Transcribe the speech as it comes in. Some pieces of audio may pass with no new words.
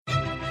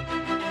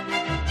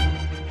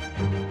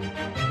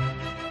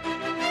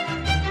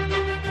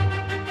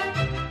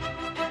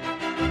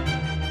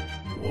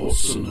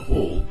Wilson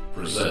Hall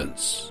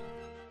presents.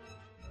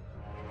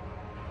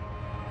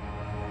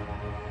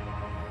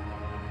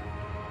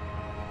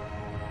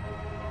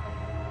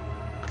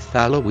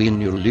 Halloween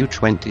Yulu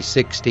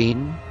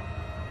 2016.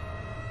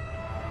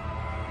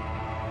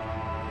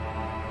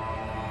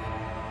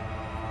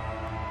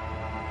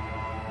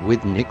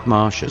 With Nick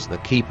Marsh as the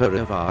Keeper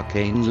of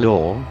Arcane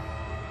Lore.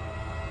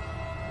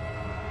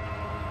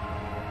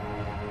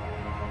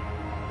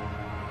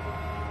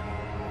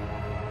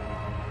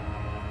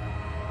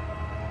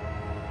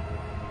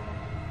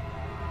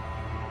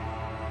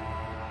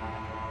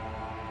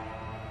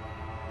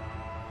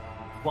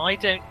 Why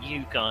don't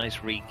you guys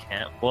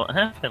recap what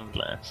happened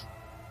last?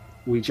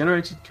 We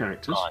generated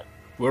characters. Right.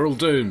 We're all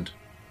doomed.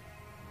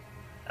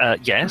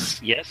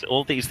 Yes,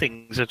 all these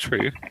things are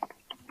true.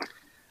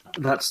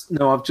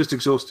 I've just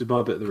exhausted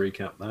my bit of the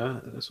recap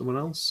there. Someone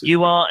else?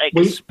 You are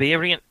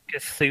experienced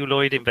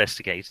Cthulhuid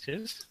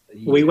investigators.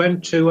 We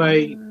went to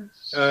a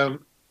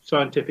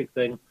scientific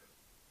thing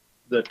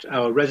that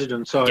our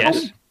resident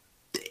scientist...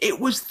 Yes. It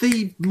was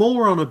the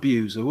moron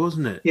abuser,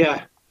 wasn't it?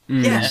 Yeah.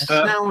 Yes,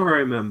 now I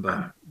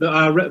remember. That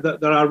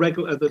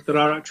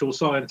our actual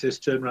scientists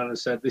turned around and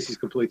said, this is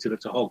complete and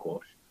utter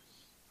hogwash.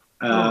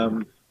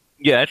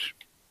 Yes.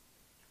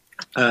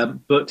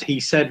 But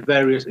he said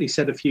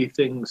a few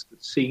things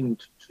that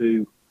seemed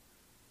to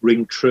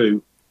ring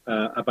true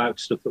about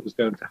stuff that was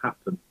going to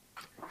happen.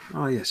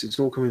 Oh, yes, it's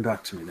all coming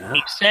back to me now.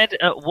 He said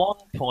at one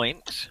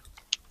point,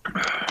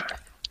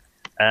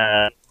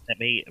 let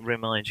me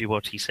remind you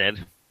what he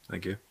said.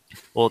 Thank you.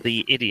 Or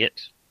the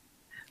idiot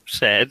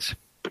said,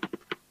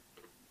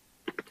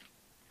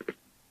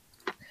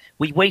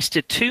 "We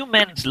wasted 2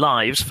 men's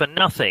lives for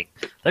nothing.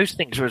 Those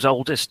things are as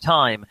old as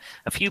time.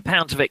 A few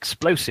pounds of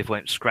explosive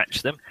won't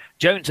scratch them.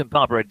 Jones and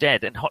Barbara are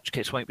dead, and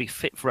Hotchkiss won't be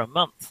fit for a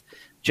month.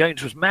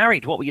 Jones was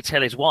married. What will you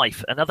tell his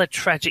wife? Another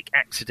tragic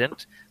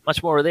accident.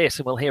 Much more of this,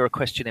 and we'll hear a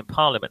question in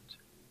Parliament."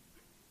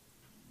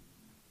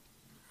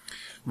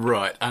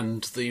 Right,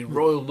 and the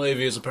Royal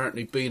Navy has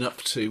apparently been up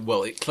to,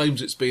 well, it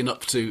claims it's been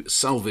up to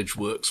salvage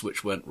works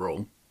which went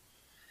wrong,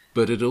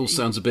 but it all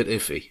sounds a bit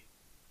iffy.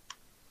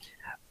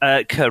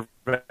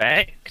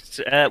 Correct.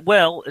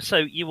 Well, so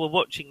you were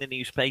watching the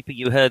newspaper,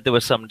 you heard there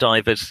were some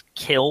divers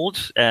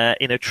killed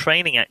in a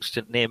training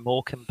accident near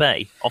Morecambe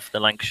Bay off the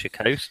Lancashire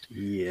coast.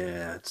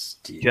 Yeah,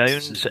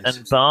 Jones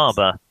and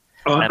Barber.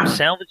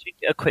 Salvaging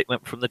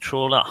equipment from the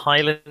trawler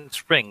Highland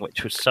Spring,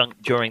 which was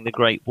sunk during the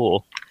Great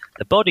War.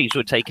 The bodies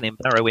were taken in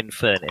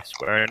Barrow-in-Furness,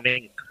 where an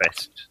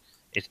inquest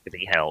is to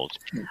be held.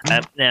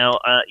 Now,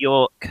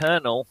 your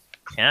Colonel,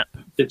 Cap...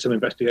 Did some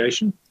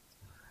investigation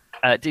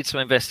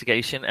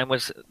and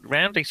was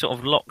roundly sort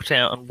of locked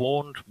out and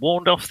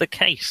warned off the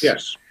case.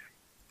 Yes.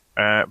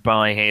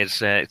 By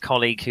his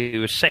colleague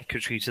who was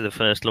Secretary to the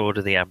First Lord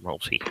of the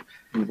Admiralty.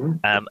 Mm-hmm.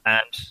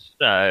 And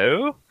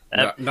so...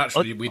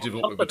 naturally, we did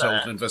what we were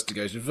told to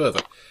investigation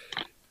further.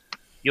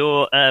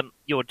 Your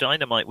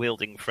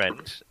dynamite-wielding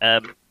friend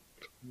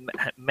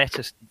met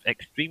an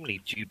extremely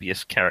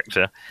dubious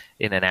character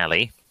in an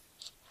alley.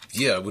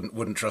 Yeah, I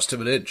wouldn't trust him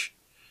an inch.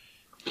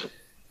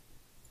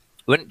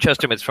 Wouldn't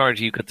trust him as far as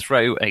you could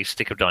throw a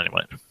stick of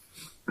dynamite.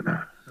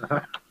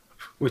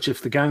 Which,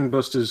 if the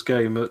gangbusters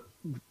game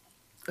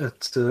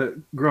at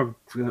Grog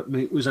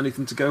Meat was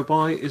anything to go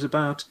by, is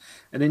about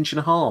 1.5 inches.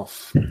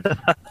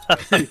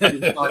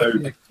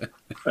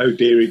 Oh,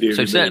 dearie.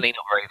 So certainly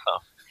not very far.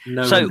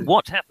 No, so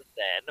what happened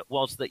then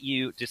was that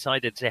you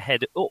decided to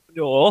head up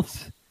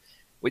north,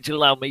 which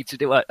allowed me to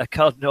do a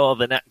cod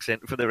northern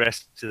accent for the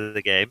rest of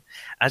the game,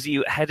 as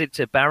you headed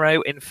to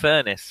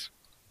Barrow-in-Furness.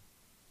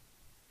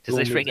 Does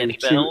this ring any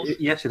bells?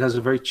 Yes, it has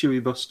a very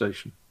chewy bus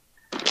station.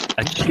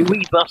 A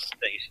chewy bus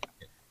station?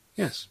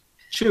 Yes.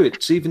 Chewy.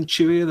 It's even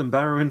chewier than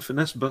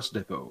Barrow-in-Furness bus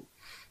depot.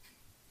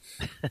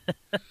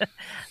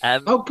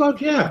 Oh, God,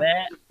 yeah.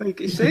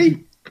 You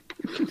see?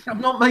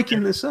 I'm not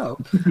making this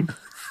up.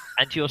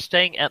 And you're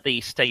staying at the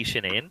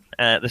Station Inn,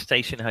 the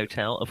Station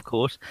Hotel, of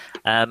course.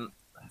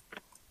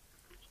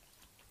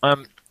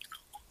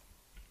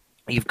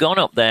 You've gone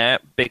up there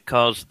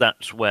because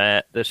that's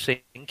where the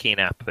sinking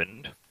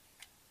happened.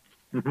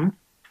 Mm-hmm.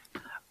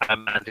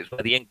 And it's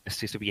where the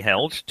inquest is to be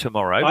held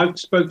tomorrow. I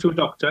spoke to a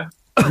doctor.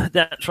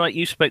 That's right,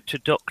 you spoke to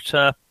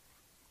Dr.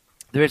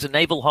 There is a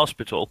naval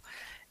hospital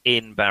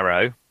in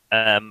Barrow,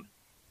 and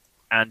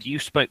you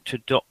spoke to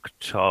the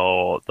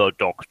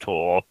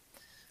doctor,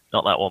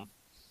 not that one.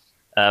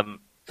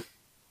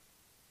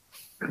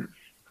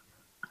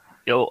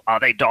 Are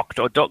they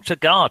Dr.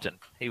 Garden?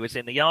 He was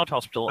in the Yard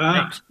Hospital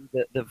next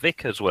to the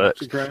Vicar's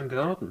works. Dr. Brown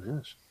Garden,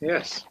 yes.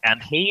 Yes.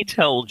 And he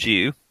told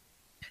you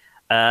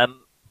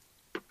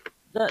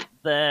that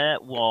there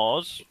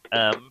was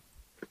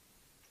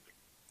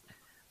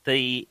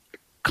the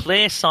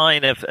clear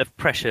sign of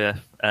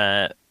pressure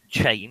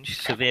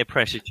change, severe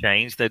pressure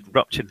change, the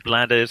ruptured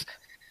bladders,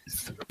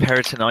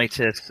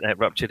 peritonitis,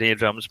 ruptured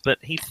eardrums, but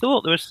he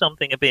thought there was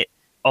something a bit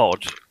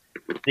odd.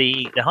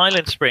 The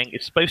Highland Spring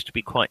is supposed to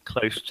be quite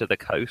close to the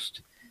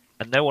coast,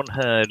 and no one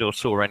heard or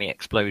saw any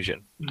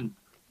explosion.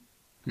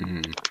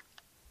 Mm.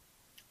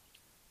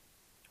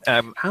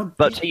 How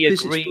But deep he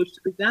is it agreed. supposed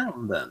to be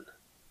down then?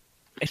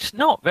 It's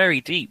not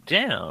very deep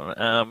down.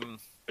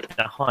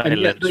 The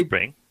Highland they-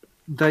 Spring.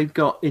 They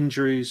got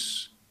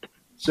injuries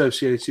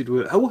associated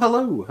with. Oh,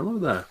 hello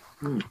there.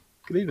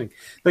 Good evening.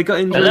 They got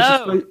injuries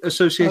Hello.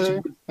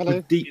 associated Hello.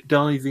 with deep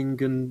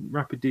diving and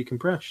rapid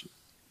decompression.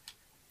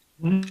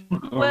 Or am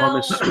I Well-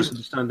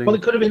 misunderstanding? Well,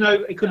 it could have been.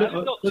 It could have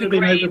Dr.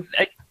 been over. Green,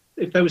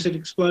 If there was an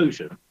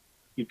explosion,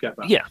 you'd get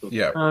that. Yeah. sort of-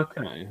 Yeah.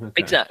 Okay.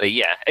 exactly,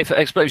 yeah. If an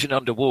explosion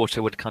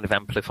underwater would kind of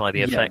amplify the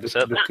Yeah, effect, the- so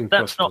the that's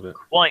concussive not bit.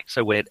 quite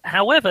so weird.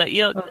 However,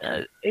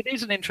 it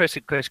is an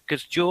interesting question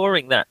because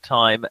during that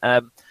time,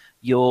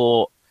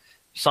 your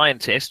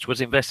scientist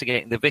was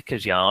investigating the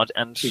Vickers Yard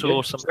and He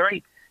saw did. some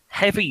very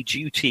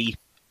heavy-duty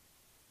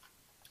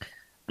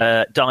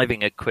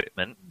diving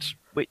equipment,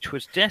 which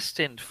was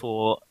destined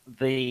for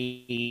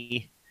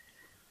the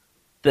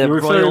You're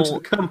referring Royal to the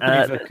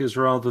company Vickers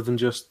rather than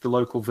just the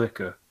local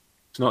vicar.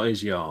 It's not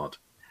his yard.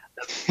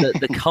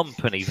 the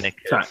company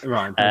Vickers.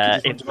 Right. Just want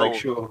to make Involved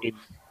sure. in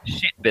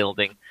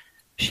shipbuilding,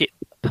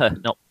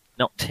 not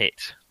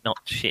tit, not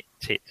shit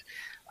tit.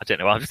 I don't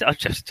know. I've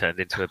just turned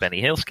into a Benny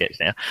Hill sketch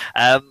now.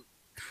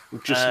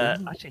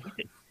 Actually,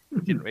 he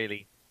didn't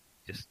really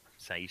just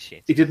say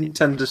shit. He didn't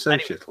tend to say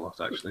Anyway. shit a lot,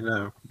 actually.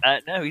 No.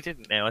 No, he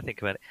didn't. Now I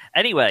think about it.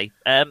 Anyway,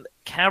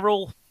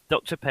 Carol,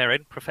 Dr.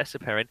 Perrin, Professor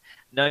Perrin,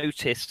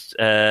 noticed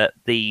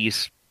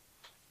these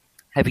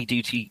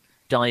heavy-duty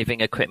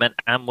diving equipment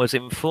and was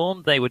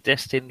informed they were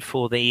destined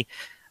for the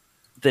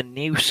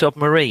new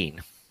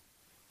submarine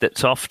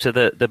that's off to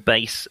the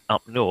base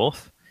up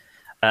north.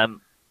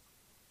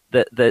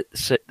 The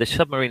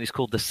submarine is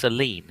called the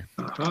Selene.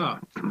 Aha.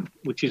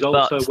 Which is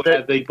also But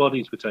where the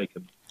bodies were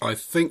taken. I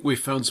think we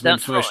found some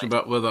That's information right.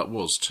 about where that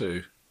was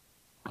too.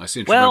 I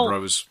seem to Well, remember I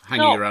was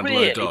hanging Not around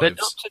really, low but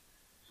dives.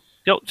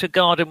 Dr.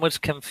 Garden was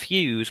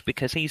confused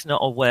because he's not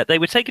aware. They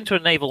were taken to a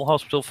naval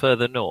hospital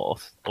further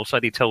north, or so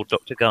he told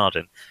Dr.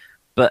 Garden,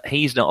 but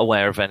he's not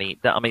aware of any.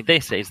 I mean,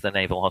 this is the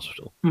naval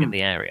hospital in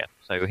the area,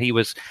 so he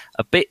was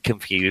a bit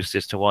confused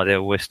as to why they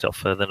were whisked off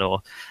further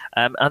north.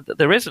 And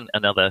there isn't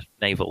another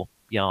naval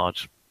yard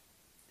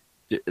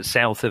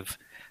south of,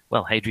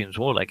 well, Hadrian's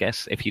Wall, I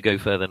guess, if you go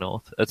further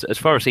north, as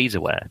far as he's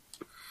aware.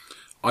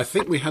 I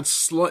think we had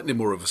slightly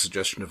more of a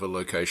suggestion of a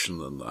location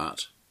than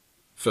that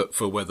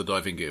for where the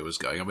diving gear was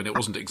going. I mean, it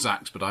wasn't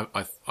exact, but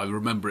I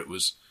remember it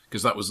was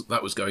because that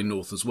was going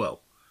north as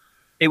well.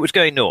 It was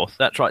going north,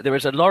 that's right. There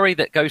is a lorry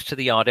that goes to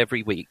the yard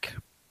every week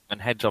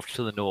and heads off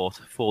to the north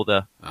for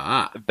the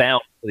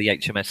bound for the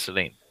HMS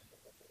Selene.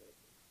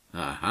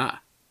 Aha.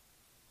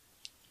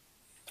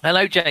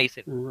 Hello,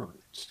 Jason. Right.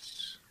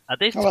 At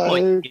this Hello.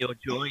 point, you're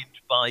joined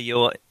by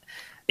your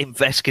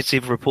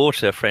investigative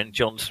reporter friend,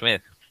 John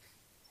Smith,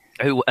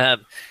 who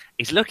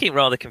is looking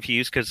rather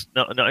confused because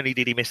not only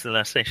did he miss the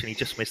last session, he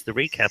just missed the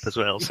recap as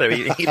well. So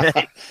he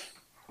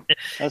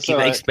That's may all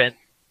right. spend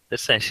the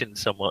session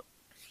somewhat.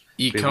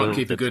 You can't Bewildered.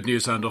 keep a good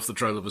news hand off the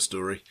trail of a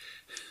story.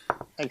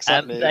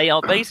 Exactly. They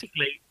are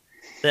basically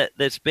that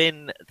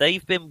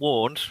they've been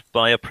warned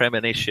by a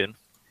premonition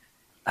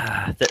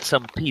that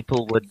some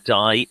people would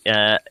die,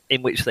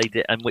 in which they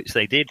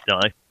did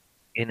die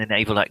in a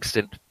naval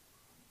accident,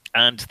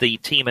 and the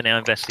team are now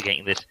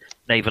investigating this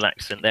naval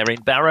accident. They're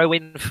in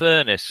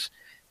Barrow-in-Furness,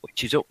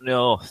 which is up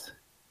north,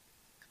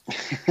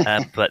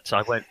 but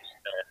I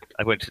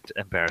won't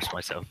embarrass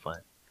myself by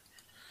it.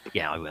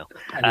 Yeah, I will.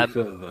 Any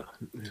further?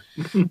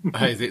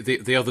 Hey,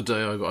 the other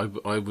day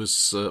I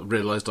was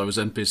realised I was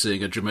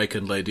NPCing a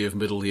Jamaican lady of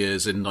middle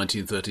years in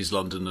 1930s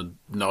London, and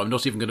no, I'm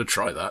not even going to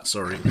try that.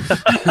 Sorry.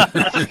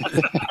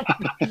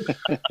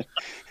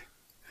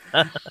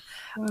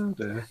 Oh,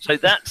 dear. So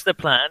that's the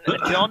plan.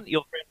 John,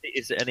 your friend,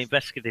 is an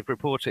investigative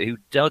reporter who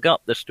dug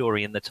up the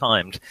story in the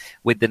Times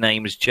with the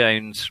names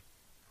Jones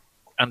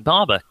and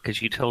Barber,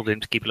 because you told him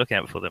to keep a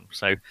lookout for them.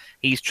 So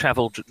he's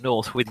travelled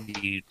north with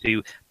you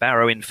to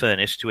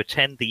Barrow-in-Furness to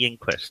attend the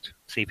inquest,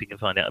 see if he can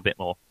find out a bit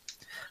more.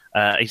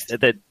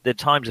 The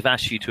Times have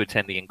asked you to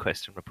attend the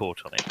inquest and report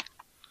on it.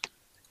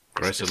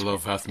 Greater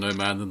love hath no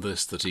man than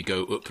this, that he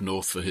go up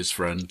north for his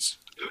friends.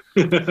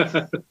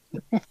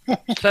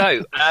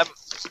 So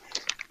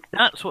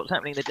that's what's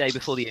happening the day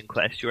before the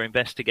inquest. You're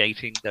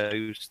investigating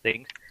those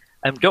things.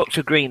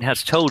 Dr. Green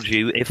has told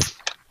you if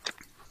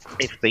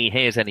he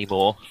hears any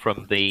more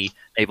from the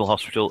Naval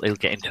Hospital, he'll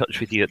get in touch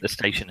with you at the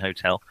station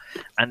hotel.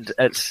 And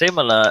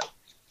similar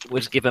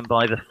was given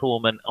by the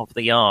foreman of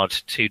the yard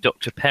to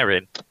Dr.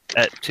 Perrin,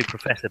 to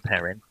Professor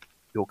Perrin,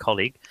 your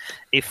colleague.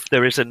 If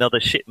there is another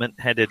shipment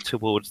headed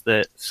towards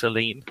the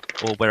Selene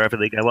or wherever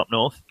they go up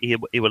north, he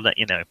will let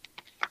you know.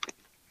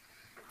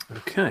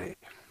 Okay.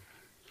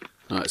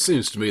 Now, it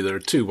seems to me there are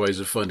two ways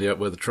of finding out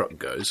where the truck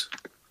goes.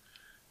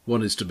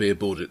 One is to be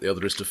aboard it, the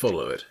other is to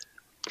follow it.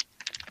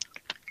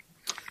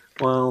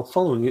 Well,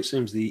 following it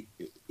seems the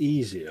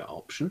easier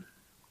option.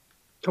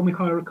 Can we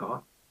hire a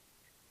car?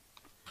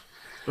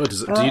 Oh,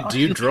 do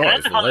you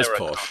drive? Well, that's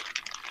posh.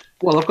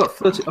 Well, I've got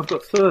 30.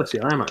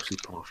 I am actually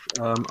posh.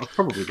 I've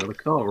probably got a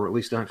car or at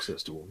least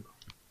access to one.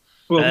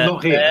 Well,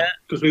 not here there-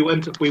 because we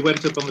went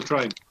up on the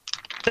train.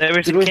 There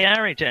is Did a we-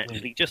 garage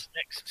actually just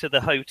next to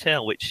the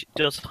hotel, which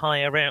does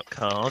hire out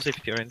cars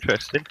if you're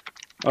interested.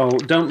 Oh,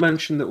 don't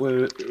mention that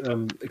we're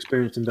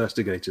experienced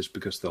investigators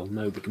because they'll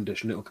know the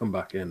condition. It'll come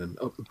back in and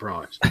up the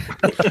price.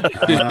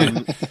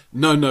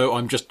 No,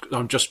 I'm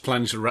just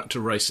planning to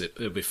race it.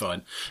 It'll be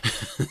fine.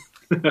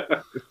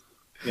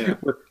 Yeah.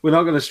 We're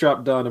not going to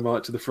strap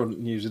dynamite to the front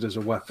and use it as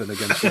a weapon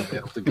against the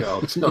Elder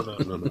Gods. No.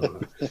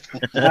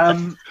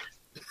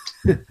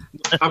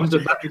 Haven't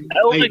done that in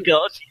Elder ages.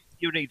 gods,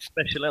 you need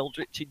special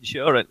Eldritch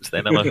insurance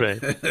then, I'm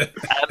afraid.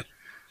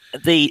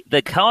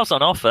 The cars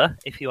on offer,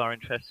 if you are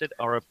interested,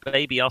 are a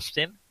Baby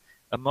Austin,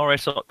 a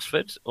Morris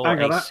Oxford, or Hang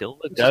on, a that-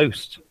 Silver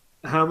Ghost.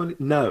 How many?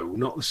 No,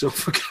 not the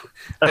silver.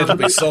 It'll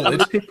be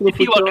solid. People have If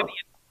you got- want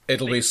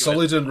It'll be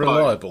solid and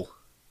reliable.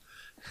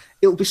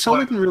 It'll be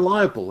solid and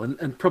reliable,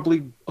 and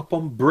probably up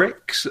on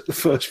bricks at the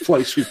first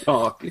place we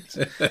park it.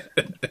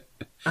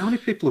 How many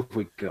people have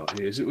we got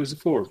here? It was the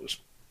four of us.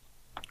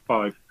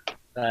 5.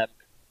 five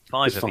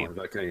There's of you. five,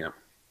 okay, yeah.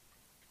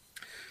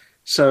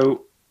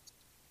 So,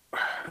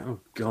 oh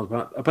god,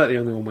 I bet the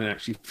only one we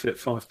actually fit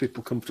 5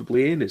 people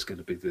comfortably in is going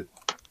to be the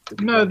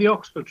No, the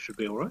Oxford should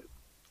be all right. Do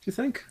you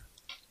think?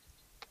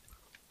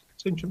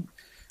 Cincham.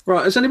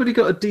 Right, has anybody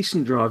got a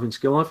decent driving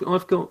skill?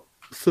 I've got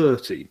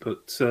 30,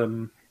 but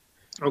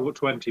I've got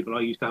 20, but I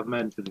used to have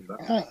men to do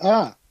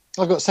that.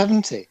 I've got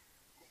 70.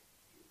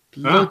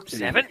 bloody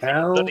 7?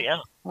 hell. Bloody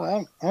hell.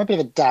 Well, I'm a bit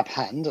of a dab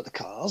hand at the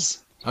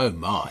cars. Oh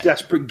my!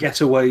 Desperate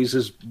getaways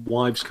as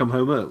wives come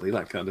home early,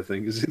 that kind of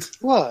thing, is it?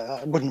 Well,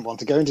 I wouldn't want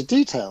to go into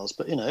details,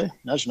 but,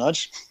 nudge,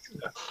 nudge.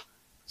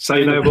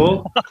 Say no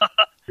more.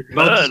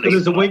 Not as good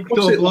as a wink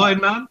What's to a it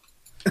blind man.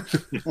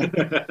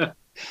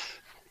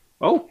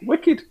 Oh,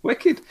 wicked.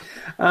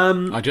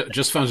 I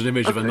just found an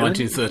image of a Okay.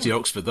 1930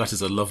 Oxford. That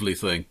is a lovely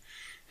thing.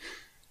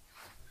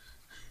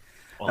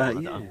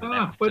 Well, yeah.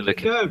 I'm Where did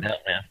it looking go? at that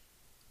now.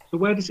 So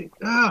where does it...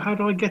 how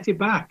do I get it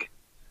back?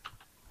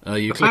 You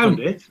I click found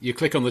on it. you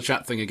click on the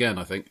chat thing again,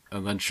 I think,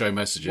 and then show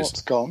messages.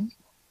 What's gone?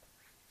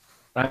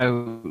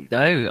 Oh,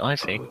 no, I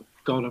see.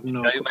 God, I've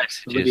No really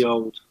messages.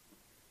 old.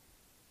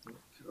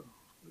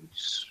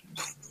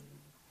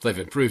 They've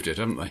improved it,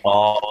 haven't they?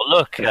 Oh,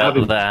 look at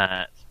Having-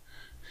 that.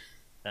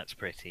 That's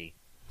pretty.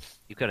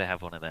 You've got to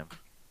have one of them.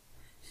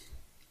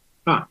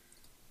 Ah.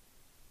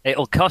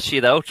 It'll cost you,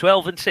 though,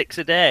 12 and 6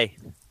 a day.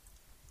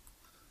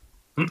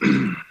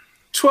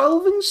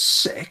 12 and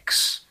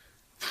 6?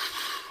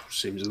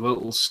 Seems a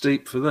little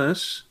steep for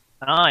this.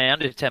 Aye,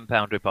 and a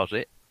 £10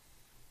 deposit.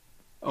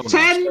 Oh,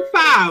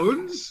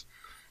 £10?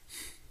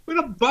 We're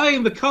not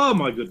buying the car,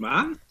 my good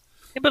man.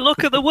 Yeah, but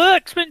look at the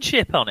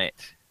workmanship on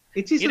it.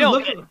 It is You a don't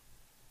lovely.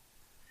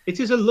 It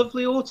is a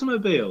lovely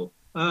automobile.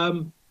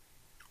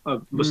 I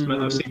must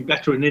admit, I've seen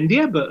better in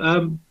India, but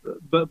for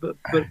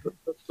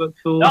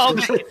No, I'll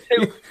get you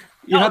two.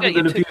 You I'll haven't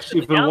get been you abusive two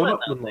and gallon, one up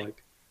that them, thing.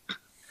 like.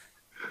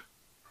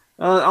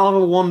 I'll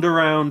have a wander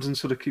around and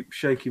sort of keep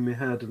shaking my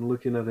head and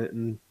looking at it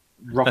and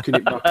rocking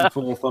it back and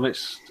forth on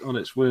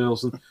its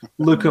wheels and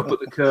look up at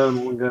the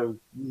Colonel and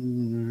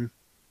go,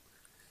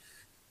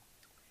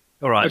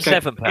 All right, Okay,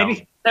 £7.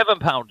 any-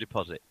 £7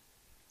 deposit.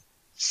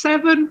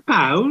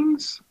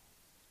 £7?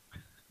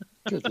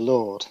 Good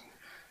lord.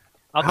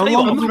 I'll How tell you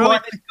what, long I'll do throw I-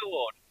 in this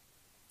cord.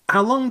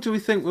 How long do we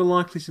think we're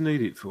likely to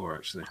need it for,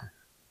 actually?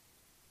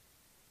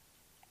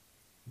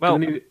 Well,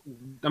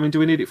 do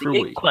we need it for a the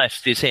week?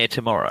 inquest is here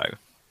tomorrow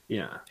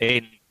Yeah.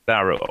 in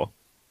Barrow.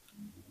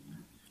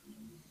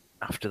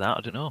 After that,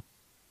 I don't know.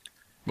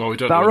 Well, we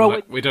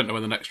don't know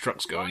when the next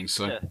truck's going,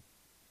 so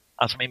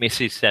As my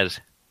missus says.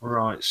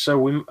 Right. So,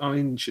 do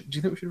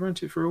you think we should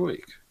rent it for a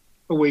week?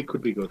 A week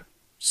would be good.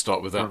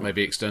 start with that.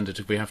 Maybe extend it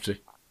if we have to.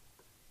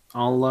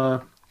 I'll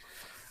wander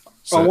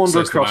Says the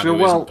across man here.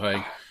 who Well, isn't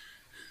paying.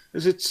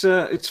 is it?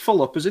 It's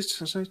full up, is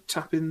it? As I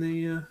tap in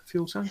the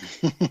fuel tank.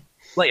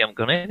 Well, you haven't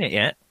gone in it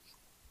yet.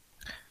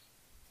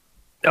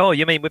 Oh,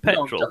 you mean with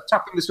No, petrol?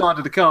 tapping the side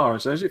of the car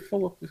and says, "Is it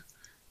full up?"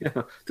 Yeah.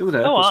 The other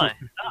day, Oh, I aye.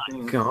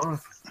 put car.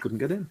 I couldn't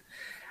get in.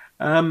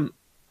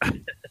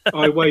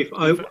 I wave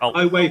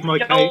my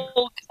cane.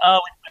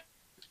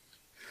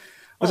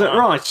 Was that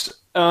right?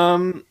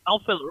 I'll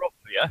fill her up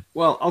for you.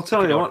 Well, I'll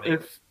tell you know what. what I mean.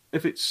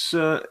 If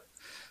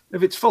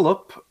it's full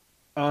up,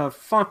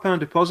 £5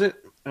 deposit,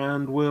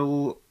 and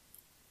we'll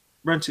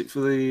rent it for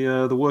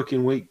the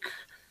working week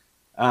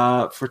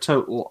for a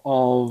total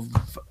of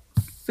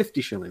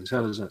 50 shillings.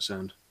 How does that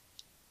sound?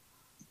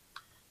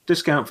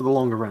 Discount for the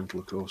longer rental,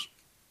 of course.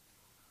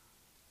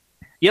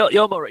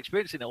 You're more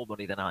experienced in old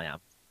money than I am.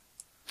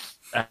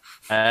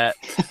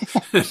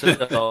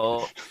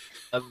 So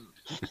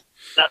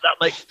that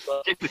makes it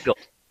more difficult.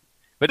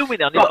 But don't we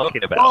know what you're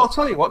talking Well, I'll about?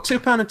 tell you what.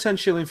 £2 and 10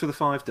 shilling for the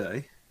 5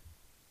 day,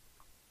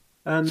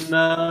 and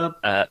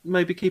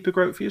maybe keep a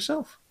groat for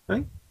yourself.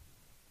 Eh?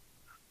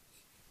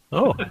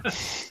 Oh,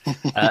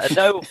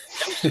 no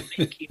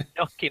sneaky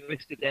knocking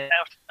Mr. Down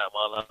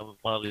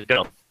while you're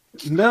gone.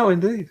 No,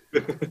 indeed.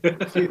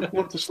 If you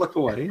want to slip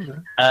away,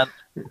 you know.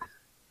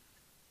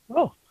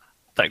 Oh,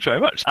 thanks very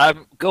much.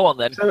 Go on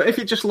then. So if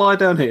you just lie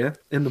down here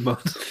in the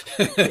mud,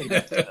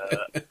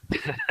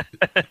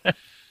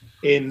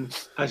 in,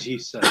 as you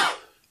say.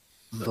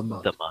 The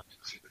mud. The mud.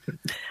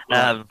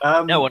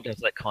 No one does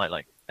that quite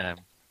like. I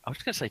was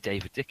going to say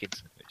David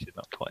Dickinson, which is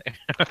not quite.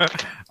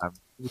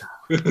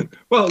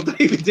 Well,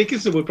 David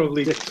Dickinson would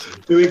probably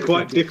do it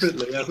quite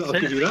differently. I'll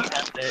give you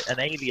that. An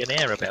alien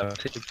air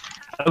about it.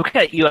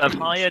 Okay, you have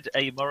hired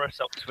a Morris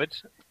Oxford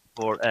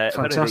for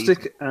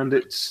Fantastic, and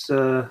it's.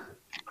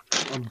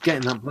 I'm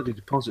getting that bloody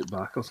deposit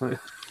back. I'll tell you.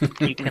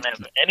 You can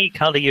have any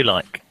colour you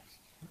like,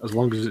 As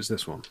long as it's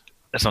this one.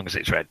 as long as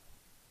it's red.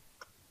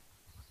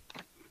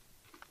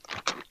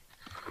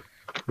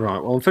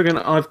 Right. Well, I'm figuring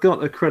I've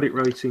got a credit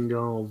rating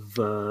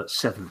of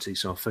 70,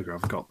 so I figure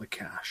I've got the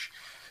cash.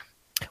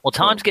 Well,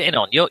 time's getting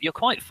on. You're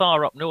quite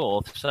far up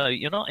north, so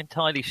you're not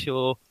entirely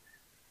sure.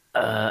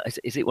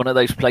 Is it one of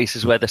those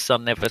places where the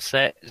sun never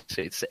sets?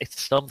 It's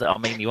something. I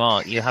mean, you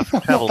have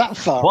travelled that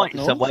far quite up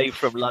north. some way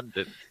from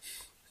London.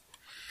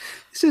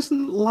 This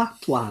isn't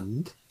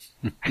Lapland.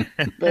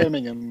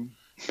 Birmingham.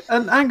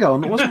 And hang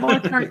on, wasn't my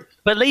character?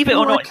 Believe it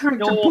or my not, it's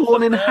character north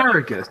born in of there.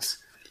 Harrogate?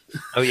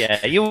 Oh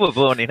yeah, you were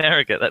born in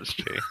Harrogate. That's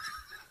true.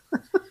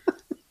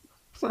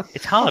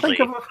 It's hardly I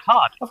think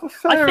hard. I've a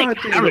fair I think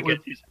idea that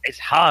Harrogate is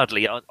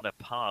hardly on a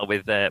par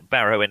with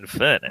Barrow and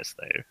Furness,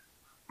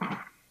 though.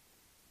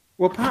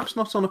 Well, perhaps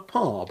not on a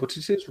par, but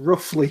it is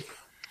roughly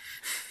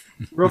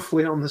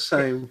on the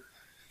same.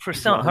 For a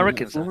start, Well,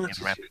 Hurricanes well, are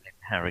that's- in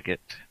Harrogate.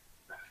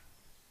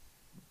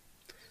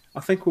 I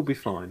think we'll be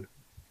fine.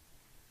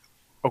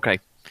 Okay.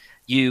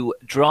 You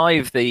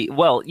drive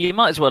well, you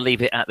might as well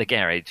leave it at the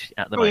garage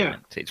at the Oh, yeah.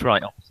 moment. It's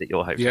right opposite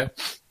your hotel. Yeah.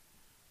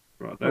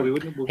 Right. No, we'll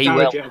He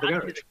will garage it at the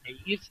hand garage. you the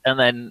keys and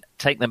then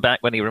take them back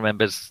when he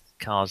remembers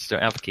cars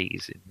don't have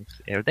keys in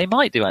this area. They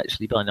might do,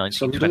 actually, by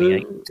Some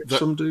 1928. do,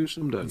 some do,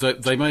 some don't.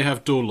 They may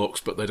have door locks,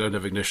 but they don't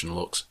have ignition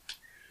locks.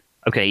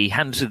 Okay, he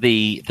hands you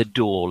the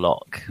door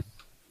lock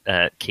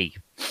key.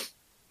 Do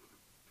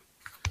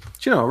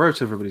you know, I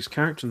wrote everybody's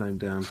character name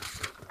down.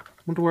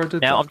 Wonder where I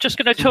did Now, that. I'm just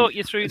going to talk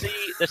you through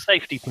the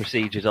safety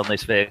procedures on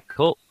this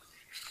vehicle.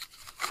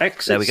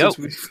 Exits There we go. as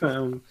we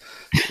found.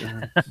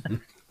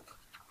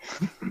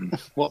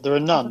 What, there are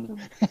none?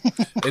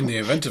 In the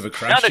event of a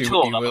crash, Not you at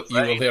all, will I'm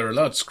afraid. hear a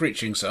loud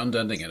screeching sound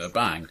ending in a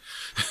bang.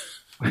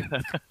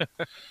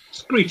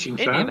 Screeching In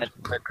the sound. event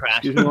of a crash,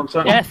 Excuse me one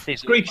second. death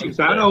is Screeching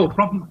sound. Oh,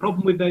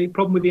 problem with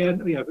the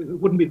end. Yeah, it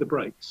wouldn't be the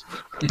brakes.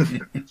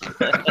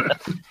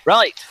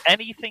 Right.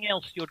 Anything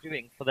else you're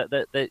doing for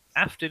the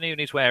afternoon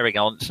is wearing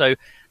on? So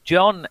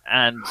John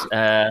and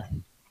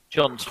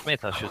John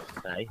Smith, I should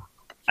say,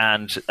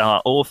 and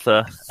our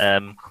author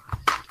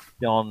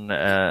John.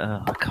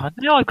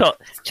 I've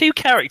got two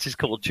characters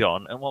called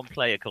John and one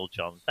player called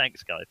John.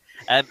 Thanks, guys.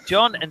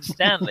 John and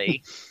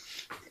Stanley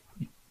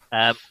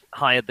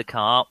hired the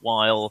car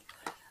while.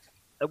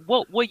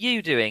 What were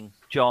you doing,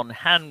 John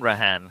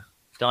Hanrahan,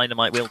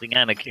 dynamite wielding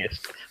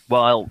anarchist?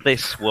 While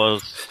this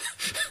certainly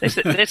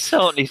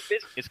his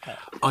business card.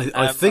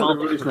 I think while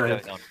this was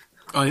going on.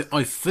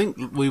 I think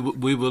we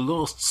were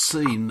last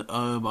seen.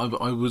 I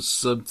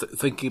was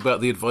thinking about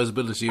the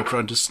advisability of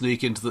trying to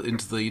sneak into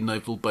the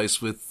naval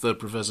base with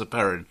Professor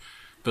Perrin,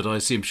 but I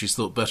assume she's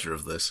thought better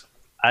of this.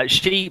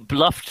 She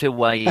bluffed her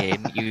way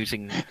in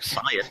using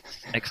science!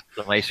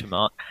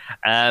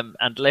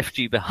 And left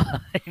you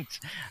behind.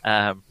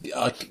 I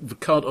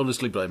can't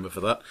honestly blame her for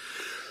that.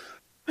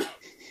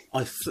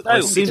 I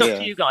So seem it's up Yeah.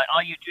 to you guys.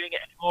 Are you doing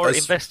any more As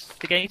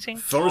investigating?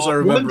 far as I Or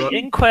remember, the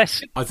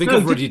inquest. I think No,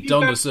 I've already didn't you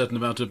done go- a certain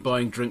amount of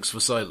buying drinks for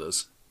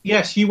sailors.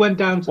 Yes, you went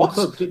down to What?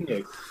 the pub, didn't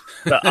you?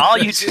 But are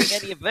you doing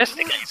any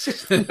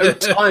investigating? No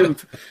time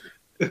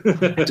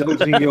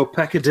indulging your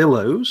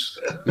peccadillos.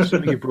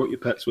 Assuming you brought your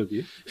pets with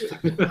you.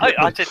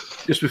 I did.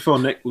 Just before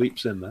Nick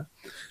leaps in there.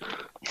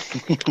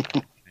 They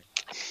wouldn't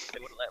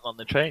let him on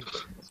the train.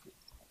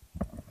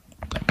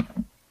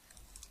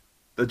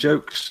 The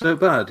joke's so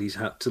bad he's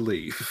had to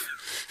leave.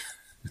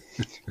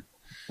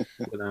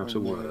 Without a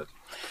word.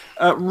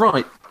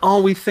 Right.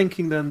 Are we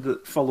thinking then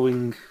that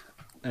following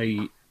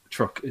a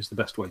truck is the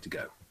best way to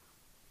go?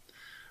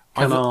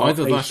 Can our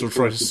Either that AC or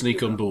try to forces sneak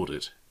do on that? board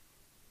it.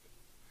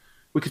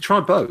 We could try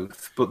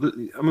both, but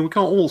we can't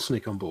all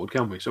sneak on board,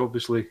 can we? So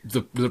obviously,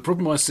 The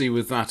problem I see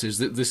with that is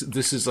that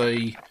this is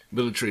a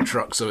military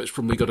truck, so it's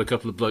probably got a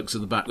couple of blokes in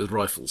the back with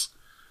rifles.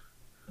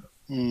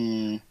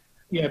 Hmm.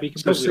 Yeah, but you can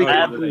so probably sneaking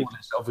hide on with it. board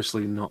is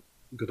obviously not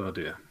a good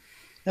idea.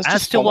 Let's As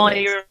just to follow why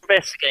it. you're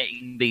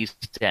investigating these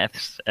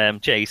deaths,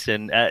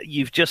 Jason,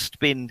 you've just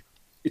been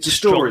It's a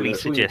story. strongly though,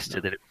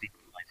 suggested that it would be.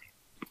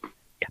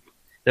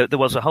 Yeah, there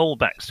was a whole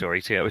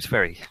backstory to it. It was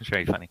very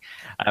funny.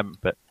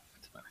 But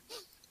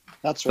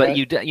That's right.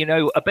 you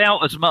know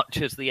about as much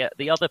as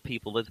the other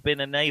people. There's been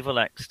a naval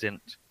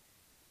accident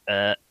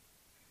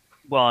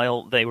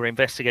while they were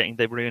investigating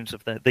the ruins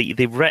of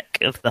the wreck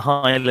of the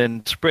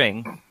Highland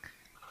Spring,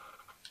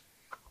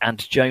 and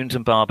Jones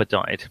and Barber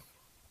died.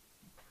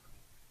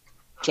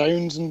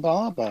 Jones and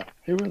Barber.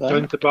 Who were they?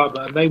 Going to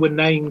Barbara, and they were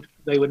named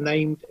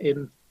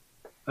in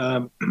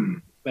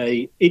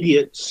a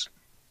idiot's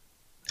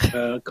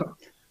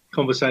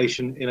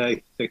conversation in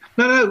a thing.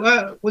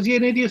 No. Was he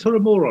an idiot or a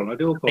moron? I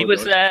do apologise. He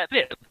was a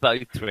bit of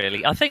both,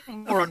 really. I think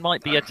moron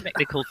might be a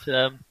technical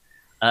term.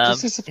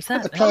 Is this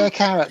the player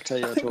character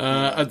you're talking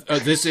about?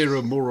 At this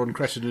era, moron,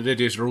 cretin, and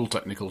idiot are all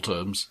technical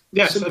terms.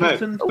 Yes, I know.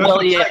 Simpleton?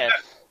 Well, yeah.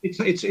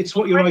 It's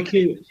what your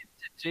IQ is. To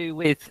do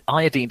with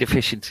iodine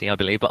deficiency, I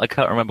believe, but I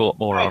can't remember what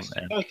moron. Yes,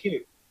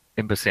 IQ.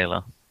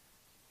 Imbecile.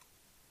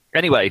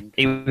 Anyway,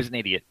 he was an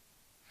idiot.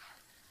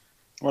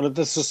 Well, if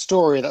there's a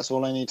story, that's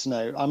all I need to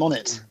know. I'm on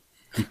it.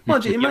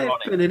 Mind you, he may You're have on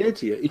been an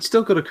idiot. He's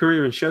still got a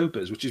career in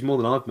showbiz, which is more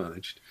than I've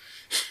managed.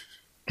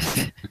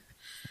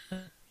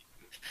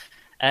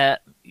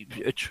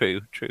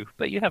 True.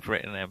 But you have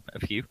written a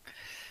few.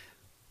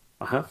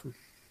 I have.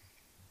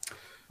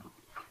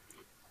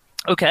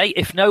 Okay,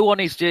 if no one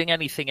is doing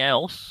anything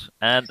else,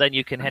 then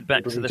you can head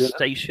back to the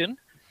station.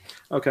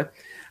 Okay.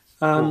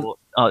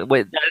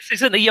 Wait, this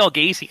isn't the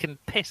Yoggies. You can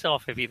piss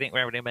off if you think we're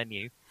having a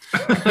menu.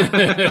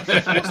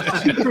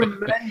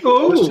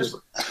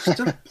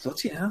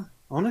 Bloody hell,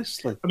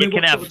 honestly. I mean, You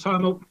can what have- sort of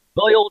time up?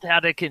 Boiled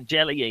haddock and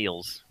jellied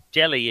eels.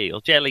 Jellied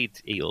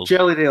eels.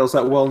 Jellied eels,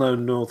 that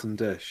well-known northern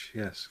dish,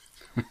 yes.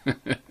 You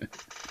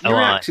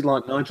reacted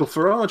like Nigel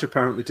Farage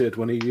apparently did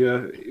when he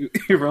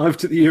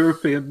arrived at the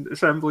European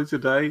Assembly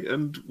today,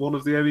 and one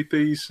of the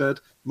MEPs said,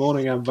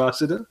 "Morning,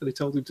 Ambassador," and he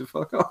told him to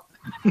fuck off.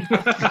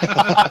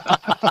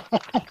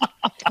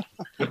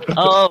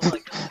 Oh my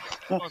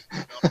god.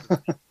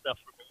 Stuff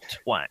from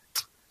twat.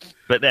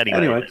 But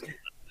anyway.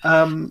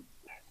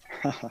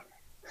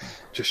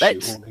 Just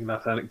Let's- shoehorning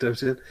that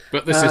anecdote in.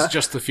 But this is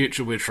just the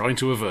future we're trying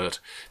to avert.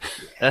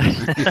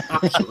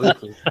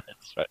 Absolutely.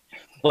 That's right.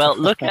 Well,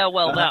 look how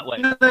well that You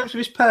went. know the names of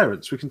his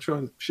parents. We can try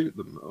and shoot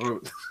them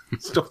or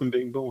stop them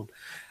being born.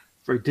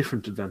 Very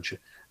different adventure.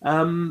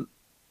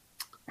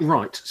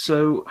 Right,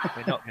 so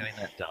We're not going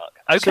that dark.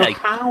 Okay. So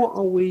how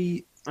are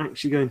we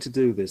actually going to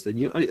do this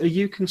then? Are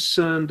you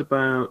concerned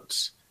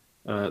about?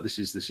 This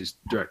is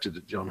directed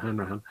at John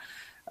Hanrahan.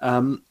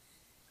 Are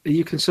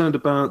you concerned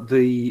about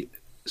the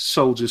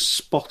soldiers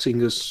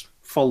spotting us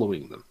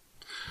following them?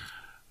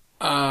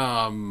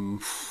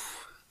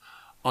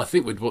 I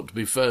think we'd want to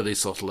be fairly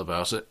subtle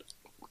about it.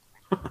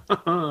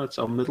 It's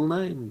our middle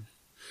name.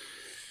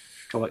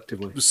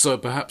 Collectively. So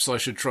perhaps I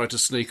should try to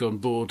sneak on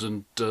board,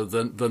 and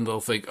then they'll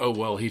think, oh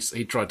well, he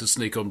tried to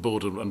sneak on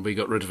board, and we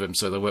got rid of him,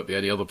 so there won't be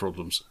any other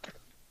problems.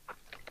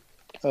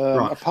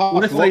 Right. Apart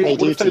What if from what they, they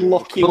do to you.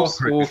 lock you up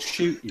or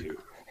shoot you?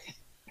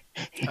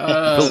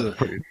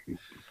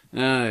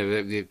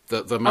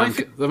 The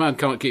man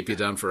can't keep you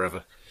down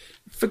forever.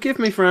 Forgive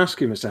me for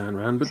asking, Mr.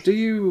 Hanrahan, but do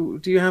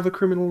you have a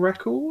criminal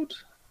record?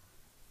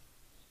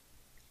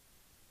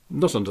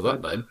 Not under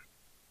that name.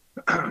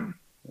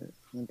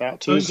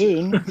 About too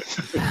soon.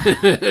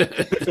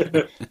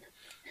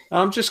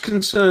 I'm just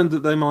concerned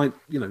that they might,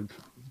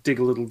 dig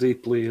a little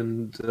deeply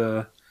and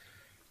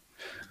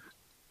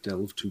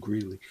delve too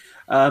greedily,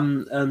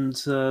 and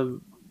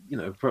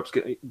perhaps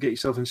get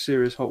yourself in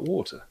serious hot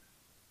water.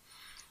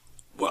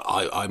 Well,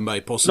 I may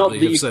possibly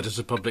that have you said at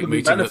a public couldn't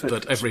meeting benefit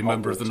that from every hot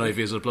member of the water.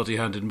 Navy is a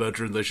bloody-handed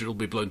murderer and they should all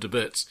be blown to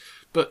bits.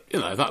 But,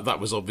 that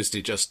was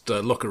obviously just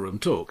locker room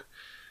talk.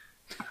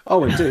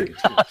 Oh, indeed.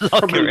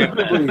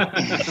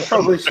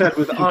 probably said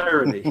with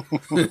irony.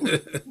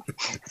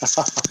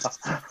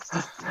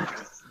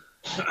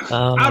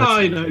 Oh, And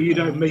I know you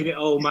don't mean it,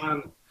 old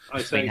man.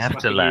 I say, we have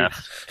to smacking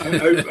laugh.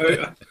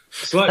 you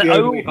slightly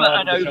Over overly hard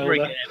and on the over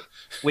shoulder. again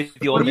with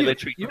your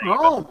military. You're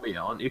army,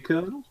 aren't you,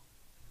 Colonel?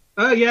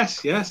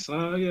 Yes.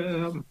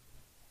 So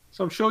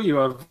I'm sure you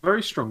have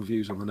very strong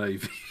views on the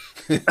Navy.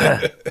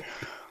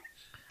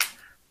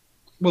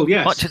 Well,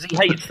 yes. Much as he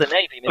hates the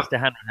Navy, Mr.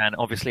 Hanrahan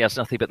obviously has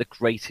nothing but the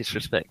greatest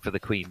respect for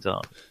the Queen's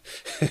Army.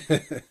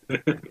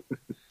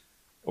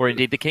 Or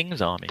indeed the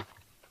King's Army.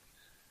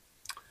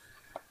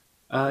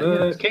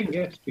 Yes. King,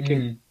 yes, the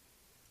king.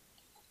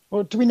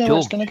 Well, do we know where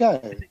it's going to go?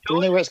 Do we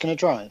know where it's going to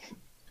drive?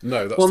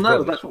 No, that's Well, the no,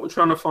 problem. that's what we're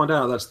trying to find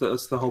out. That's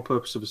the whole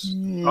purpose of us. I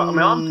mean,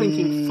 I'm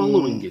thinking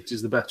following it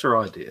is the better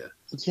idea.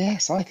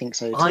 Yes, I think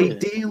so too.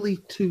 Ideally,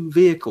 2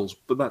 vehicles,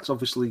 but that's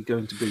obviously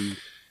going to be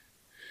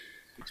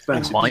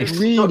expensive. Why? He's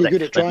really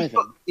good at driving.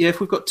 Yeah,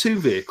 if we've got 2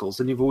 vehicles,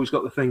 then you've always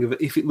got the thing of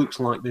if it looks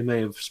like they may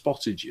have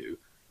spotted you,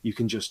 you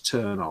can just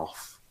turn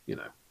off. So it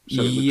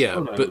looks, Yeah,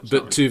 oh, no, but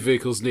sorry. 2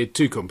 vehicles need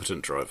 2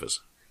 competent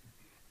drivers.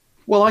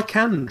 Well, I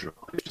can drive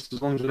just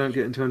as long as I don't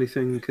get into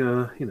anything,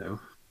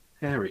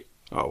 hairy.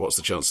 Oh, what's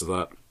the chance of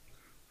that?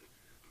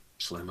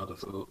 Slim, I'd have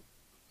thought.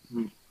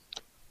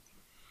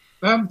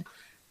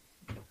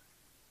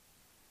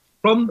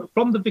 From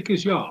the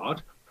Vicar's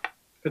Yard,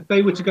 if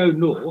they were to go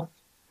north,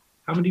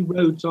 how many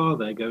roads are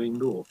there going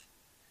north?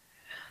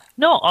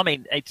 No, I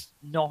mean, it's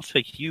not a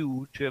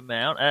huge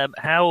amount.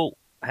 How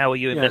are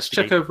you Yes,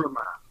 check investigating over a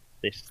map.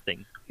 this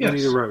thing? We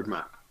need a road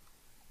map.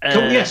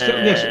 Yes.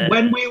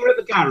 When we were at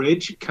the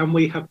garage, can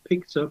we have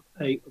picked up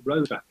a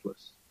road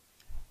atlas?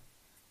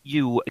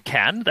 You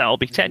can. That'll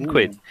be 10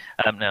 quid.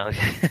 No.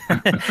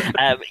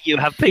 You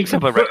have picked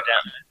up a road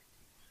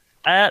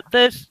down.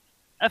 There's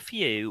a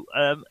few.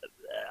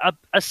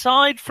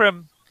 Aside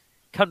from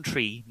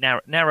country,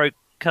 narrow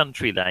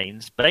country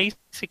lanes.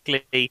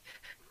 Basically,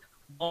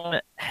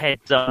 one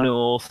heads up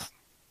north,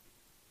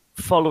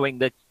 following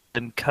the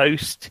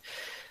coast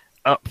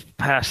up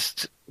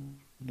past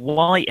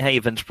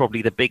Whitehaven's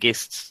probably the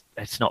biggest.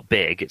 It's not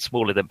big; it's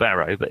smaller than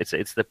Barrow, but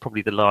it's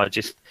probably the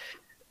largest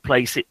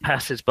place it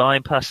passes by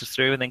and passes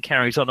through, and then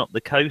carries on up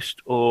the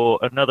coast. Or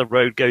another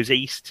road goes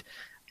east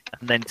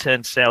and then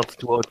turns south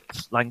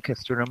towards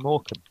Lancaster and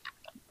Morecambe.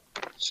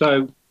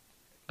 So,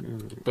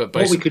 But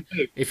what we could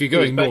do, if you're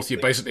going north, you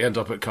basically end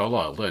up at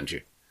Carlisle, don't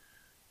you?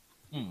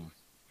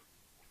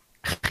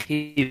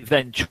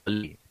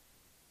 Eventually.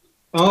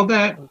 are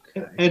there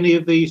any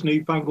of these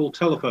newfangled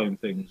telephone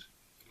things?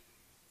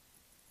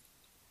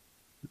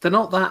 They're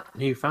not that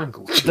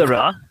newfangled. There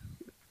are.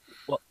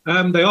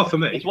 They are for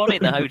me. There's one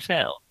in the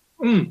hotel.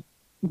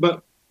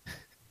 But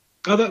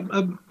other,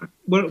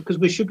 well, because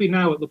we should be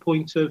now at the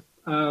point of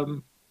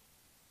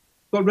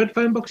got red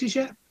phone boxes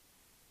yet?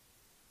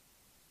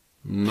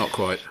 Not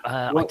quite.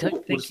 I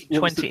don't think it's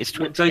 20. It's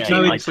 28.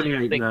 No, I it's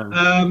 28 think.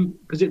 now.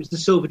 Because it was the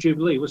Silver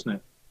Jubilee, wasn't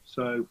it?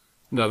 So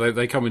No,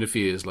 they come in a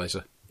few years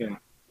later.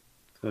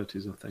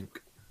 30s, I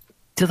think.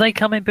 Do they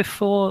come in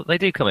before? They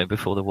do come in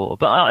before the war,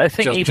 but I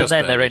think even Just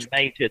then barely.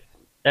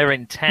 they're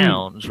in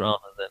towns rather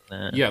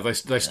than. Yeah,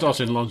 they start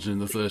in London in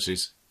the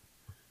 30s.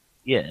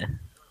 Yeah.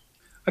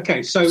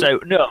 okay, so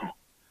No.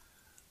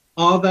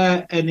 are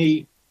there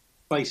any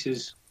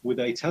places with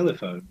a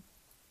telephone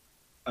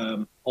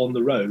on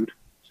the road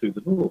to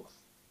the north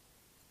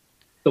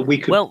that we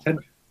could, Well,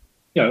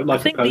 like I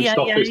think the the post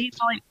AA office?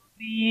 might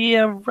be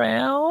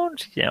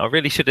around. Yeah, I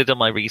really should have done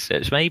my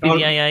research. Maybe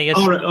the AA is.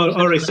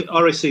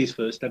 RSC's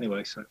first,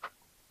 anyway. So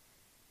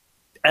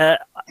I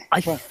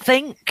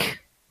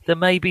think there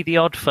may be the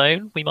odd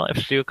phone. We might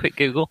have to do a quick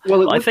Google.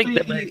 Well, I think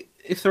that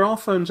if there are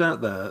phones out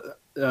there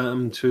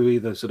to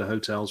either sort of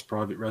hotels,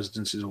 private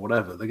residences, or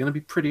whatever, they're going to be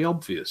pretty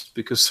obvious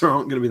because there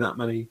aren't going to be that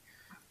many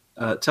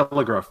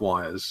telegraph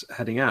wires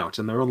heading out,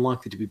 and they're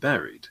unlikely to be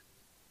buried.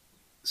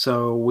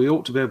 So we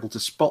ought to be able to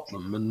spot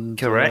them and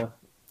Correct.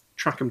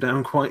 track them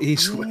down quite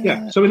easily.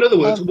 yeah. So in other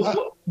words,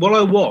 what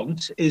I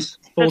want is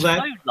for there's that.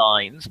 phone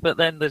lines, but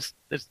then there's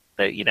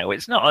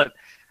it's not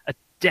a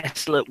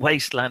desolate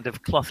wasteland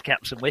of cloth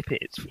caps and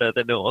whippets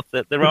further north.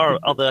 That there are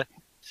other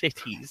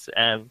cities,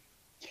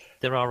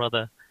 there are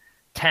other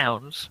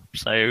towns.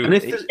 So, And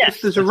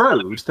if there's a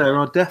road, there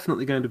are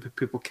definitely going to be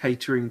people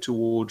catering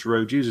towards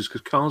road users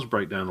because cars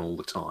break down all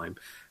the time.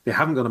 They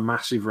haven't got a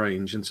massive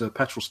range, and so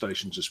petrol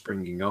stations are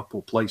springing up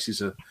or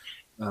places are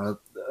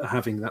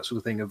having that sort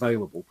of thing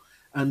available.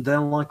 And they're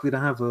likely to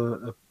have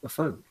a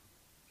phone.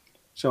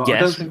 So I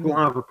don't think we'll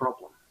have a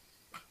problem.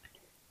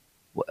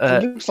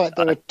 It looks like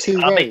there are two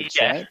I mean, roads,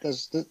 yeah. right?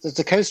 There's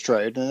the coast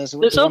road, and there's the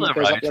There's one other that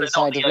goes up roads, the other they're not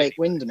side the of Lake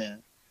Windermere.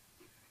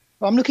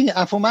 Well, I'm looking at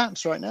Apple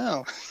Maps right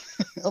now.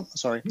 Oh,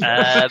 sorry. Google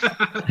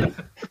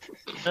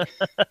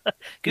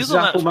Maps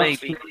Apple may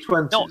Maps be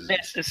for the 20s? not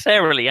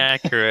necessarily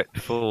accurate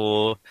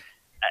for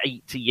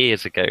 80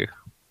 years ago.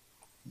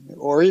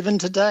 Or even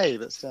today,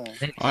 but still.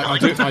 I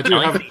do have a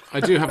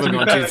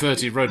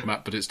 1930 road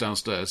map, but it's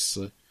downstairs.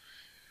 So.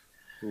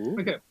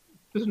 Okay,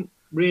 doesn't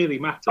really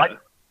matter.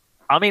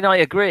 I mean, I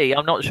agree.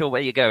 I'm not sure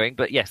where you're going,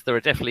 but yes, there are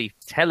definitely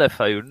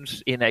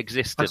telephones in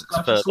existence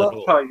I further just love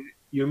north. how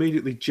you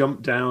immediately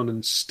jump down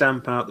and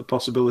stamp out the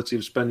possibility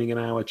of spending an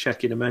hour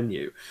checking a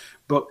menu,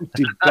 but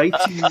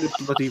debating the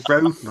bloody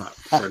roadmap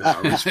for an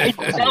hour is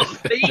It's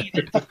not me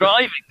that's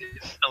driving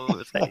this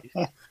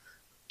conversation.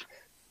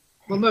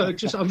 Well, no,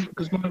 just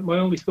because my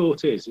only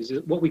thought is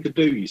that what we could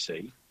do, you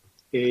see,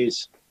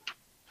 is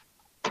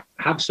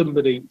have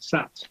somebody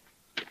sat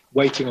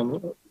waiting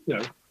on.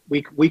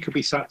 We could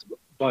be sat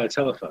by a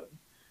telephone,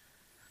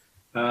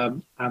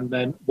 and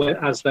then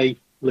as they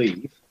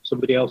leave,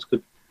 somebody else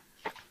could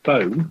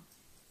phone,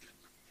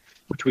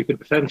 which we could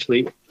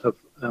potentially have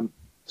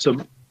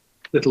some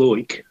little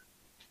oik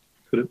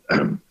could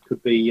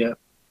be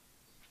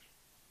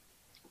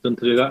done to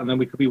do that, and then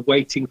we could be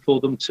waiting for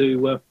them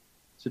to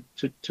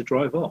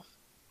drive off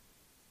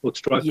or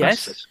to drive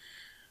past us.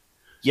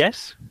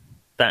 Yes,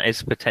 that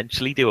is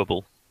potentially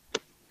doable.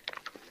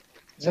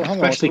 So hang on,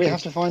 Especially do we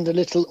have to find a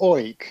little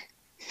oik?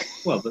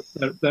 Well,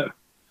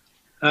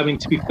 I mean,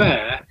 to be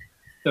fair,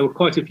 there were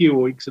quite a few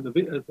oiks at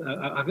the.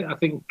 I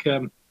think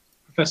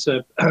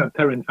Professor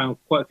Perrin found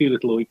quite a few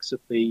little oiks at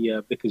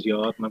the Vicar's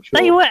Yard, and I'm sure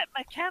They were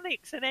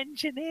mechanics and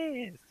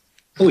engineers.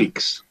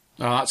 oiks.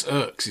 Oh, that's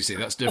irks. You see,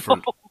 that's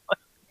different.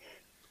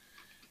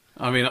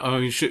 I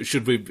mean,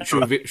 should we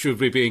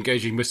be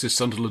engaging Mrs.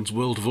 Sunderland's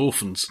World of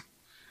Orphans?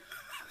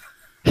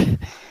 Oh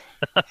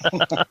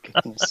my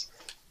goodness.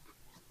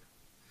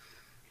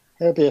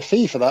 There'll be a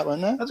fee for that,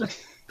 won't there?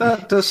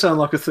 That does sound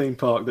like a theme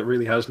park that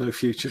really has no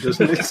future,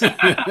 doesn't it?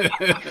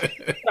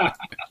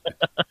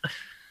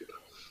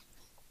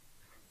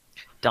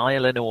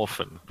 Dial an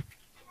orphan.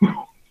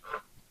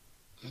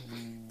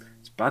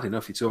 It's bad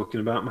enough you're talking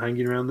about them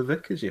hanging around the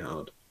Vicar's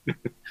Yard.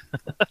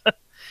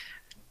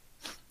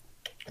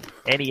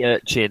 Any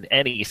urchin,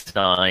 any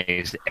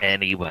size,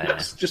 anywhere.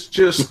 Just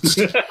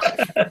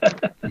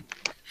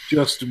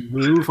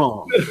move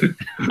on.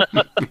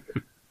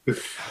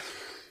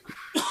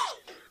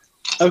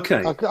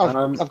 Okay. I've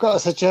got a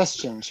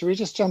suggestion. Should we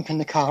just jump in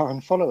the car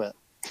and follow it?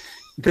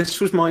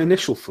 This was my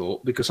initial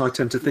thought because I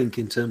tend to think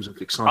in terms of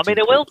exciting. I mean,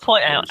 I will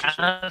plot point out, devices.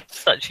 as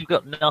such, you've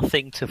got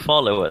nothing to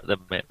follow at the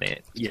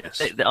minute.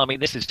 Yes. I mean,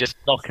 this is just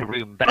locker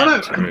room Oh,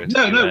 banter.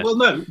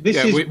 no. This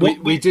Yeah, is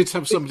we did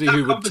have somebody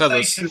who would tell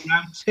us. conversation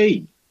around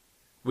tea.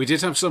 We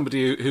did have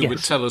somebody who would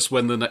Yes. tell us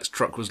when the next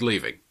truck was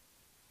leaving.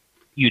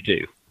 You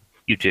do.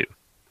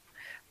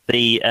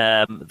 The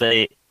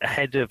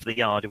head of the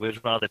yard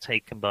was rather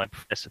taken by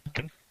Professor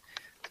Pym.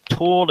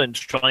 Tall and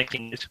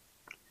striking,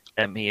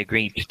 he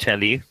agreed to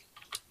tell you.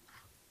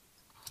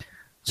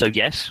 So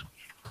yes.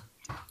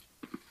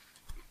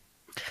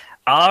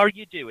 Are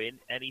you doing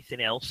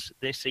anything else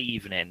this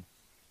evening?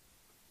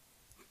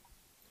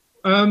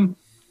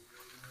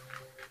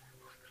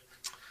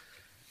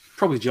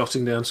 Probably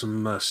jotting down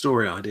some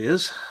story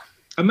ideas,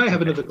 I may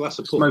have another glass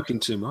of port. smoking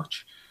too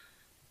much,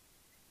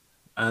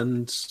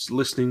 and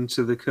listening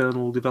to the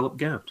Colonel develop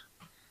gout.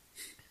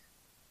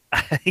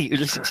 You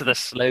listen to the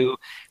slow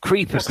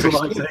creep of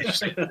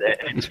crystallization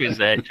into his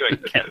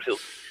joint capsule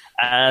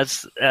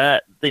as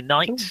the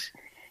night.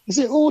 Is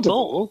it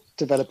audible,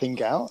 developing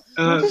gout?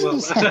 Well,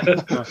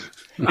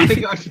 I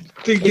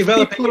think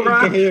developing people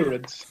around-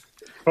 incoherence.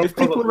 If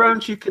people Probably.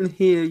 around you can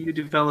hear you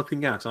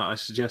developing gout, I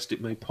suggest it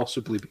may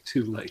possibly be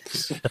too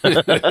late.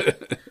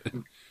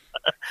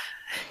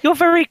 You're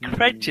very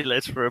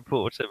credulous for a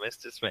porter,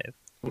 Mr. Smith.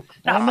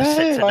 I know,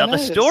 It's I another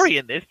know. story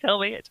in this. Tell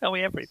me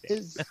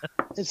everything.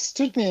 It's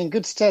stood me in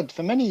good stead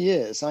for many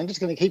years. I'm just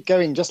going to keep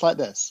going just like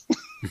this.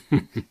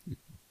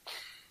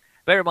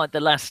 Bear in mind, the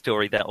last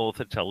story that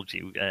author told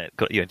you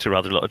got you into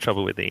rather a lot of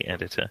trouble with the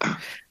editor.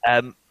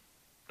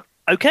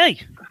 Okay,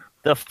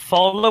 the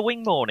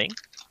following morning,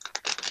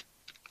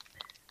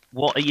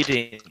 what are you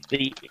doing?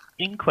 The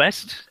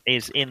inquest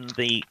is in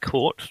the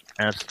court,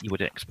 as you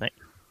would expect.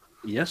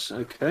 Yes,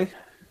 okay.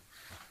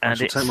 I And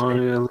shall it's, take my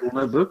little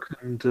notebook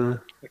and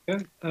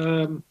Okay.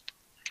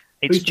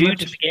 it's who's the due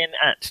to magis- begin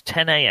at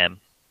 10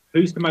 a.m.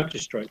 Who's the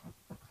magistrate?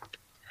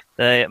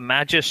 The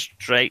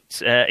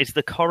magistrate is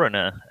the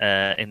coroner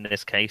in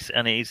this case,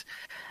 and he's.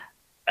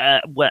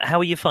 Well, how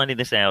are you finding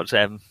this out?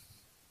 I'll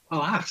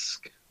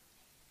ask.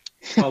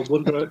 I'll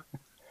wonder.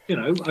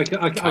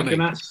 I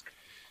can ask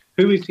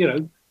who's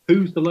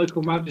the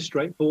local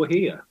magistrate for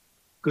here,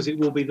 because it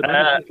will be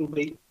the it'll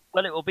be.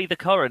 Well, it will be the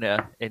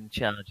coroner in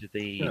charge of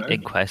the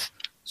inquest.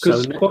 so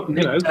 'Cause,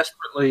 Nick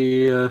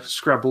desperately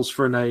scrabbles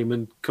for a name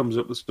and comes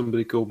up with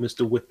somebody called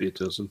Mr. Whippet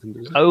or something.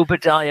 does he?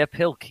 Obadiah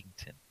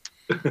Pilkington.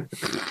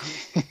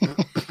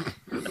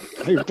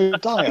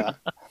 Obadiah.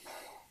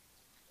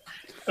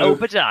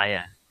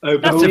 Obadiah.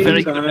 That's a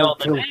very good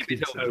northern name,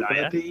 is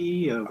Obadiah.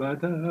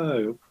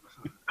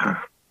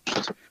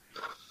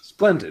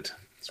 Splendid.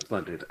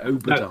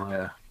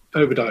 Obadiah.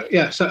 Obadiah.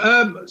 Yeah.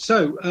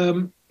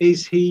 So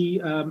is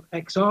he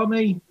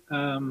ex-army,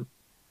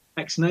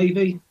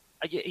 ex-navy?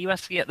 Are you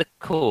asking at the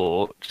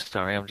court?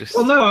 Sorry, I'm just.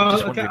 Well, no.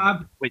 just Okay,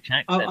 wondering which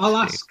accent. I'll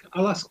ask.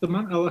 I'll ask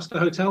the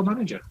hotel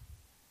manager.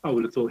 I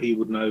would have thought he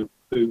would know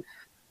who.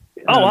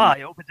 Oh,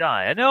 hi,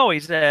 Obadiah. No,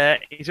 he's a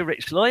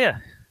rich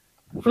lawyer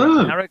from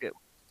Oh. Harrogate.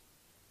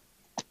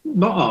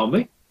 Not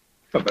army.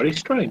 But very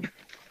strange.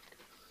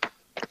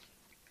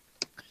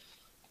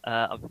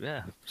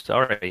 Yeah,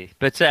 sorry,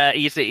 but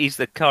he's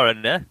the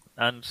coroner,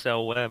 and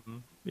so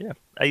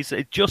he's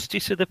a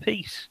justice of the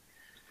peace.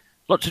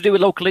 Lot to do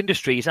with local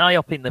industry. He's high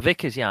up in the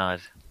vicar's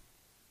yard.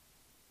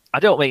 I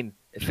don't mean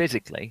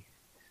physically,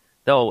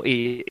 though.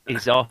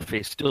 His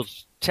office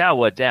does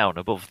tower down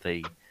above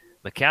the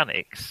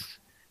mechanics.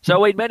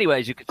 So in many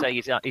ways, you could say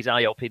he's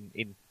high up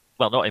in.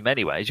 Well, not in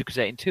many ways. You could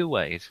say it in two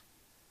ways.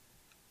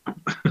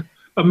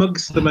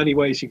 Amongst the many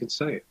ways you could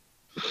say it.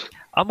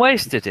 I'm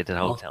wasted at the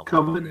hotel.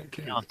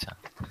 Communicate. Aren't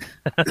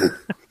I?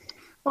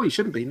 Oh, you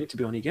shouldn't be. You need to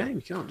be on your game.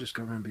 You can't just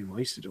go around being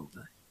wasted all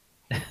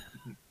day.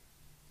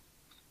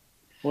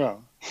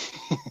 Well,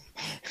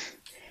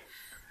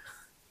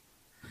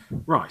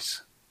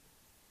 Right.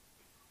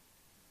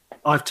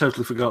 I've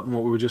totally forgotten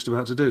what we were just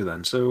about to do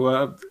then. So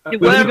You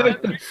We're were-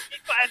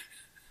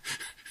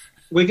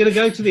 going to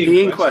go to the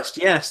the inquest. inquest.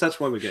 Yes, that's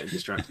why we're getting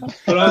distracted.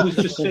 But I was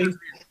just seeing.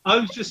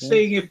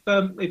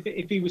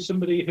 If he was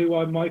somebody who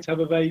I might have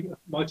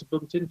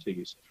bumped into.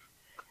 You see.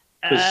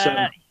 'Cause,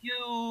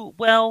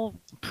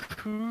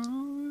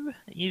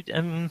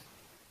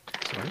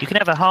 you can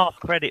have a half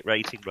credit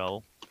rating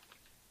roll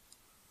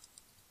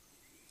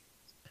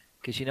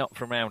because you're not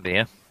from around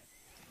here.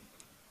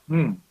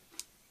 Hmm.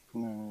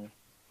 no.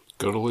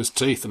 Got all his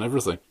teeth and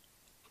everything.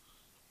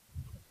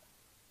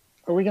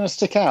 Are we going to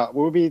stick out?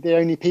 Will we be the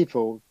only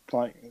people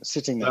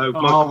sitting there? No,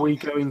 Are we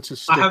going to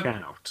stick have-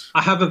 out?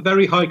 I have a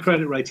very high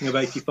credit rating of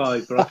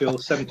 85, but I feel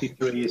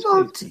 73 is.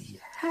 Bloody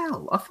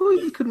hell! I thought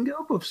you couldn't go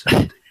above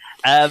 70.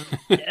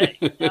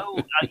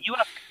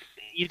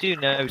 You do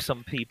know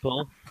some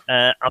people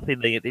up in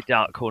the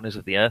dark corners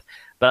of the earth,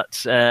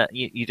 but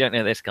you don't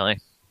know this guy.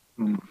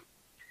 Hmm.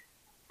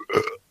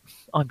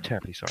 I'm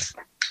terribly sorry.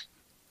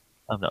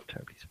 I'm not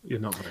terribly smart. You're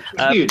not very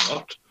sure. You're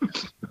not. I'm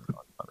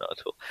not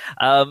at all.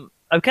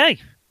 Okay.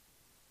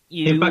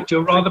 In fact,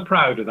 you're rather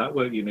proud of that,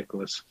 weren't you,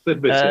 Nicholas?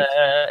 Admit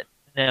it.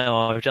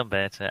 No, I've done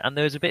better. And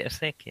there was a bit of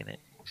thick in it.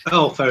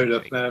 Oh, fair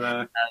enough.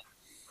 No.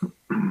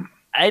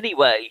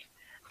 Anyway,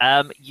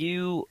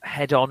 you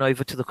head on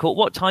over to the court.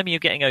 What time are you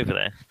getting over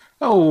there?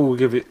 Oh, we'll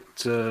give it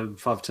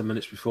 5-10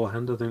 minutes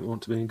beforehand. I think we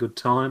want to be in good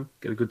time,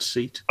 get a good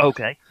seat.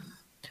 Okay.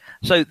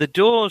 So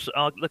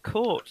the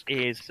court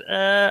is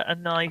a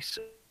nice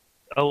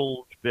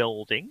old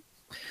building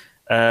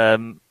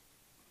in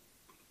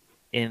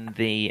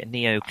the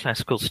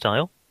neoclassical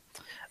style.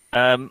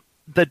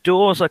 The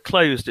doors are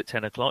closed at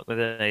 10 o'clock with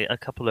a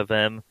couple of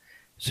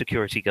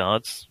security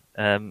guards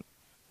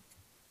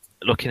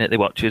looking at the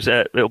watches.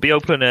 It'll be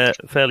open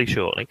fairly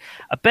shortly.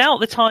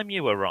 About the time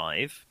you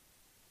arrive,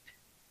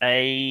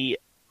 what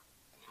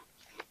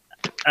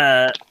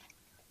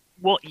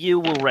you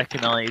will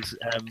recognise,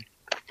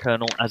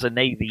 Colonel, as a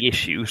Navy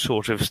issue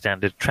sort of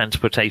standard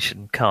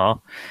transportation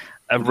car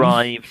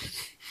arrived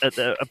at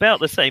about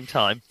the same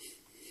time,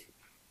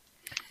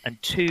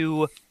 and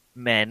two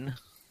men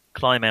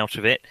climb out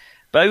of it,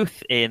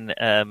 both in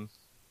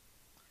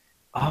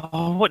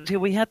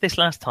we had this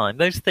last time?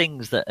 Those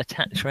things that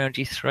attach around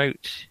your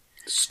throat.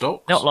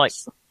 Stocks? Not like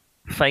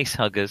face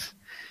huggers,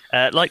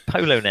 like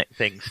polo neck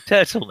things,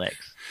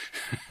 turtlenecks.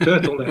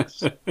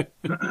 Turtlenecks.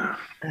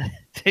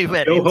 Two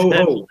men. Ho, in ho,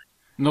 turtlenecks. ho.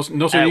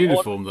 Not in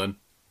uniform, then.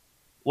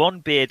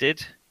 One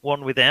bearded,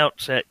 one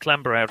without,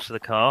 clamber out of the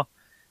car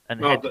and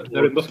head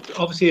They're towards...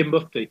 obviously in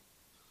mufti.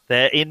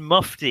 They're in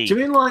mufti. Do you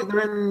mean like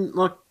they're in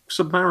like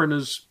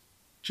Submariners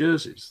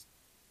jerseys?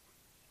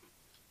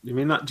 Do you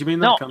mean that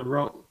kind of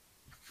role?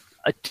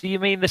 Do you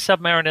mean the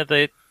Submariner,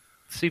 the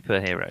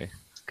superhero?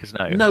 Because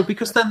No,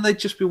 because then they'd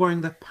just be wearing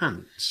their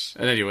pants.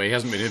 And anyway, he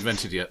hasn't been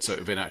invented yet, so it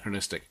would be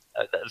anachronistic.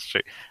 That's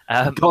true.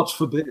 God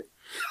forbid.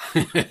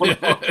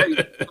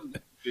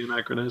 Be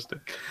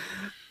anachronistic.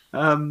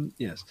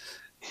 Yes.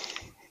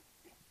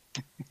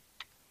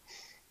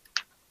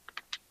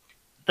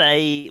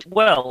 They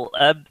are,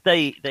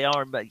 they're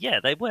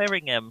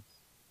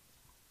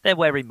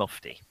wearing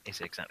mufti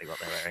is exactly what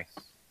they're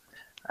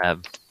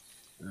wearing.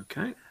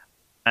 Okay.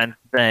 And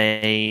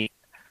they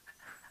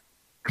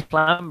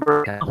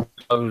clamber out,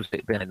 close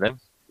it behind them.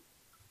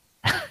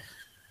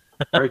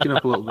 Breaking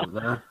up a little bit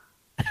there.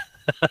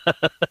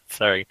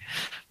 Sorry.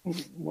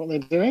 What they're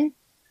doing?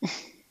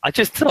 I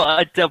just thought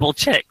I'd double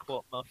check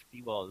what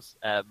mufti was.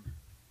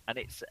 And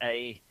it's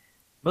a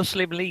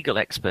Muslim legal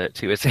expert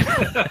who is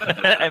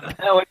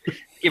empowered to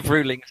give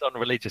rulings on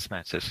religious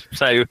matters.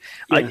 So, Yes,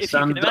 if you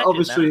can and imagine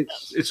obviously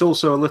that, it's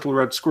also a little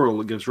red squirrel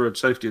that gives road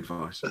safety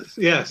advice.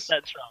 Yes.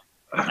 that's right.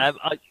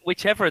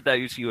 Whichever of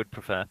those you would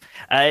prefer.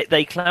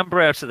 They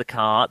clamber out of the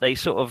car. They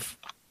sort of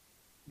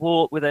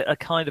walk with a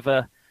kind of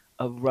a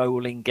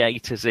rolling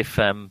gait, as if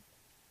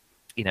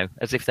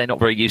as if they're not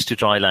very used to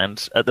dry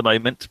land at the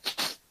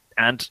moment,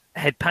 and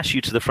head past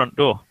you to the front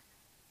door.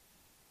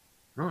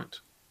 Right.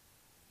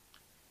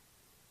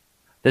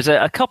 There's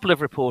a couple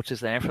of reporters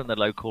there from the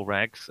local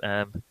rags,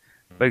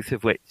 both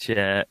of which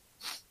holding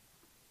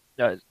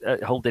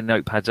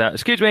notepads out.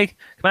 Excuse me,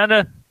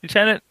 Commander,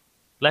 Lieutenant.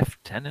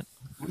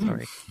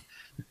 Sorry.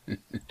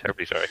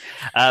 Terribly sorry.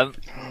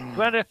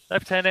 Commander,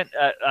 Lieutenant,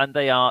 and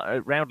they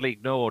are roundly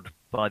ignored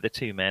by the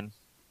two men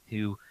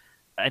who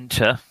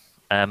enter.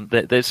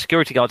 The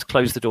security guards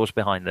close the doors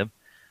behind them.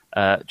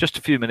 Just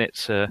a few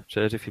minutes,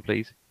 sirs, if you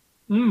please.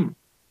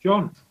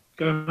 John,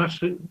 go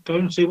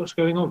and see what's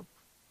going on.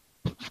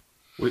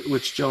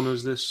 Which John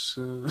is this?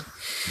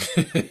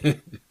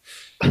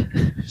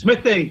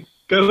 Smithy,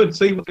 go and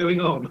see what's going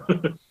on.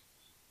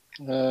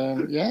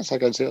 Yes, I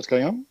go and see what's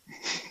going on.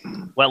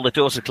 Well, the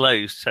doors are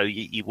closed, so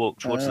you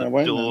walk towards the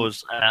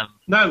doors.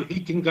 No, he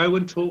can go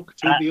and talk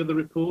to the other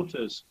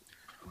reporters.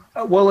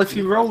 Well, if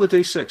you roll the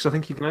d6, I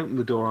think you can open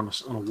the door on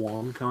a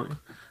 1, can't you?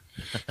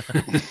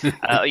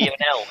 Are you an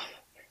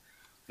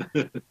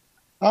elf?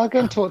 I'll go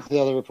and talk to the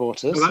other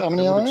reporters. Well, How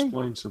many are there?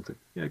 Explain something.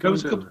 Yeah, There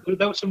was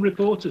some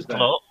reporters there.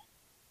 Hello?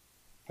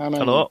 How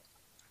many? Hello?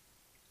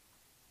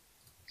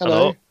 Hello?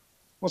 Hello?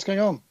 What's going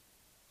on?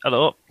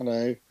 Hello?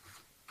 Hello?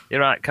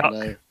 You're right, Cock.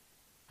 Hello?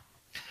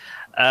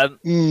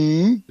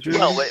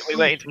 Well, we're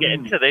waiting to get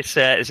into this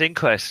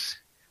inquest.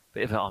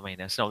 It's not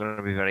going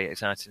to be very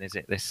exciting, is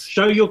it? This.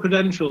 Show your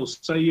credentials.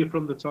 Say you're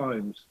from the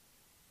Times.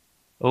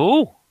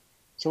 Oh.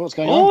 So what's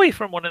going on? You're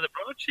from one of the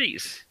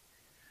broadsheets.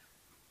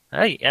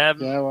 Hey, Yeah,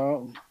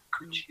 well...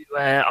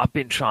 I've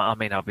been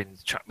tracking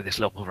with this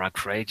local rag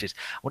for ages.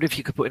 I wonder if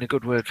you could put in a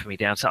good word for me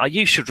down. So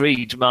you should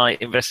read my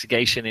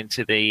investigation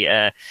into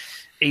the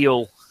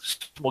eel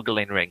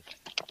smuggling ring.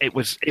 It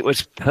was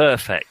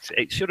perfect.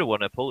 It should have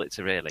won a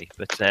Pulitzer, really,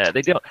 but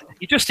they don't.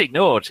 You just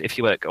ignored if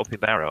you work up in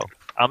Barrow.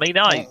 I mean,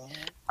 I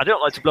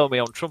don't like to blow my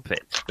own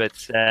trumpet, but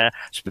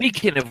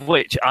speaking of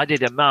which, I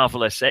did a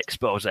marvellous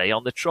expose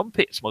on the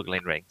trumpet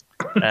smuggling ring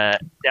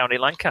down in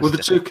Lancaster. Were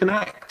the two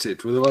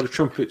connected with a lot of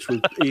trumpets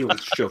with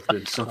eels shoved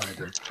inside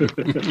them?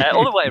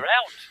 All the way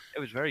around. It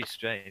was very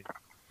strange.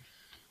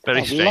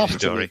 Very strange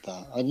story.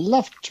 I'd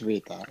love to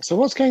read that. So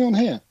what's going on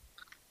here?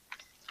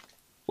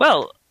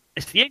 Well,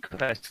 it's the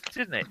inquest,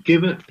 isn't it?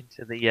 Give us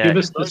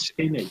the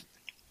skinny.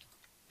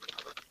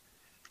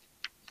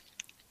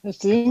 It's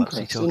the What's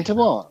he inquest. talking Into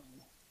about? what?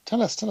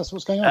 Tell us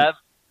what's going on.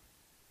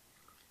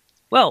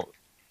 Well,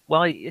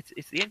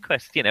 it's the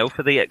inquest,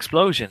 for the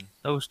explosion.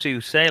 Those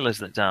 2 sailors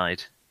that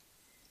died.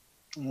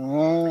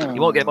 Oh. You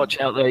won't get much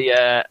out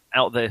the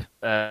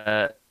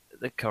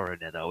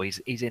coroner though. He's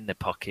in the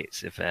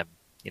pockets of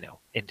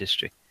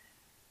industry.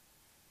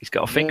 He's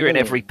got a finger in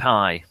every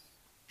pie.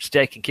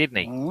 Steak and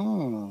kidney,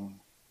 Oh.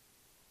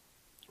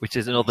 which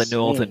is another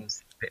northern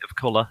bit of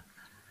colour.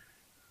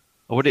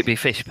 Or would it be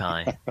fish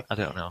pie? I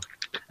don't know.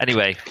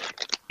 Anyway,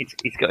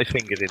 he's got his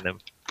fingers in them.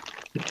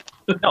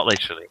 Not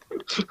literally.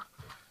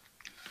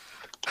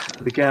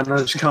 Again, I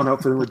just can't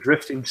help feeling we're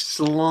drifting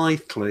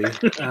slightly.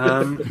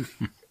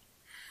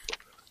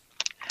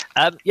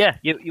 Yeah,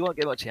 you won't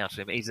get much out of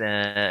him. He's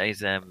not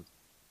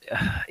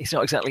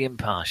exactly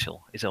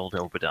impartial. Is old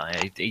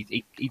Obadiah.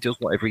 He does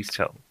whatever he's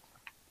told.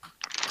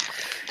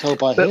 Told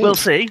by But who? we'll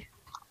see.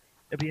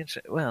 It'll be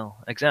interesting.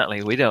 Well,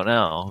 exactly. We don't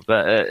know,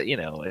 but it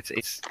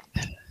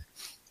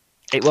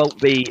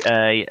won't be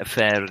a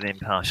fair and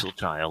impartial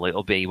trial.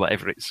 It'll be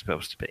whatever it's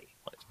supposed to be.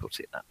 Let's put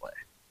it that way.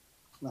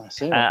 I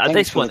see. At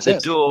this point, the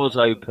Thanks for doors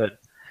open,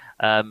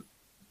 and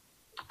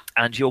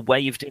you're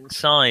waved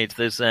inside.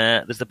 There's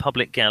the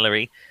public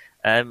gallery.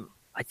 I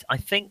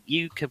think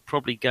you could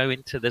probably go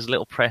into. There's a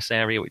little press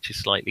area which is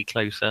slightly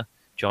closer.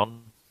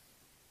 John,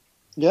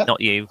 Yeah, not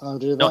you, I'll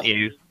do that. not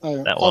you.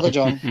 Oh, That other one.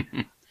 John.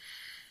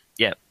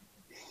 Yeah.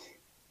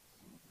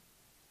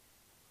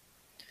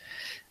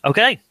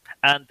 Okay,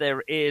 and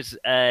there is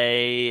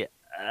a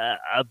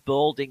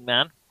balding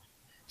man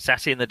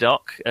sat in the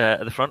dock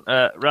at the front.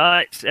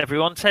 Right,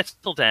 everyone,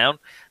 settle down.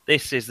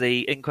 This is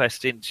the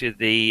inquest into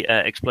the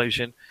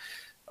explosion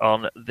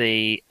on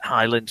the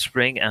Highland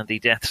Spring and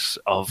the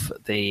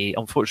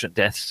unfortunate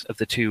deaths of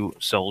the 2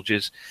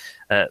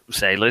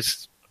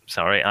 sailors.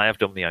 Sorry, I have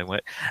done my own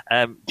work.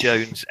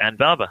 Jones and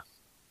Barber.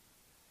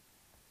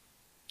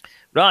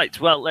 Right,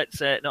 well, let's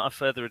not have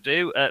further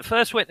ado.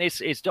 First witness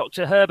is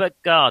Dr. Herbert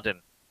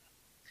Garden.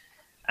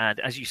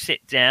 And as you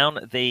sit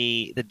down,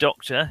 the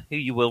doctor, who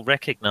you will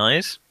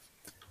recognise,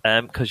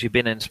 because you've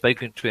been and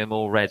spoken to him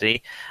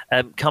already,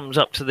 comes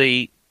up to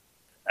the...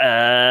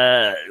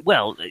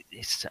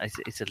 it's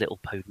a little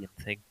podium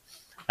thing.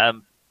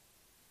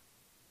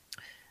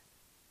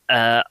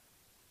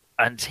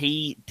 And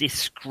he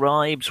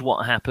describes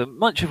what happened,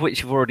 much of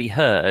which you've already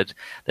heard,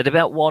 that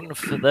about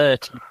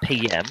 1:30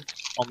 p.m.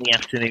 on the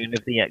afternoon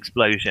of the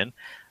explosion,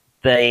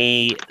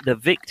 the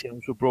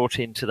victims were brought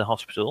into the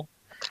hospital.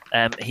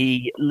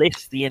 He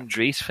lists the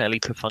injuries fairly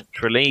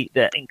perfunctorily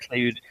that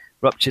include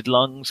ruptured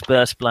lungs,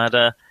 burst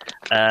bladder,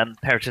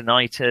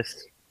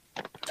 peritonitis,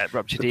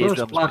 ruptured The burst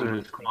eardrums. bladder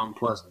is quite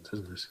unpleasant,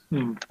 isn't it?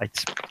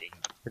 It's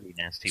pretty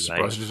nasty.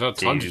 Surprised way it had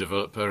time to to-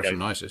 develop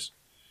peritonitis.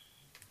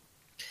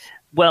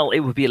 Well, it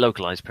would be a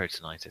localized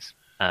peritonitis.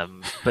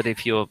 But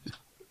if your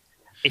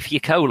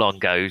colon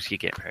goes, you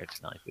get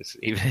peritonitis.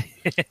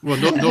 Well,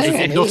 not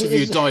if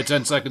you die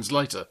 10 seconds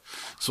later.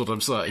 That's what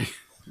I'm saying.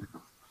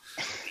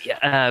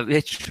 Yeah,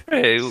 it's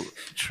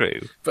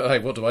true. But hey,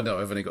 what do I know?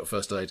 I've only got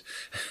first aid.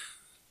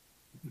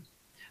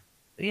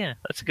 Yeah,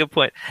 that's a good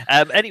point.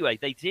 Anyway,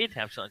 they did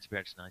have signs of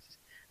peritonitis.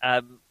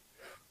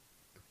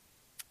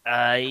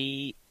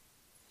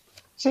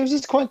 So is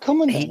this quite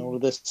common then, all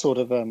of this sort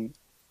of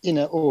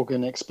inner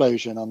organ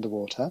explosion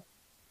underwater?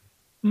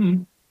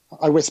 Mm.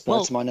 I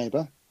whispered to my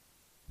neighbour.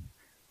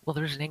 Well,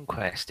 there is an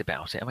inquest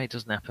about it. I mean, it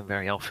doesn't happen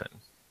very often.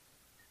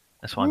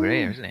 That's why we're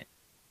here, isn't it?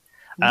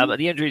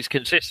 The injury is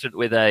consistent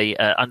with a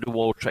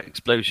underwater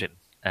explosion,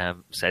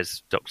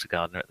 says Dr.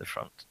 Gardner at the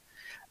front.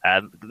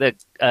 The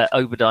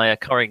Obadiah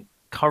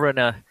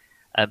Coroner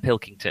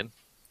Pilkington.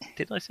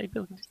 Did I say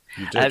Pilkington?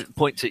 You did.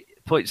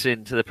 Points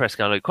into the press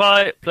gallery.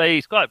 Quiet,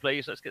 please.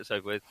 Let's get this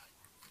over with.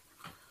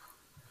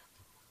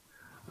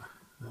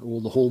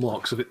 All the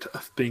hallmarks of it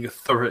being a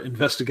thorough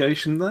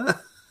investigation there.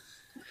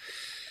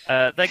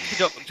 Thank you,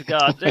 Dr.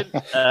 Garden.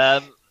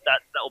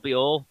 That'll be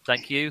all.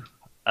 Thank you.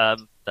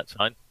 That's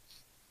fine.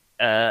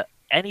 Has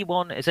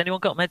anyone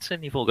got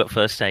medicine? You've all got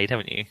first aid,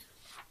 haven't you?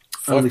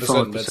 Only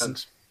 5% medicine.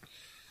 5%.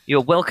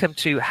 You're welcome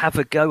to have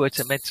a go at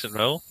a medicine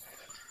roll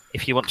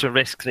if you want to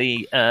risk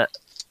the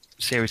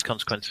serious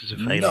consequences of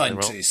failing the roll.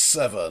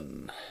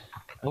 97.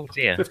 Oh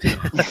dear.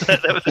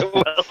 That was a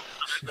well.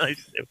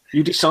 Nice.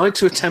 You decide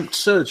to attempt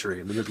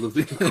surgery in the middle of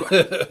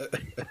the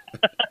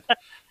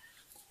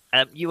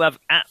You have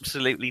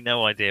absolutely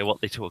no idea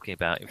what they're talking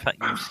about. In fact,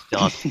 you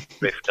start to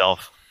drift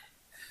off.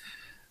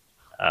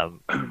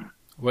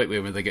 Wait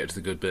when they get to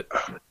the good bit.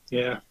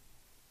 Yeah.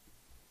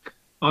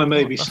 I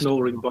may be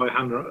snoring by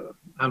hand,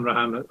 I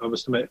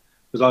must admit,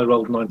 because I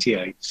rolled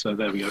 98, so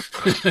there we go.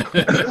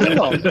 Hang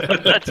on.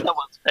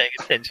 Someone's paying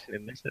attention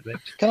in this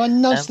adventure. Can I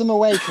nudge them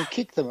awake or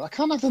kick them? I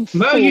can't have them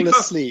No, fall you can't.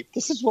 asleep.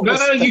 This is what No,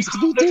 we're you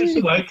supposed to be can't nudge us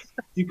doing. away.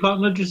 You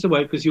can't nudge us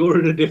away because you're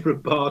in a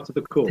different part of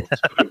the course.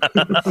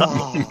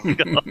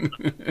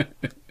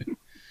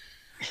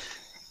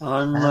 Oh,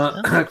 I'm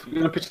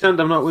going to pretend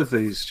I'm not with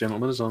these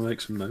gentlemen as I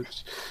make some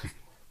notes.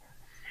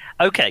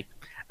 Okay.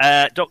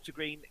 Dr.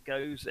 Green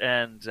goes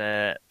and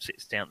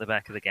sits down at the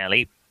back of the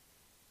galley.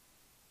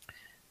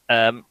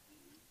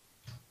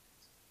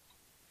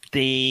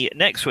 The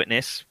next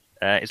witness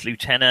is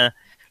Lieutenant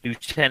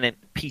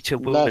Peter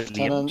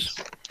Williams.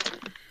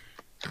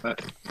 Oh,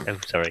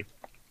 sorry.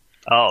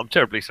 Oh, I'm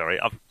terribly sorry.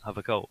 I have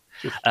a cold.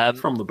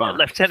 From the back.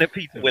 Lieutenant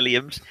Peter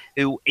Williams,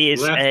 who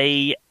is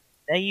a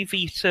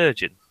Navy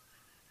surgeon.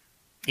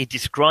 He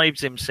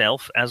describes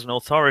himself as an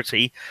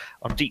authority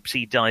on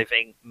deep-sea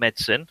diving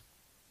medicine.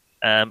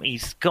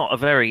 He's got a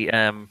very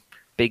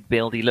big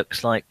build. He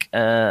looks like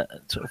a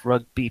sort of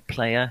rugby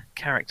player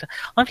character.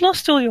 I've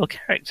lost all your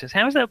characters.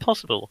 How is that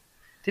possible?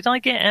 Did I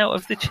get out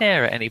of the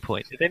chair at any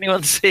point? Did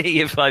anyone see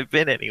if I've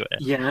been anywhere?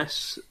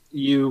 Yes,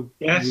 you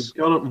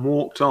got up and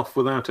walked off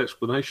without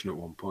explanation at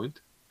one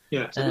point.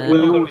 Yeah, We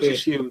always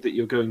assumed that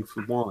you're going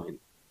for wine.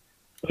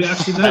 But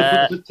actually,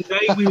 no. But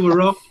today we were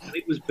off, and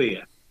it was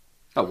beer.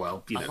 Oh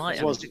well, I might It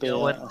have was to beer,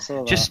 go I and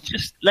saw that.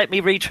 just let me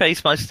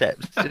retrace my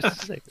steps. Just a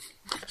second.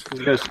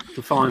 Because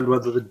to find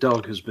whether the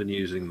dog has been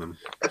using them.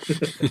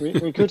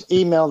 we could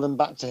email them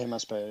back to him, I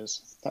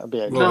suppose. That would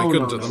be okay. Well, we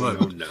couldn't at the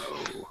moment. No.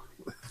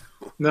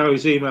 No,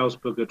 his email's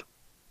buggered.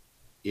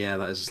 Yeah,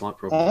 that is a slight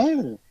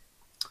problem.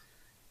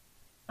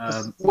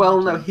 Oh.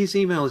 Well, no, his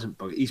email isn't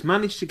bugged. He's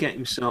managed to get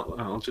himself.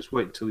 I'll just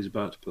wait until he's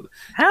about to put it.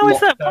 How is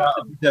that locked out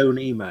possible? of his own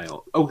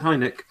email. Oh, hi,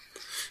 Nick.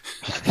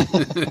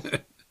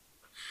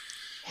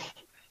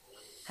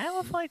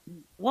 How have I?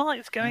 What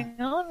is going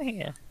on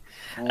here?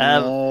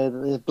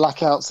 The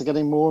blackouts are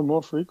getting more and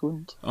more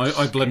frequent.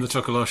 I blame the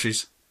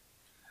Tokolashis.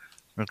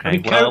 Okay, I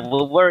mean, well,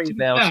 we'll worry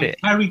about it.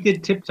 Harry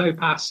did tiptoe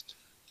past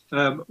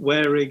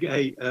wearing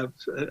a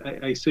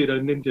pseudo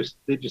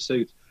ninja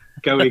suit,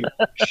 going,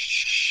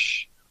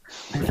 shh.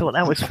 I thought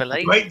that was for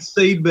later. Wait to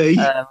see me.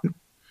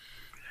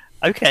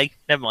 Okay,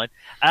 never mind.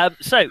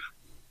 So,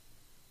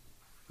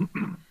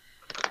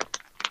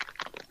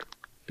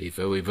 Be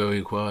very,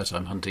 very quiet.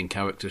 I'm hunting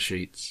character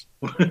sheets.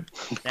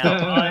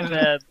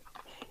 now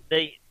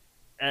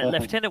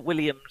Lieutenant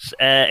Williams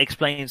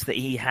explains that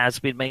he has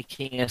been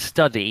making a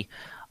study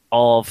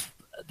of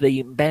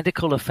the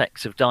medical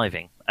effects of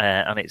diving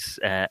and its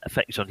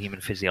effects on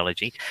human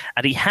physiology,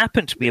 and he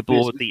happened to be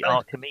aboard the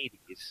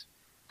Archimedes,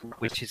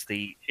 which is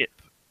the ship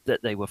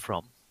that they were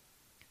from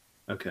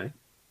Okay.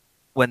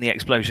 when the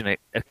explosion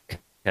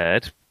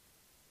occurred.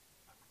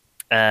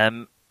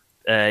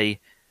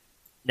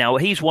 Now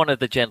he's one of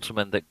the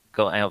gentlemen that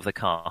got out of the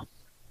car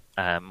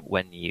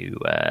when you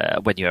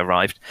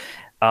arrived.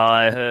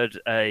 I heard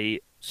a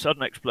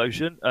sudden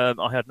explosion.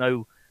 I had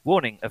no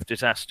warning of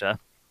disaster,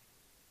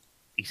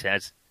 he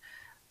says.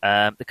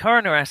 The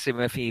coroner asked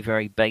him a few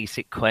very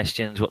basic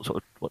questions.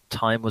 What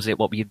time was it?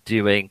 What were you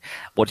doing?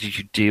 What did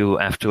you do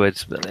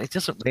afterwards? But it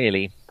doesn't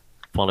really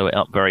follow it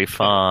up very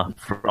far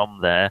from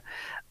there.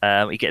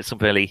 He gets some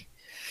fairly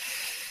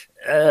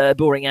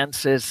boring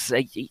answers.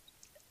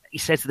 He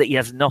says that he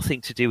has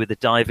nothing to do with the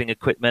diving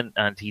equipment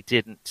and he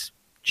didn't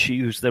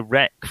choose the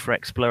wreck for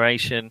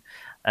exploration.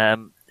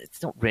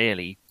 It's not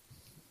really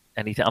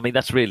anything. I mean,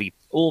 that's really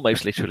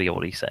almost literally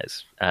all he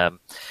says.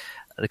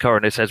 The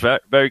coroner says, "Very,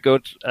 very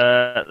good.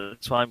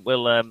 That's fine.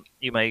 Well,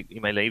 you may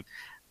leave."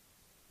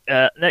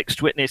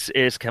 Next witness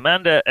is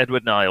Commander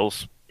Edward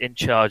Niles, in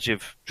charge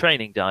of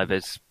training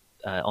divers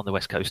on the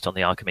west coast on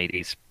the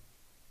Archimedes,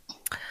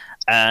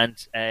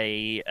 and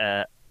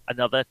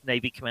another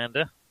Navy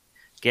commander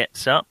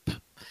gets up.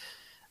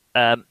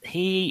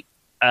 He's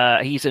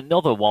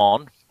another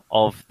one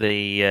of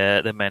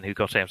the men who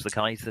got out of the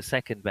car. He's the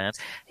second man.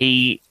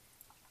 He's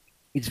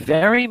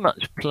very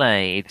much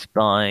played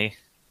by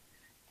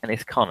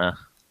Kenneth Connor.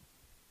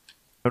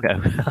 Oh no,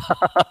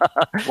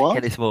 What?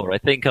 Kenneth Moore. I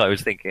think I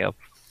was thinking of.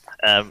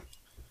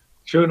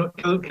 Sure, not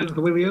Kenneth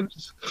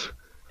Williams.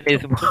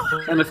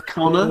 Kenneth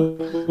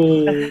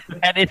Connor.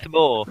 Kenneth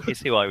Moore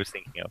is who I was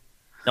thinking of,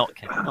 not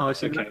Kenneth. Oh,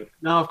 it's okay. Okay.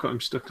 Now I've got him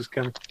stuck as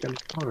Kenneth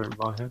Connor in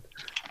my head.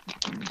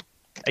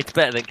 It's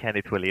better than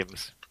Kenneth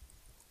Williams.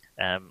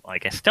 I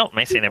guess. Stop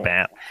messing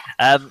about.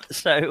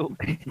 So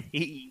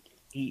he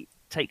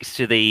takes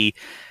to the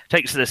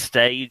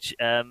stage.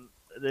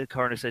 The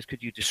coroner says,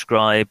 "Could you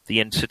describe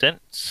the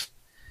incidents?"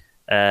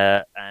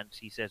 And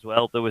he says,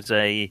 "Well, there was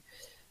a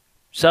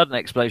sudden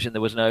explosion.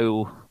 There was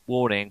no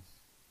warning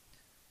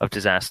of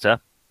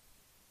disaster.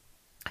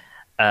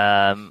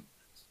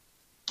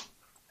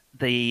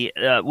 We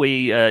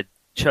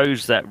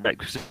chose that wreck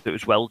because it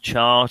was well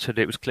charted,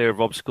 it was clear of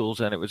obstacles,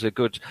 and it was a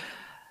good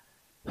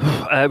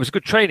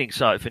training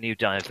site for new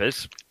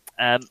divers."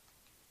 At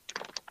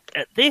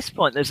this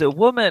point, there's a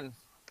woman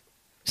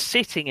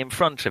sitting in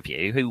front of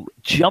you who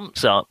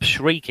jumps up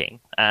shrieking,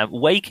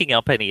 waking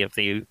up any of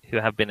you who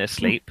have been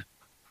asleep.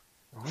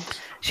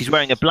 She's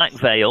wearing a black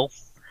veil,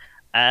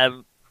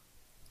 and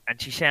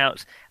she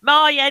shouts,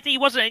 "My Eddie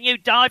wasn't a new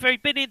diver,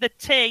 he'd been in the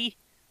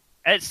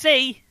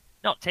sea,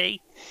 not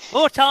tea,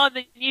 more time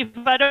than you've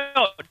had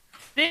on.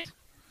 He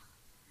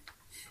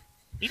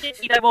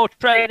didn't need no more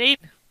training."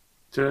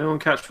 Did anyone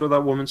catch what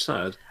that woman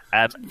said?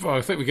 Well,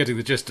 I think we're getting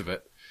the gist of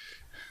it.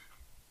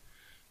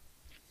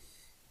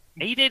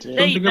 He didn't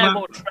Something need no about-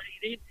 more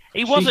training.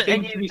 He wasn't a She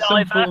seemed to new be some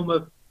diver. form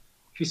of.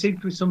 She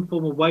seemed to be some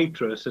form of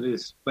waitress and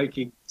is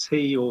making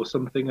tea or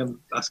something and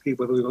asking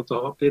whether we want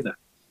to have dinner.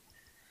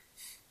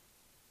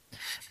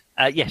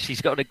 Yes,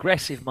 she's got an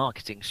aggressive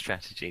marketing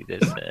strategy.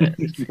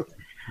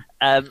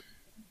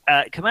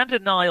 Commander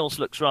Niles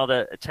looks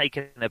rather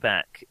taken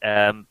aback,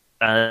 and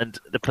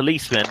the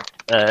policeman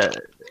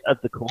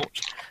of the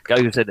court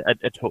goes and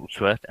talks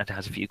to her and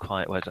has a few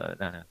quiet words.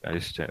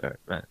 Goes to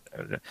her.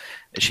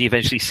 She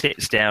eventually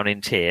sits down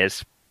in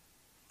tears.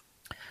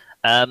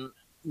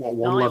 What,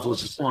 one Niles. level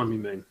at a time, you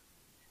mean?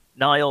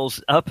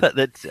 Niles up at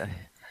the.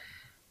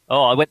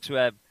 I went to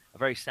a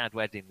very sad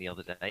wedding the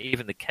other day.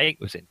 Even the cake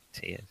was in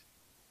tears.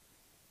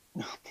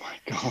 Oh my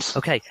god.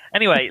 Okay.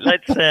 Anyway,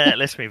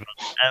 let's move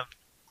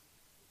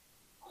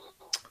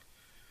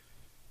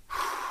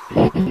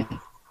on.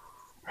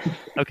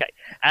 Okay.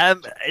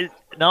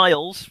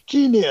 Niles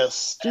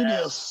Genius.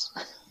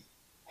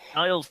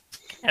 Niles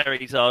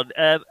carries on.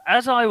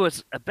 As I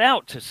was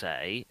about to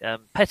say,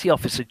 Petty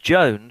Officer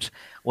Jones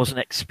was an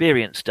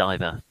experienced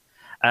diver,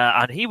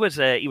 and he was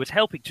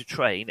helping to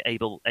train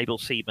able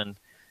seaman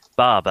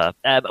Barber.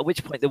 At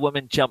which point the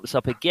woman jumps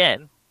up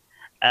again.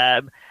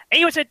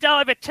 He was a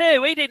diver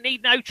too. He didn't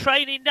need no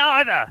training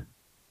neither.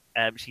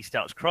 She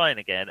starts crying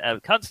again.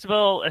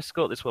 Constable,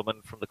 escort this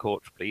woman from the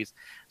court, please,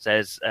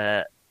 says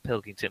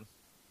Pilkington.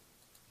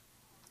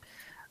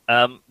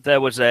 There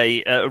was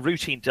a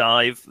routine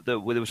dive there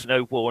was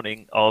no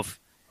warning of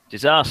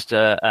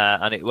disaster,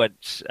 and it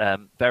went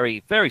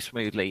very, very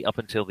smoothly up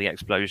until the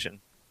explosion.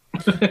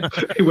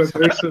 It went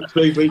very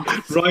smoothly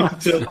right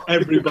until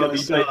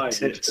everybody died.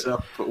 Tits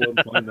up at one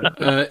point.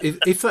 Then.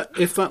 If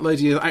that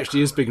lady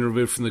actually is being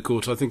removed from the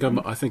court, I think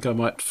I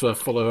might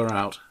follow her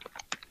out.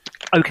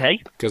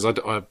 Okay. Because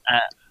yeah.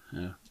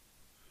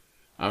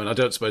 I mean, I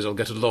don't suppose I'll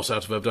get a lot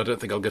out of her, but I don't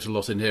think I'll get a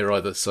lot in here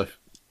either. So.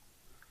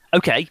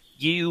 Okay,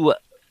 you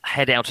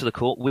head out to the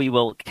court. We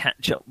will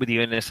catch up with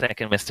you in a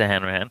second, Mr.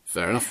 Hanrahan.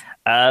 Fair enough.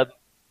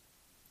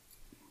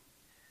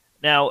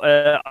 Now,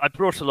 I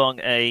brought along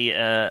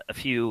a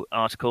few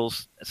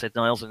articles, said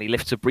Niles, and he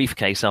lifts a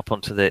briefcase up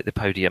onto the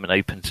podium and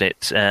opens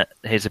it.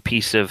 Here's a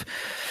piece of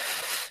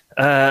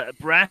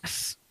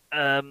brass.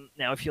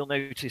 Now, if you'll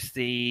notice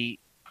the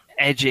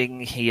edging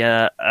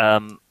here,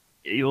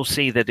 you'll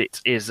see that it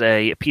is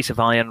a piece of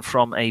iron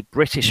from a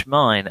British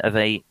mine of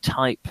a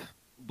type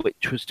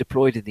which was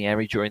deployed in the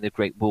area during the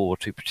Great War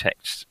to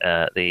protect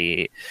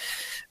the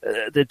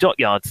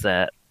dockyards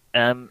there.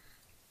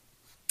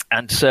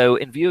 And so,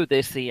 in view of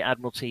this, the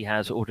Admiralty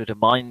has ordered a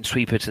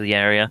minesweeper to the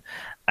area,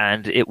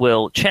 and it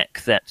will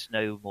check that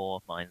no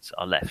more mines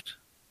are left.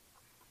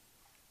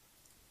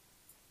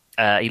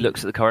 He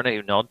looks at the coroner,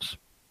 who nods,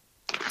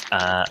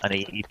 and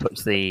he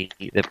puts the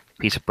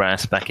piece of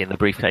brass back in the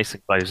briefcase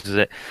and closes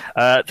it.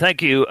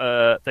 Thank you,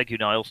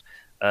 Niles.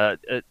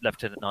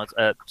 Lieutenant Niles.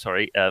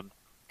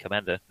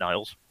 Commander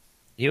Niles.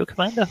 Are you a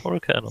commander or a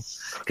colonel?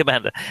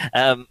 Commander.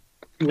 Thank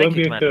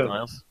you, Commander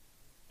Niles.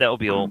 That will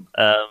be all.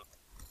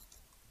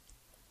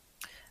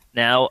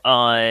 Now,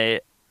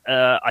 I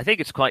think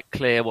it's quite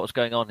clear what's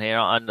going on here,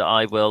 and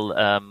I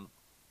will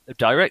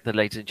direct the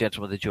ladies and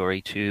gentlemen of the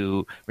jury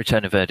to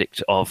return a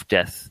verdict of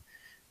death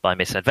by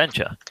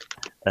misadventure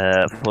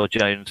for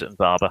Jones and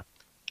Barber.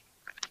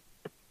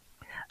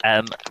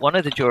 One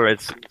of the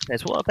jurors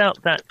says, "What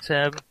about that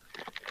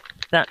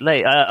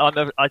lady?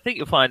 I think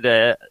you'll find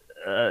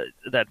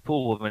that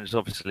poor woman is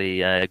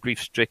obviously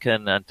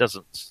grief-stricken and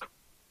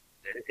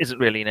isn't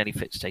really in any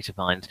fit state of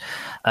mind.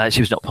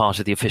 She was not part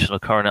of the official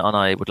coroner, and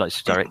I would like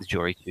to direct the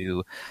jury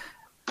to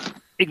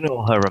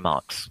ignore her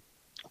remarks."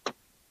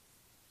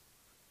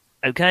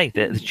 Okay,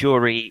 the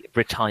jury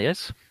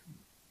retires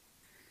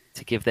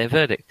to give their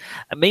verdict.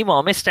 And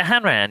meanwhile, Mr.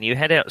 Hanrahan, you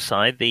head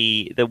outside.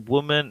 The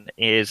woman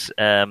is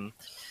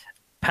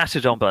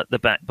patted on the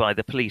back by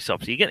the police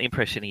officer. You get the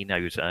impression he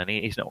knows her, and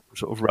he's not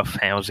sort of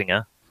roughhousing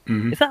her.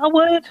 Mm-hmm. Is that a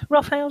word,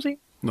 roughhousing?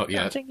 Not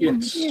yet.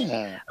 Yes.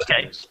 Yeah.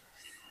 Okay.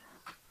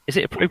 Is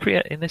it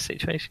appropriate in this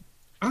situation?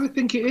 I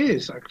think it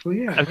is,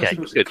 actually, yeah. Okay,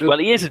 good. Well,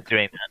 he isn't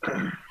doing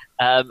that.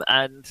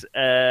 And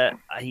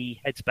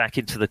he heads back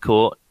into the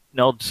court,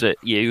 nods at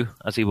you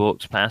as he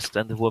walks past,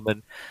 and the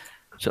woman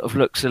sort of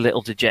looks a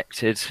little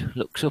dejected,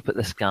 looks up at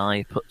the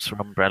sky, puts her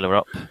umbrella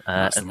up.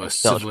 That's and the most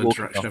starts civil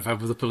walking interaction off. I've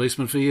had with a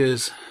policeman for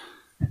years.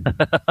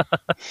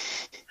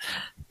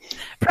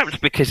 Perhaps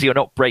because you're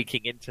not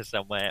breaking into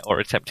somewhere or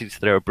attempting to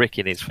throw a brick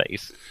in his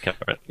face,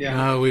 Cameron.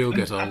 Yeah. We all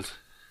get old.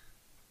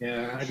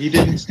 Yeah, and you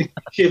didn't stick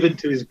a shiv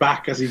into his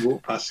back as he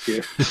walked past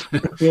you.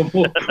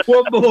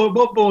 What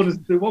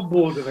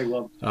more do they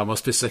want? I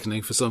must be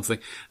sickening for something.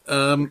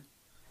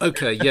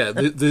 Okay, yeah,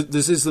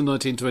 this is the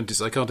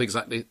 1920s. I can't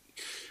exactly...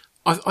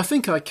 I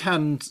think I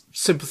can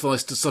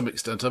sympathise to some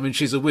extent. I mean,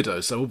 she's a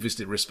widow, so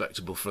obviously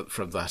respectable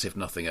from that, if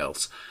nothing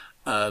else.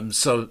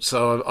 So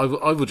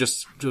I would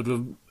just sort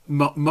of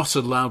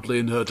mutter loudly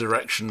in her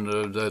direction.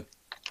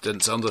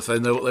 Didn't sound as if they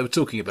know what they were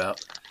talking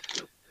about.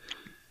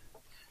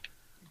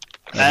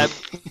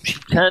 She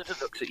turns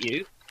and looks at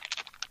you.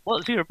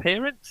 What's your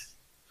appearance?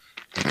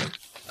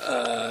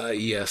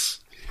 Yes.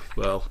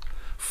 Well,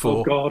 4.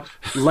 Oh God!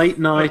 Late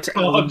night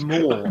Oh, Alan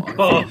Moore. I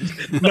God,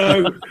 think.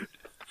 no!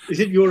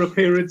 Isn't your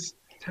appearance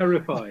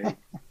terrifying?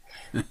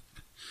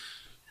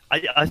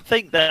 I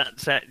think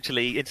that's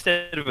actually,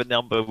 instead of a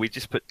number, we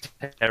just put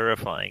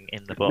terrifying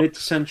in the box.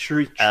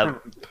 Mid-century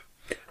tramp.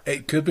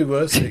 It could be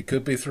worse. It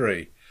could be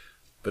 3,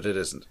 but it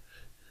isn't.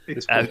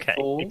 It's Okay,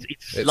 Four. it's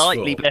It's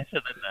slightly 4.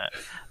 better than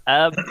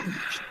that.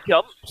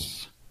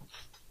 Jumps.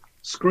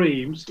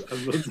 screams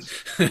and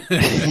runs.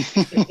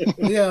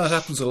 Yeah, that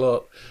happens a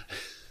lot.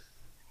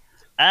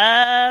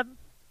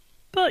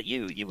 But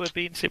you were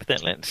being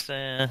sympathetic.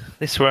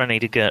 This is where I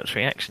need a GURPS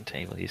reaction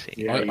table, you see.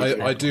 Yeah,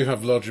 I do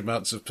have large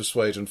amounts of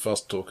persuade and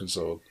fast talk and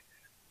so on.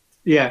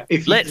 Yeah,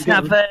 if you Let's can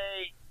have get-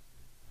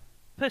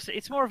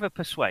 it's more of a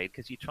persuade,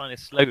 because you're trying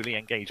to slowly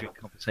engage in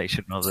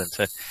conversation rather than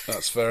to...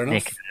 That's fair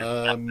enough.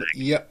 Nick.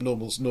 Yep,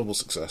 normal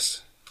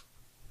success.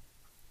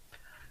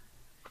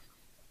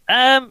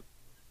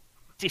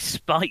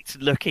 Despite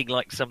looking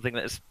like something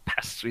that has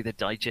passed through the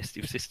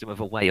digestive system of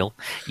a whale,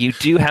 you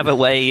do have a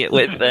way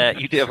with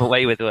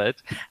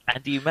words,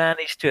 and you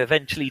manage to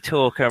eventually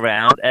talk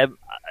around.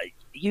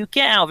 You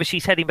get out of it.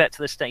 She's heading back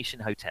to the station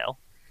hotel,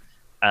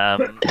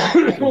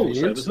 Oh,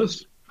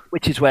 services.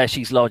 which is where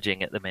she's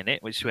lodging at the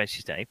minute, which is where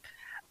she's staying.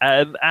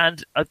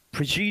 And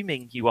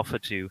presuming you offer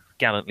to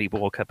gallantly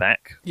walk her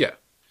back. Yeah.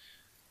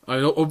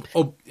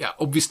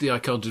 Obviously I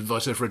can't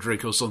invite her for a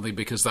drink or something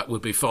because that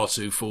would be far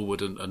too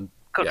forward and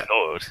Good yeah.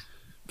 Lord.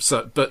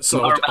 So More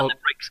I'll, about the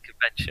BRICS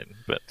convention,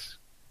 but...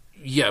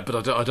 yeah,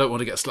 but I don't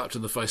want to get slapped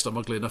in the face. I'm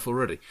ugly enough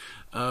already.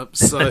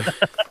 So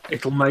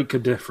It'll make a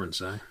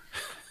difference, eh?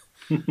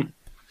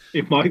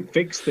 It might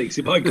fix things.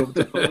 It might come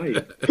to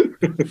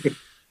light.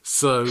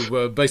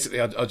 So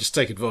basically, I just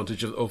take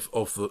advantage of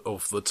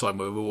the time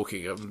where we're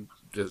walking,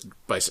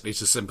 basically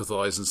to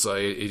sympathise and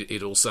say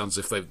it all sounds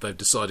as if they've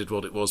decided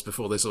what it was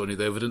before they saw any of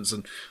the evidence.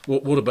 And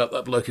what about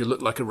that bloke who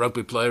looked like a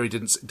rugby player? He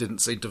didn't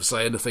seem to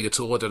say anything at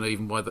all. I don't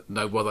even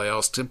know why they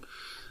asked him.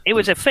 It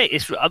was a fit.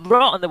 It's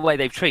rotten the way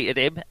they've treated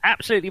him.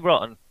 Absolutely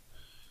rotten.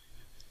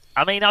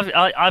 I mean,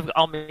 I've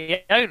on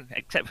my own,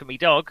 except for me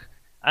dog.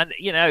 And,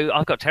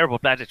 I've got terrible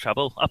bladder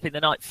trouble up in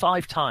the night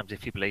 5 times,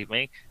 if you believe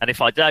me. And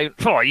if I don't,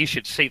 you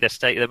should see the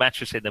state of the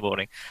mattress in the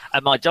morning.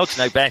 And my dog's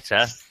no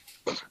better.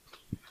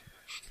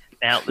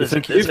 Now, You there's,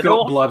 think there's you've an got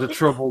awful, bladder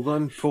trouble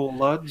then, poor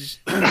lads?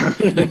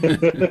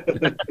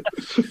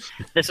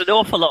 there's an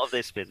awful lot of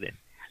this business.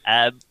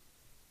 But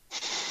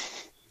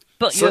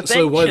you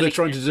So why are they eventually-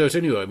 trying to do it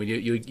anyway? I mean,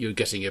 you're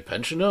getting your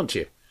pension, aren't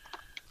you?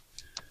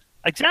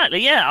 Exactly,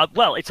 yeah.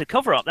 Well, it's a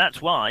cover-up,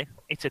 that's why.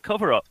 It's a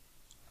cover-up.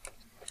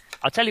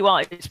 I'll tell you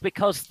why. It's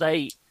because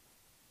they've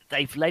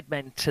led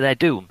men to their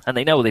doom, and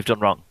they know they've done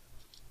wrong.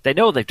 They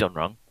know they've done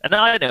wrong, and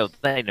I know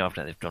they know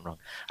they've done wrong,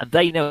 and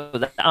they know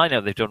that I know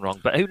they've done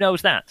wrong. But who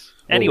knows that?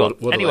 Well, Anyone?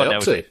 what are Anyone they up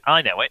knows to? it.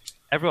 I know it.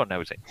 Everyone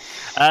knows it.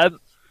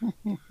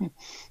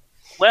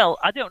 Well,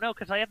 I don't know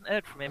because I haven't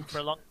heard from him for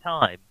a long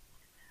time.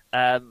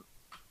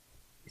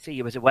 You see,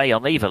 he was away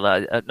on leave,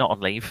 not on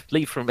leave.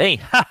 Leave from me,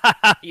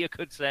 you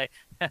could say.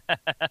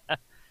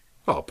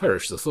 Oh,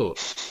 perish the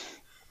thought.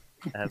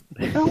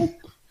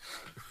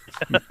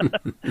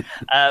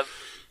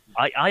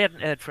 I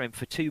hadn't heard from him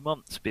for 2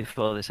 months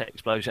before this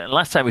explosion. And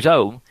last time he was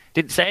home,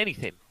 didn't say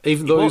anything.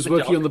 Even though he was walked the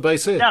working dog, on the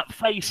base here. that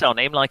face on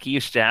him like he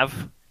used to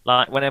have,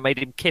 like when I made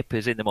him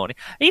kippers in the morning.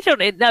 He don't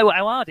know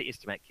how hard it is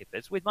to make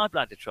kippers with my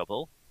bladder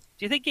trouble.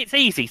 Do you think it's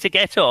easy to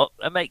get up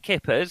and make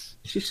kippers?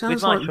 She sounds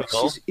With my like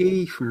trouble. Mrs.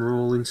 E from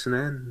Rawlinson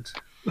End.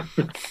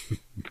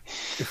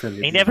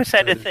 He never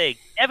said a thing.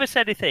 Never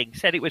said a thing.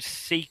 Said it was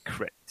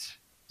secret.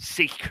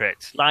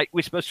 Secret. Like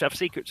we're supposed to have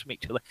secrets from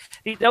each other.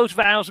 Those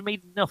vows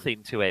mean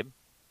nothing to him.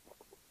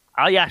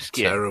 I ask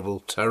you.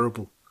 Terrible.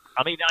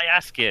 I mean, I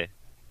ask you.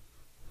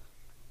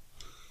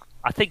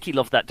 I think he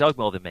loved that dog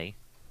more than me.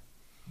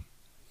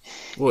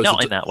 Well,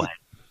 Not in that way.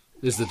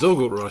 Is the dog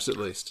all right at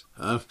least?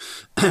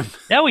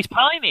 No, he's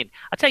pining.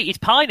 I tell you, he's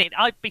pining.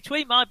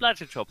 Between my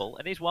bladder trouble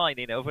and his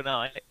whining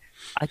overnight,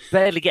 I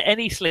barely get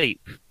any sleep.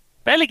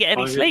 Barely get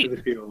any sleep.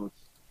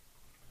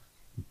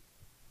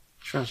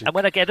 Tragic. And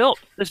when I get up,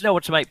 there's no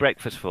one to make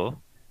breakfast for.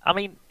 I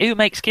mean, who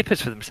makes kippers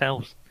for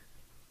themselves?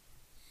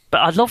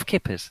 But I love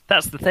kippers.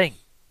 That's the thing.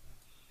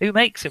 Who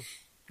makes them?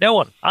 No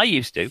one. I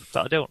used to,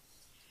 but I don't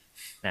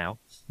now.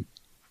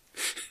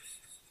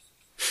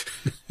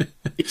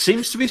 It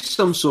seems to be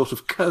some sort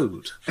of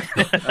code.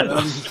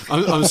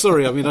 I'm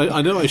sorry. I mean,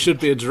 I know I should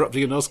be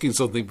interrupting and asking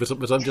something,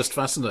 but I'm just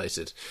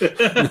fascinated.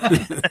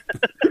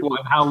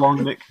 What, how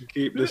long Nick can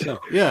keep this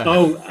up? Yeah.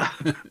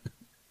 Oh,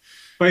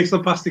 based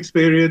on past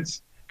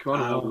experience, Come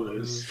on.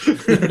 hours.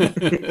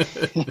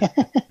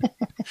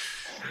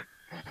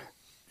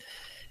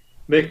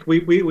 Nick,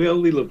 we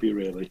only love you,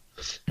 really.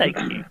 Thank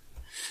you.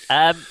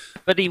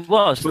 But he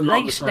was. But not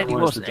They the said same he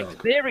way as wasn't the dog.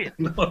 experienced.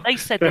 No, They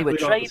said they were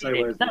definitely not the same training way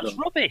him. as the That's dog.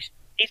 rubbish.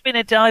 He's been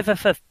a diver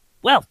for,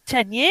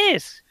 10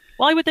 years.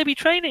 Why would they be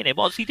training him?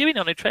 What's he doing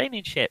on a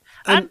training ship?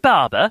 And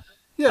Barber.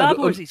 Yeah, Barber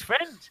but- was his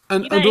friend.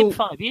 and- He met and him all-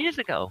 5 years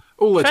ago.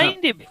 all they'd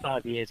Trained him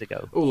 5 years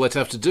ago. All they'd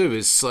have to do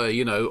is say,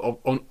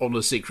 on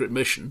a secret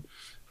mission,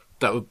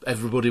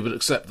 everybody would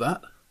accept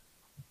that.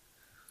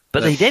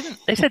 But they didn't.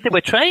 They said they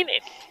were training.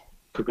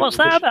 Could be What's a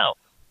that mission- about?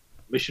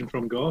 Mission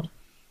from God.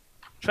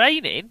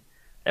 Training?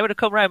 They would have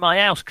come round my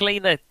house,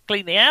 clean the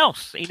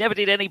house. He never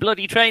did any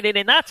bloody training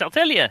in that, I'll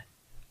tell you.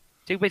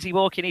 Too busy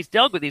walking his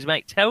dog with his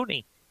mate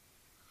Tony.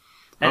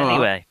 All right.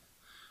 Anyway.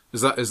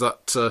 Is that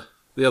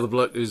the other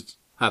bloke who's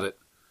had it?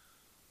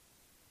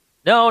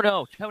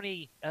 No,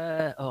 Tony,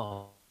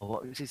 what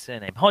was his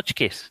surname?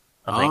 Hodgkiss,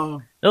 I think.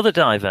 Oh, Another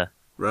diver.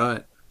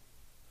 right.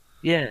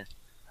 Yeah.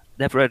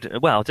 Never heard,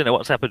 well, I don't know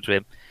what's happened to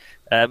him.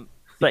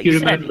 But You he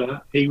said,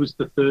 remember, he was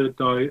the third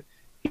guy.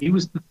 He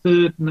was the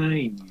third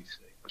name, you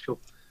see.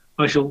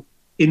 I shall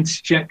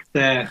interject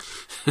there.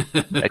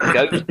 a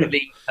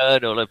ghostly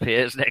colonel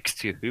appears next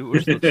to you. Who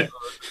was the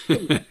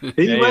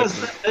He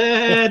was the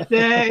third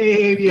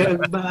name,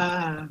 young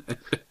man.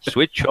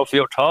 Switch off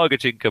your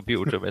targeting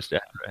computer, Mr.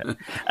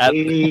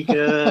 Harry. He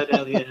could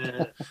have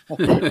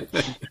you.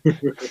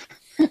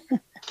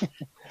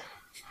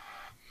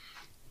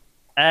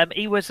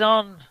 He was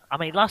on,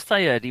 last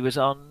I heard, he was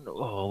on,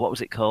 what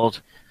was it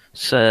called?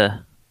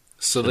 Sir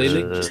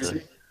Selene?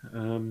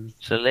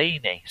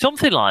 Cellini.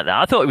 Something like that.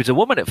 I thought it was a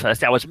woman at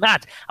first. I was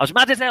mad. I was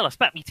mad as hell. I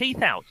spat my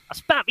teeth out.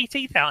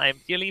 Do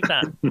you leave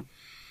that?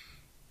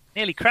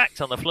 Nearly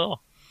cracked on the floor.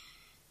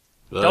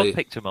 Well, Dog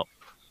picked him up.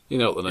 you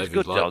know what the It's a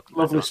Navy's good like. dog.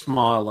 Lovely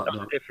smile, that Not a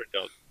dog. different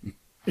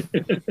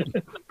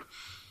dog.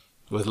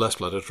 With less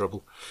bladder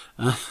trouble.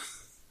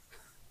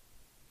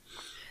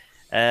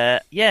 Yeah,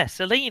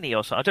 Cellini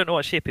or something. I don't know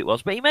what ship it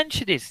was, but he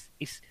mentioned his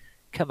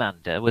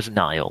commander was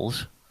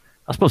Niles.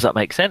 I suppose that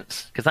makes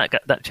sense, because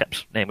that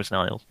chap's name was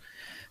Niles.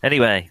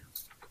 Anyway.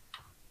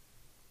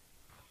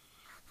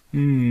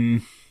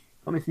 Anything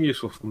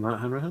useful from that,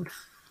 Henry?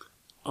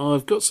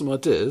 I've got some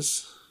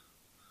ideas.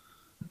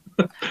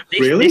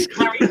 Really?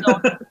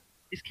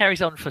 This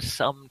carries on for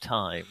some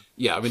time.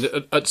 Yeah,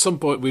 at some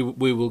point we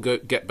will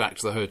get back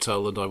to the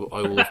hotel, and I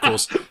will of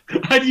course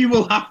And you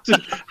will have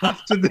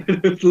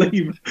to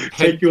leave,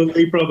 take your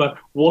leave from her.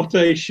 What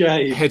a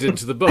shame. head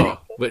into the bar,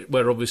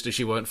 where obviously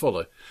she won't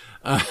follow.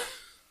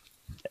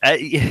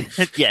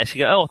 Yeah, she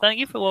go, thank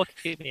you for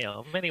walking me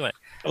home. Anyway,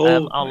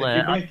 Oh, I'll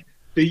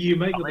do you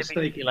make the maybe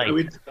mistake be and go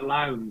late. into the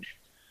lounge?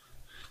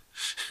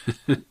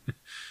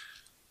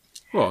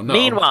 Well, no.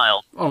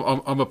 Meanwhile,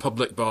 I'm a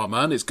public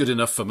barman. It's good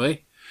enough for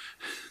me.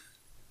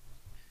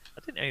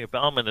 I didn't know you're a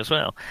barman as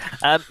well.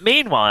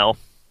 Meanwhile,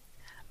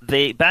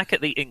 back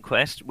at the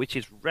inquest, which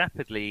is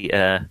rapidly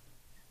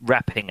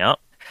wrapping up,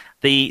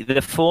 the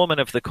foreman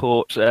of the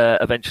court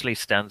eventually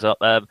stands up.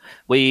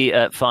 We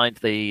find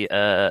the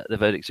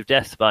verdicts of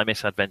death by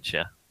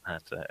misadventure.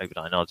 And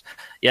Obadiah nods.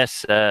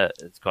 Yes,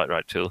 it's quite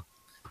right, Tool.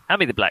 Hand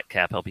me the black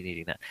cap. I'll be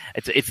needing that.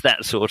 It's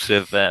that sort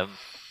of.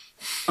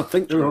 I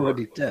think they're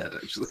already dead,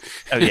 actually.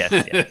 Oh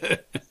yeah.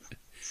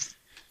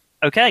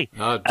 Okay.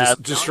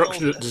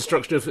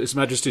 Destruction of His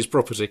Majesty's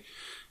property.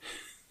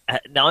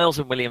 Niles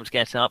and Williams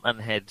get up and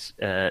head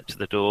to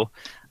the door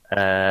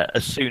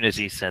as soon as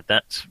he said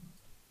that.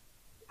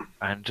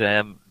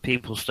 And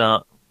people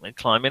start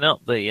climbing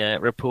up. The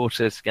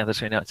reporters gather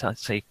to outside.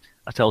 See,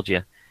 I told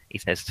you, he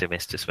says to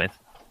Mr. Smith.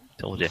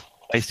 Told you.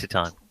 Waste of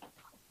time.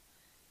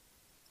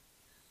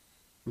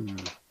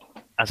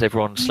 As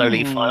everyone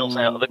slowly files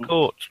out of the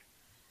court.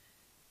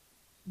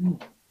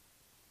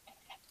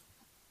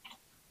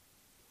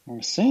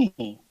 I see.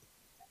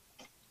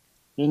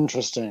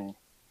 Interesting.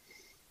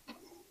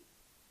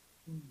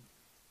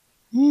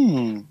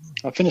 I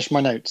finished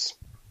my notes.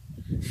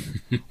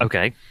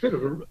 Okay. Bit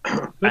of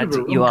a And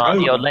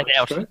you're led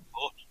out of the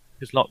court.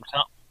 It's locked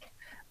up.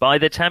 By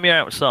the time you're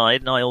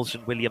outside, Niles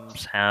and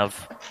Williams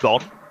have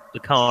gone. The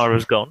car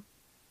has gone.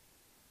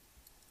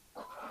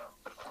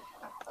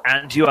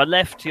 And you are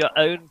left to your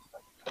own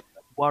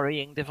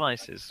worrying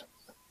devices.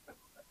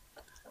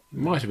 It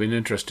might have been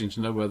interesting to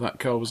know where that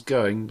car was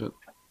going, but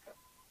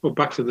Well,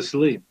 back to the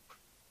Saline.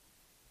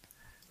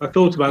 I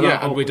thought about that.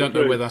 yeah, and we halfway don't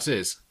know through. where that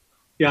is.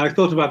 Yeah, I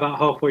thought about that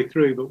halfway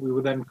through, but we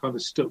were then kind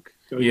of stuck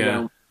going Yeah.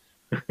 down.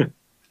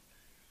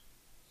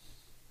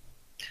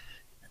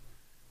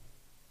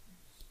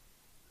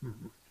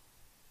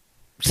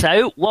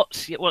 So,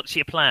 what's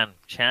your plan,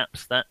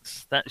 chaps?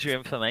 That's your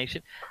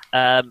information.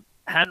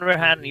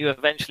 Hanrahan, you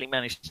eventually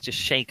managed to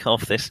shake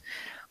off this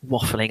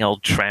waffling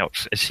old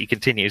trout as she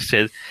continues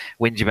to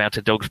whinge about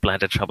a dog's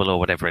bladder trouble or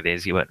whatever it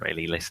is. You weren't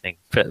really listening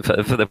for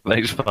the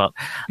most part.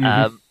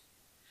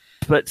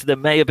 But there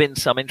may have been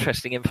some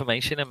interesting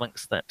information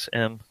amongst that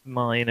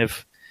mine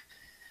of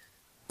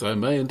There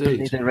may indeed,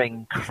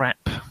 blithering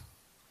crap.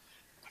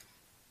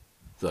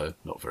 though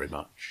not very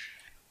much.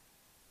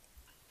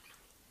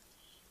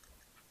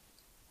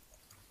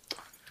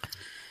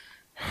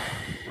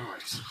 All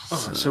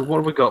right, so what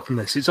have we got from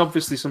this? It's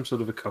obviously some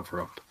sort of a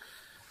cover-up,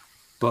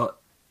 but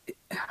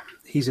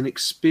he's an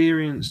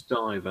experienced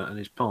diver, and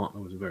his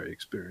partner was a very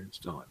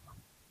experienced diver.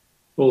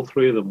 All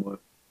three of them were.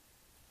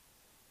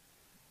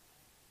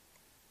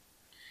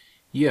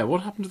 Yeah,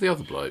 what happened to the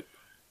other bloke?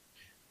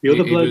 The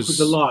other He bloke was- was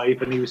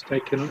alive, and he was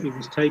taken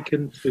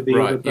to the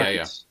Right, other yeah,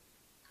 base.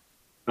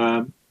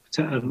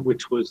 And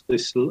which was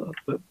this.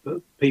 But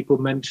people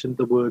mentioned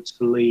the word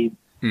Saline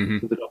Mm-hmm.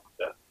 to the doctor.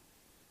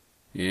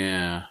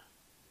 Yeah.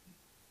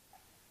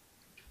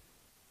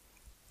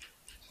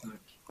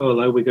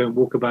 Although we're going to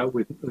walk about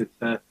with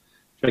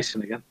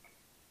Jason again.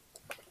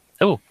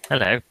 Oh,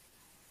 hello.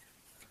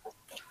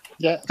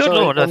 Yeah, Good sorry,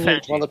 Lord, I on mute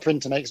found while you. the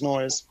printer makes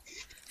noise.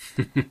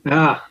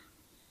 Ah,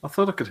 I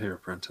thought I could hear a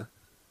printer.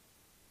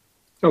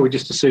 oh, we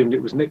just assumed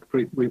it was Nick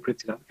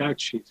reprinted out the couch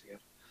sheets again.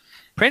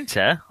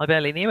 Printer? I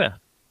barely knew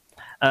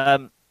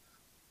her.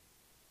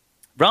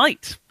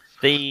 Right.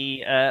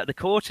 The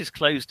court is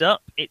closed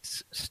up. It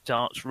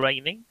starts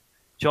raining.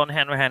 John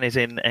Hanrahan is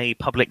in a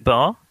public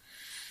bar.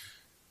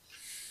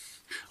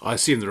 I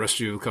assume the rest of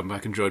you will come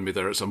back and join me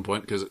there at some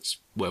point because it's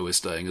where we're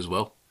staying as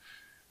well.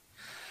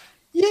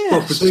 Yes.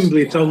 Well,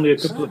 presumably it's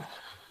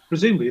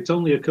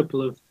only a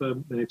couple of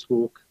minutes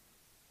walk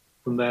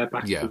from there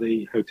back Yeah. to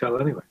the hotel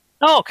anyway.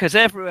 Oh, because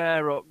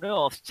everywhere up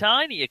north's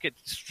tiny. You could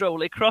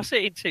stroll across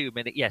it in 2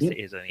 minutes. Yes, Yeah. it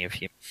is only a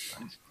few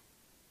minutes.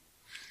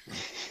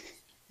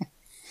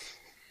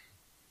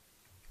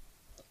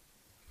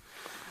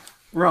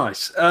 Right.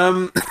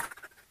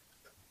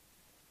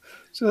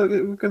 So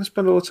we're going to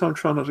spend all the time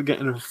trying not to get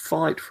in a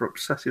fight for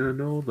upsetting a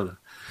northerner.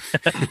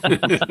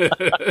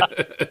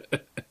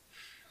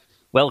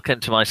 Welcome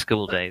to my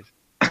school days.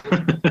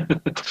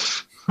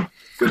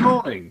 Good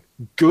morning.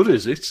 Good,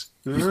 is it?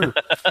 Yeah.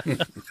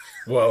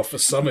 Well, for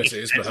some it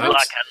is, It's perhaps.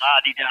 like a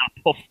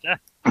la-di-da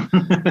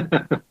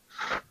pufter.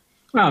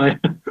 Well,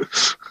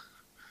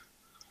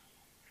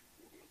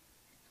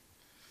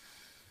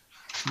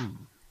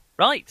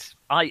 Right.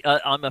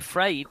 I'm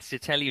afraid to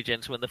tell you,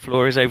 gentlemen, the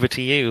floor is over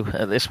to you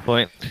at this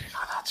point.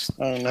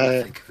 Oh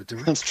no, Think of a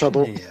direct that's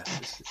trouble. here.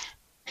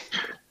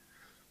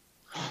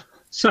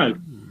 so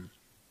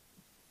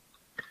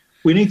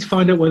we need to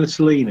find out where the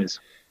Celine is.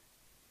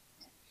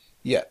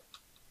 Yeah.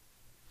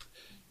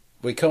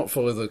 We can't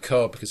follow the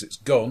car because it's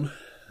gone.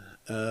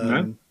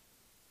 No.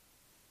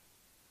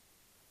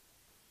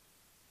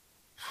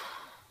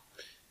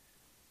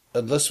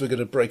 Unless we're going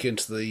to break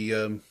into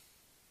the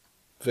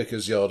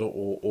Vickers Yard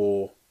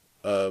or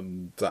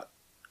that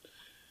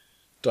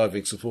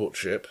diving support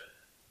ship,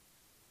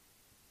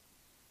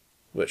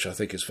 which I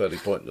think is fairly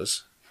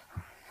pointless.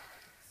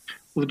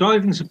 Well, the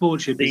diving support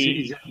ship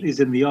is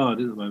in the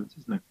yard at the moment,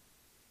 isn't it?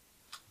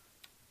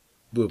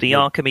 The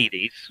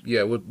Archimedes.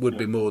 Yeah, would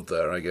be moored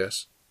there, I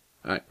guess.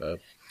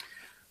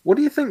 What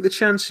do you think the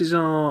chances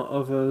are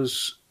of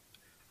us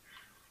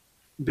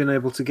being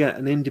able to get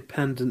an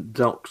independent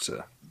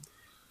doctor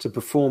to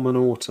perform an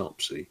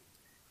autopsy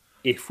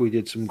if we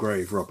did some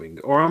grave robbing?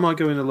 Or am I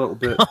going a little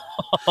bit...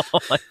 Oh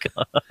my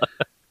god!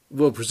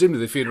 Well,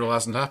 presumably the funeral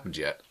hasn't happened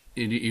yet.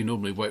 You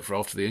normally wait for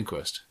after the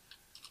inquest.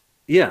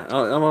 Yeah,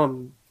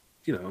 I'm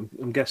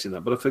guessing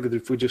that, but I figured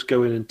if we just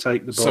go in and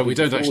take the body... So we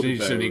don't before actually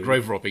the need any burial-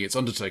 grave robbing, it's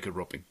undertaker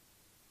robbing.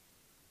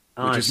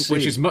 I see.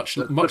 Which is much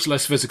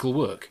less physical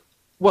work.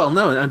 Well,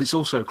 no, and it's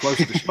also close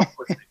to the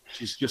shoplifting,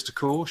 which is just a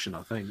caution,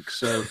 I think.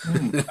 So,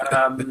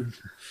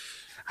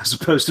 as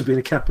opposed to being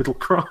a capital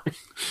crime,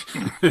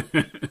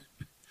 which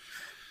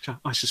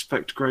I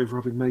suspect grave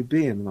robbing may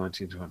be in the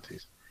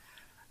 1920s.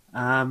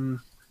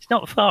 It's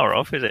not far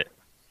off, is it?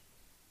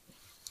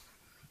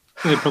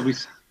 They'd probably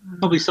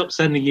stop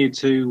sending you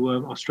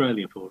to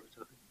Australia for it.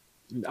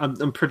 I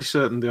think. I'm pretty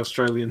certain the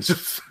Australians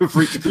have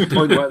reached the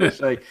point where they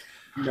say,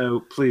 "No,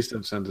 please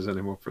don't send us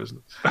any more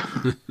prisoners."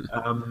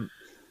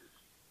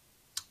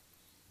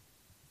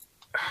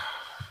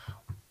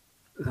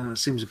 It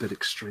seems a bit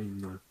extreme,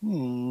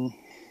 though.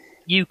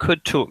 You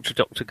could talk to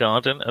Dr.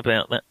 Garden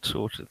about that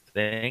sort of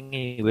thing.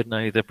 He would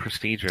know the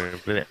procedure a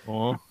bit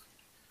more.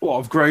 What,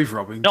 of grave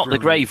robbing? Not the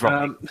grave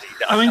robbing.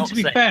 I mean, Not to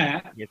be saying-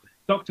 fair, Yeah.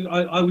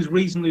 I was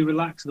reasonably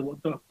relaxed that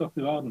what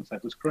Dr. Arden said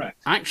was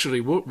correct.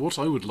 Actually, what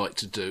I would like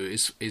to do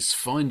is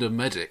find a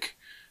medic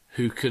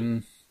who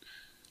can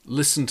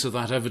listen to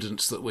that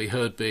evidence that we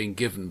heard being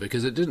given,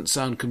 because it didn't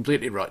sound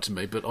completely right to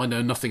me, but I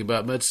know nothing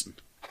about medicine.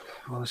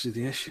 Well, this is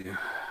the issue.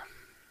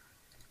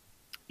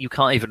 You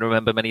can't even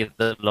remember many of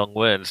the long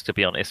words, to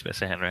be honest,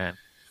 Mr. Hanrahan.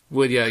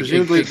 Well, yeah,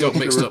 Presumably it got it's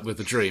mixed a- up with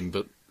the dream,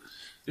 but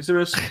Is there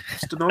a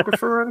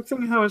stenographer or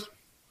anything?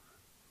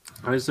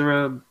 Is there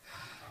a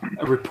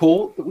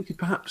report that we could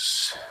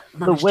perhaps...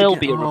 There manage to will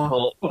get be a our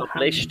report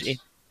published hands-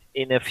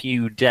 in a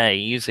few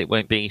days. It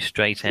won't be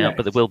straight out, Yes.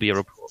 but there will be a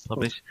report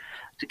published.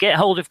 To get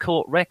hold of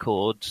court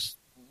records,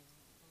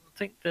 I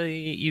think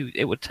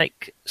it would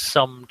take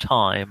some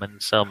time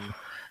and some...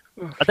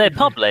 They're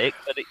public,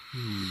 but it's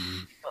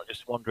not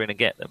just wandering to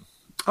get them.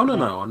 Oh,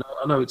 no.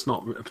 I know it's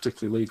not a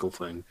particularly legal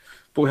thing.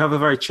 But we have a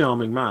very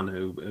charming man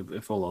who,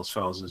 if all else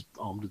fails, is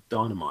armed with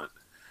dynamite.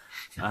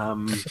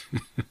 There's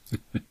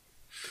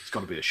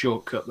got to be a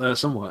shortcut there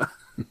somewhere.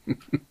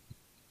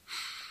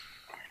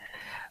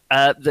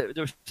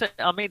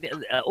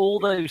 All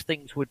those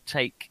things would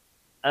take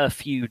a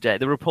few days.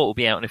 The report will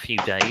be out in a few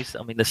days.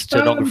 I mean, the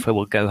stenographer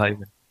will go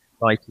home and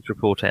write his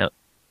report out.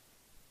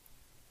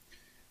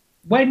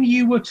 When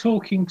you were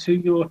talking to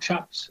your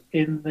chaps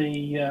in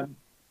the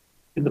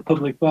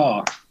public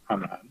bar,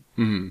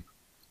 Hanrahan,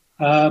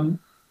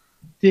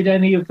 did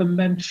any of them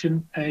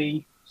mention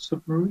a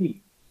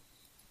submarine?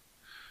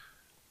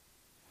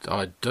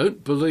 I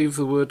don't believe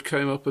the word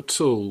came up at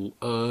all,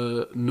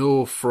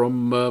 nor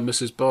from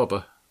Mrs.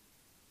 Barber.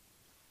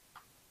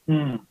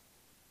 Hmm.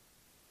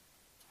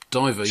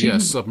 Diver,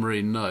 yes.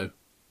 Submarine, no.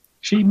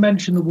 She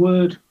mentioned the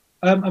word.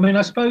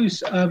 I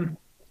suppose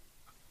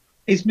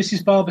is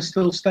Mrs. Barber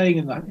still staying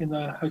in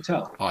the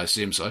hotel? I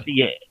assume so.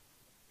 Yeah,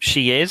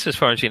 she is, as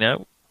far as you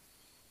know.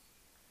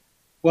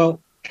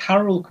 Well,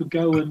 Carol could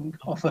go and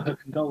offer her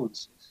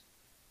condolences.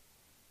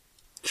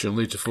 She'll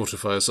need to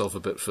fortify herself a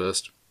bit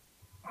first.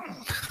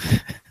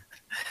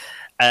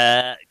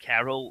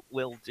 Carol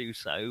will do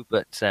so,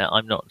 but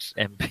I'm not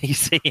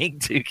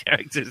NPCing two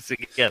characters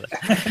together.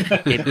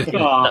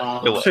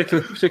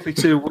 Particularly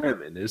two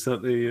women. Is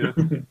that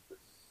the?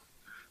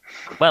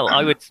 Well,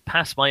 I would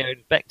pass my own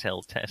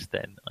Bechdel test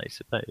then, I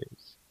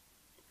suppose.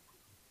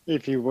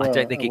 If you were, I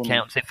don't think it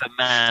counts if a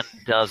man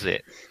does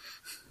it.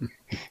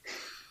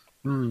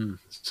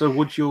 So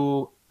would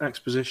your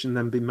exposition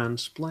then be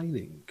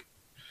mansplaining?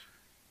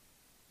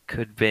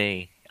 Could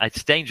be.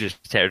 It's dangerous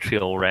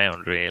territory all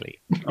round, really.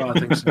 Oh, I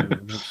think so. I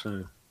think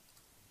so.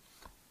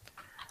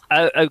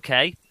 Oh,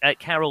 okay.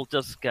 Carol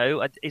does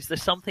go. Is there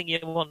something you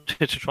wanted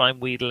to try and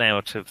wheedle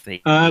out of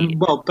the?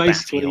 Well,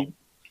 basically,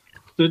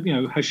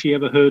 has she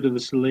ever heard of the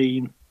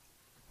Selene?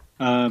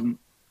 Does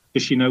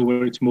she know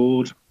where it's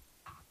moored?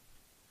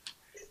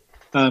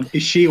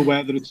 Is she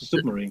aware that it's a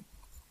submarine?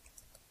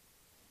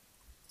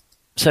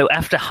 So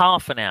after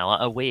half an hour,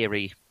 a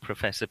weary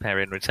Professor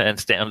Perrin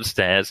returns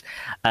downstairs.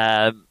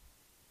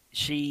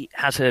 She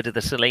has heard of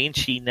the Selene.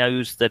 She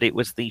knows that it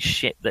was the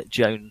ship that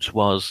Jones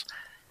was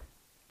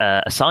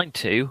assigned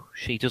to.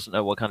 She doesn't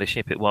know what kind of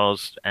ship it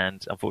was,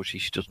 and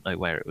unfortunately she doesn't know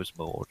where it was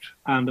moored.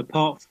 And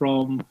apart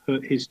from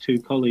his two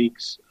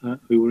colleagues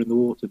who were in the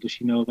water, does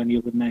she know of any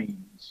other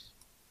names?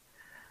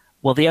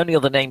 Well, the only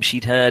other name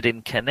she'd heard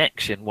in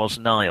connection was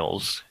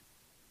Niles,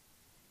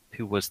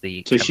 who was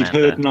the So commander. she'd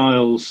heard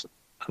Niles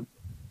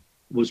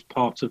was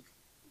part of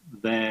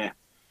their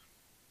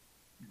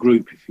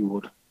group, if you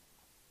would.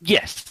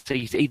 Yes,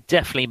 he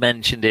definitely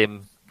mentioned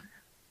him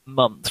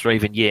months or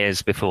even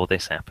years before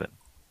this happened.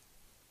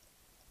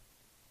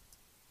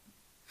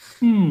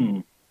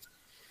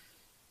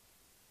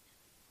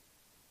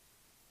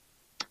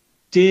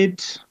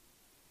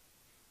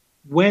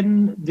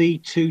 When the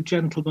two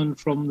gentlemen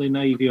from the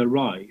Navy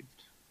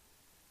arrived,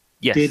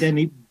 Yes.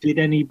 did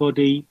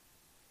anybody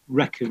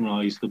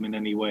recognise them in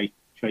any way,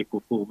 shape, or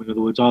form? In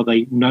other words, are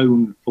they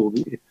known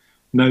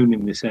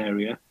in this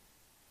area?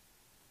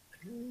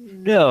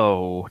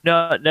 No,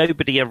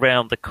 nobody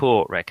around the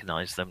court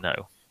recognised them.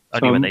 No,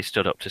 only when they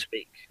stood up to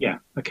speak. Yeah,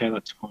 okay,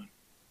 that's fine.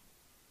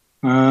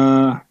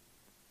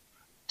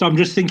 So I'm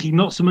just thinking,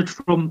 not so much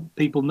from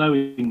people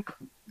knowing.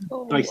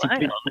 Basically,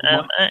 hang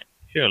on.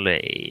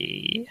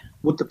 Actually,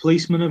 would the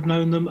policeman have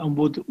known them, and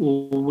would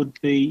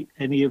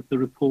any of the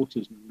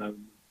reporters have known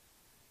them?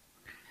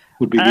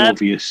 Would be the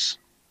obvious.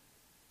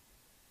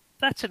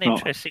 That's an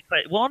interesting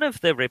question. One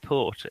of the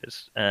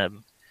reporters,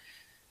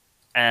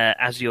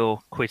 as you're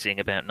quizzing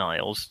about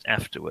Niles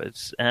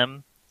afterwards,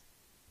 there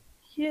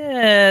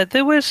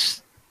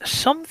was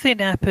something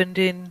happened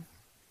in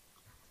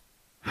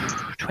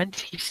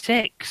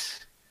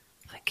 26,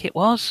 I think it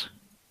was.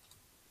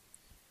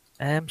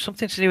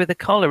 Something to do with the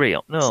colliery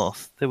up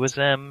north. There was,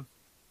 I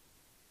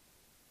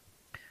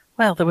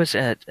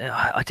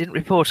didn't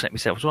report it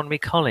myself. It was one of my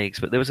colleagues,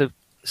 but there was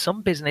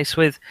some business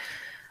with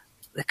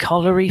the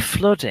colliery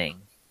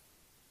flooding,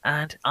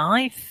 and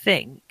I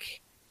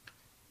think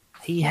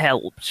he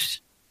helped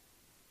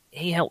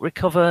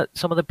recover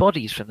some of the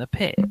bodies from the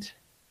pit.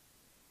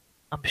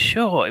 I'm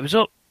sure it was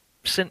up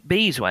St.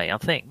 Bees way, I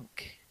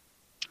think.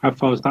 How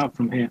far is that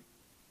from here?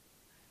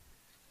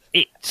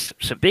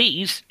 St.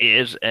 Bees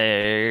is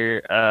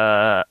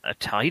a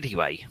tidy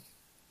way.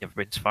 Never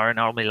been so far in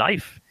all my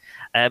life.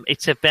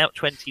 It's about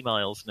 20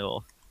 miles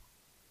north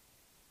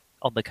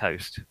on the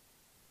coast.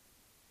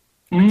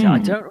 I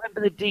don't remember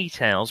the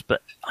details,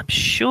 but I'm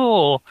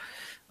sure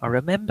I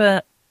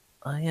remember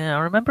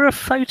a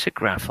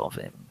photograph of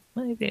him.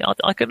 Maybe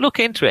I could look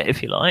into it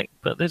if you like,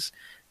 but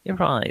you're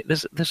right.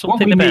 There's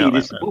something about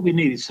it. What we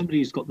need is somebody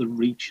who's got the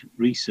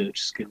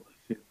research skill,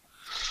 I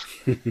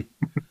feel.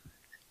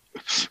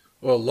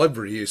 Well,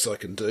 library use I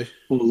can do.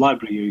 Or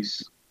library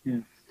use,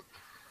 yeah.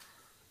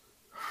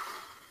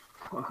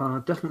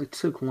 Definitely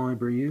took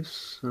library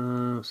use.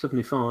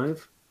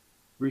 75.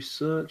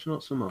 Research,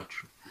 not so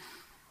much.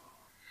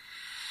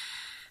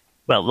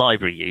 Well,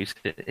 library use.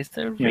 Is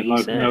there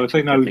research? No, I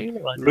think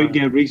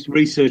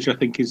research. I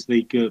think is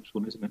the GURPS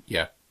one, isn't it?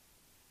 Yeah.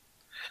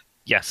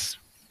 Yes.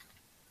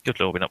 Good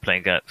lord, we're not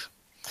playing GURPS.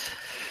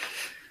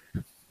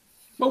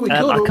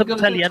 Well, I couldn't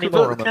tell you any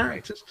more about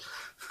characters.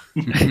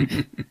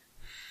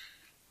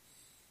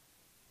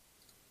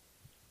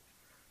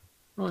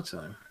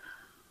 Righto.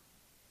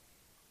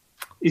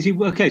 Is he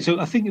okay? So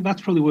I think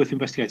that's probably worth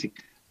investigating.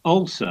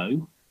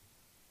 Also,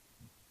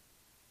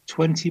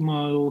 20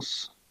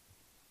 miles.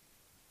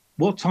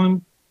 What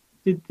time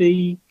did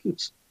the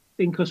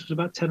inquest? Was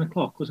about 10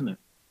 o'clock, wasn't it?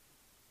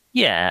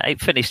 Yeah, it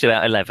finished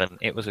about 11.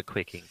 It was a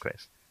quick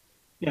inquest.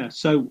 Yeah,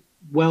 so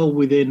well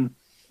within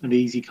an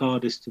easy car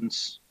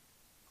distance.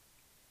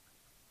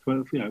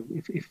 You know,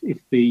 if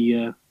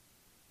the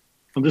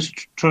I'm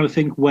just trying to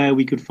think where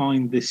we could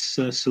find this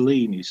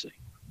Celine. You see,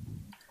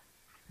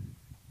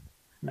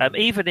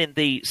 even in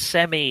the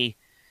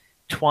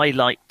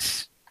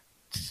semi-twilight,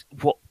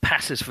 what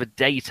passes for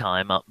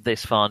daytime up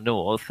this far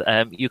north,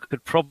 you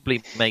could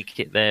probably make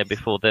it there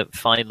before the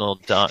final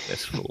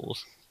darkness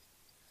falls.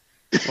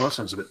 Well, that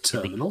sounds a bit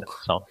terminal.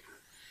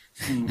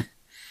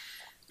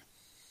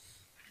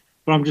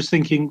 But I'm just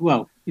thinking,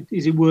 well,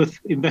 is it worth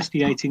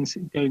investigating,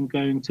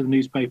 going to the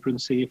newspaper and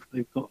see if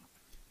they've got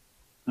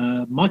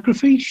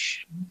microfiche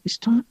this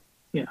time?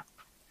 Yeah.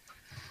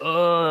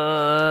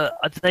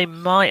 They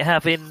might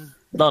have in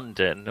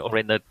London or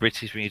in the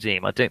British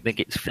Museum. I don't think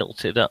it's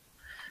filtered up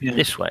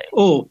this way.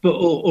 Or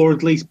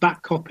at least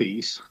back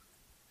copies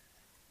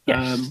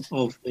Yes.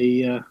 of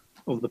the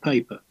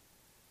paper.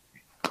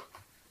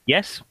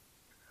 Yes.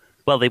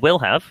 Well, they will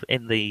have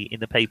in the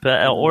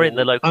paper or in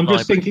the local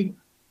library.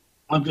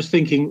 I'm just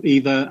thinking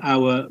either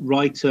our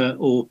writer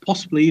or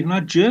possibly even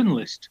our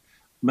journalist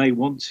may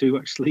want to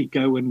actually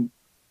go and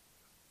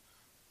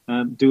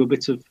do a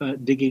bit of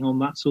digging on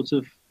that sort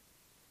of,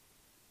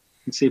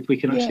 and see if we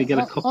can actually get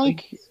a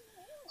copy.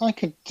 I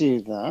could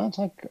do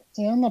that.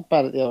 I'm not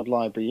bad at the old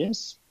library,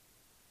 yes.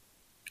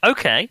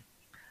 Okay.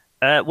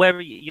 Where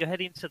are you? You're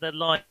heading to the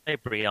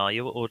library, are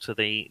you, or to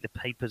the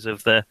papers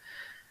of the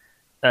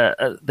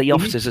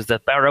officers of the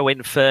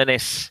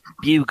Barrow-in-Furness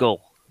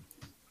Bugle?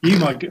 You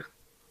might go.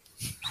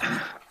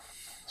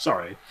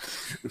 Sorry.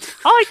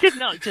 I did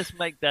not just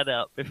make that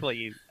up before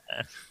you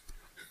asked.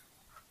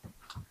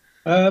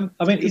 I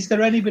mean, is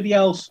there anybody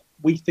else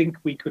we think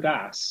we could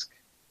ask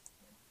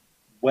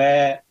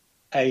where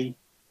there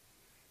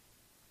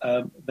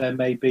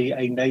may be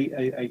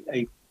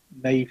a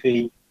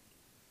Navy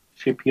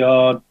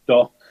shipyard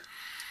dock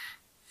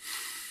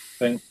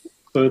thing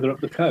further up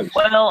the coast?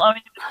 Well, I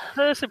mean, the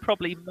person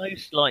probably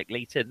most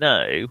likely to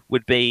know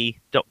would be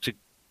Dr.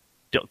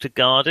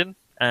 Garden,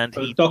 and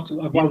I've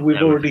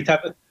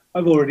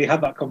already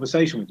had that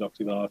conversation with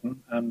Dr.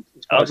 Garden, and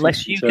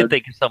unless you can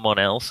think of someone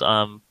else,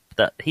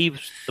 that he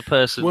was the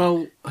person.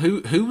 Well,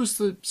 who was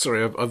the?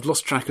 Sorry, I've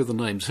lost track of the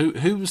names.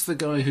 Who was the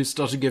guy who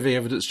started giving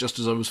evidence just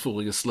as I was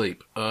falling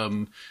asleep?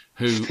 Who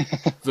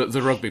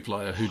the rugby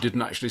player who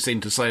didn't actually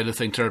seem to say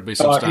anything terribly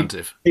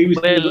substantive? He was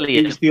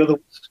the other.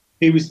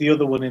 He was the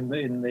other one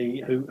in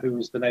the who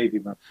was the Navy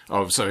man.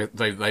 Oh, so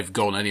they've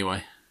gone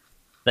anyway.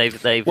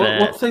 They've.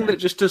 One thing that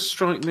just does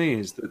strike me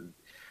is that,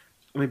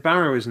 I mean,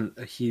 Barrow isn't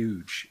a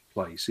huge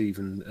place,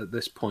 even at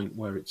this point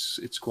where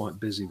it's quite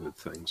busy with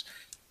things.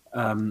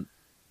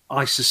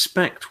 I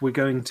suspect we're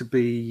going to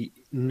be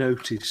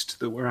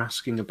noticed that we're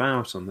asking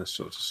about on this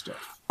sort of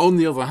stuff. On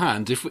the other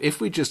hand, if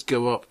we just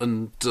go up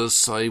and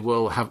say,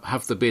 well,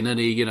 have there been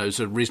any,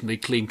 sort of reasonably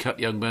clean-cut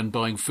young men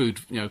buying food,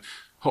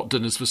 hot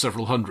dinners for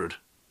several hundred,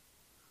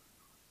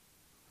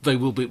 they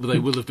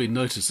will have been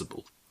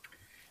noticeable.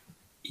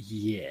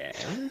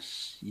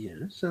 Yes,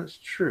 that's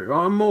true.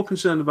 I'm more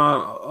concerned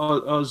about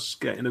us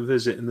getting a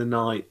visit in the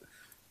night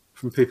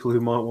from people who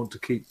might want to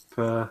keep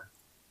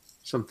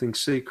something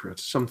secret,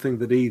 something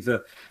that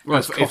either. Well,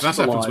 if that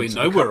happens, we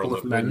know we're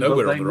on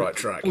the right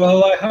track.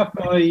 Well, I have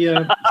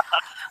my.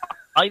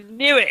 I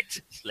knew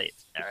it, Slit.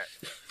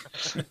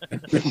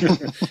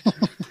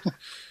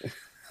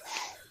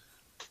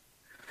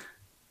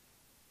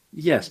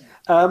 Yes.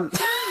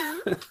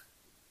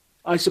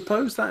 I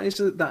suppose that is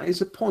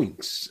a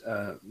point,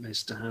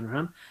 Mr.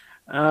 Hanrahan.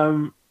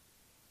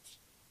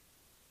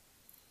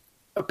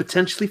 A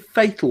potentially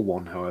fatal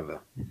one,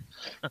 however.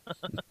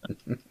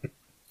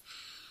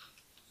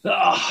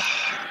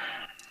 I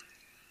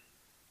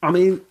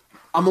mean,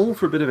 I'm all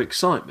for a bit of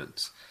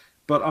excitement,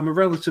 but I'm a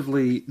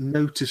relatively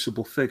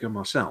noticeable figure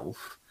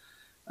myself,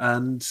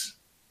 and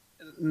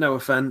no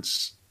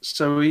offence,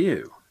 so are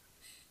you.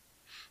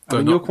 I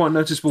mean, you're quite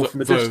noticeable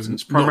from a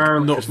distance,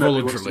 primarily not because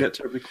nobody wants voluntarily. to get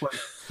terribly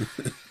close.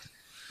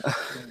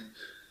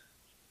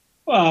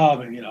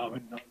 Well,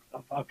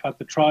 I've had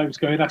the tribes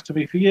going after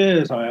me for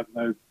years. I have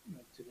no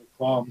particular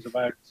qualms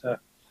about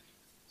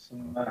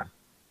some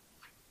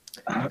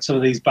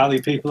of these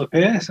bally people up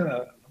here.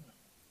 So.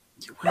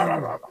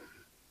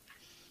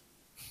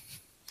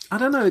 I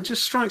don't know. It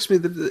just strikes me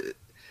that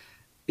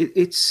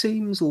it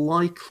seems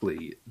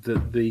likely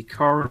that the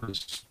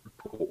coroner's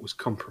report was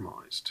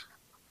compromised.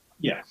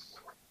 Yes.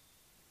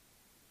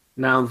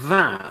 Now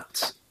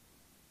that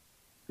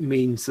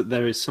means that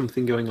there is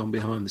something going on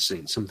behind the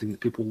scenes, something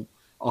that people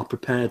are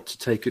prepared to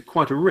take at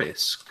quite a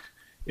risk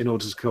in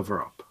order to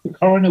cover up. The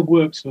coroner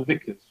works for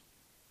Vickers.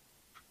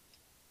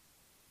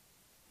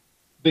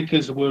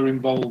 Vickers were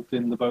involved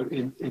in the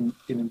the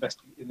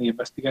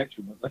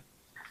investigation, weren't they?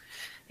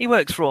 He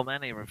works for all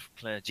manner of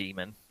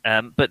clergymen,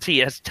 but he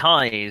has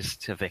ties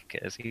to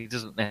Vickers. He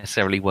doesn't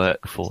necessarily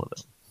work for them.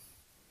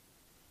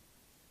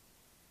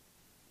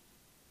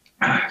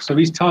 So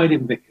he's tied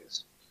in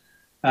Vickers.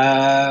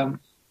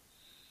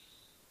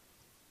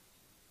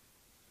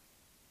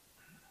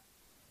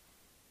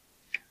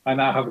 I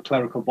now have a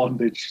clerical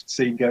bondage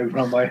scene going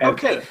around my head.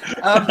 Okay.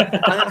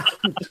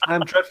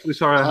 I'm dreadfully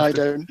sorry I have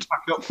to don't.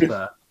 back up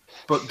there.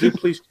 But do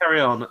please carry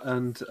on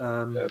and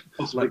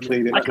Possibly let me-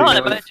 clean it. I let me can't know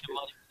if- imagine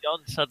why John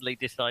suddenly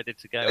decided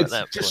to go at It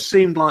that just point.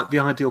 seemed like the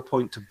ideal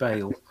point to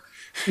bail.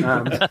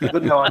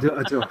 But no, I do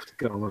have to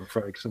go, I'm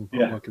afraid, because I'm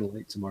Yeah. working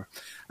late tomorrow.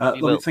 You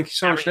Lovely, will thank you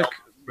so much, carry Nick.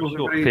 on for a Lovely,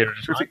 short very period of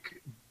time.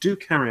 terrific. Do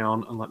carry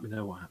on and let me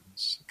know what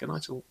happens. Good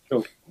night, all.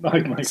 Cool.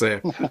 Right, mate.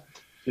 So,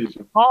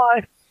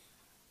 Hi.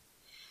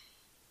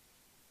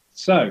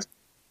 So,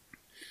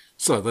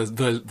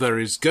 there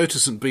is go to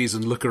St. Bees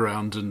and look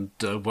around and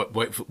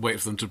wait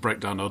for them to break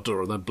down our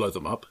door and then blow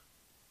them up.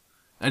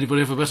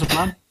 Anybody have a better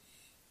plan?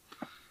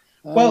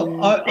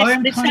 well, I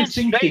am This kind of sounds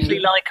thinking. strangely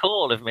like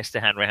all of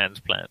Mr. Hanrahan's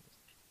plans.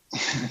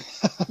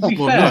 To be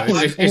Well, fair, no,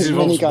 it Many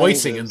involves guys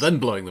waiting is. and then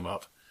blowing them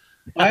up.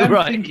 I am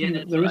Right, thinking yeah,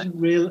 that there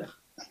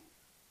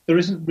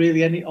isn't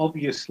really any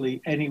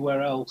obviously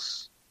anywhere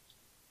else.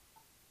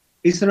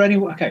 Is there any?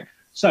 Okay,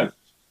 so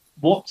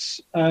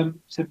what's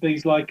St.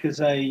 Bees like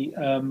as a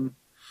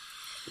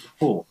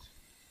port?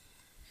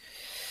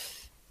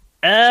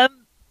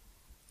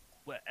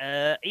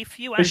 If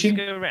you Fishing?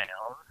 ask around,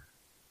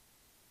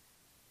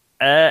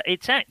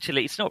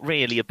 it's not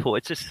really a port.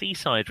 It's a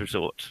seaside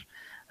resort.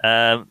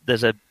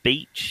 There's a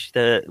beach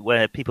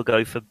where people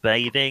go for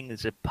bathing.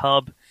 There's a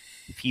pub,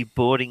 a few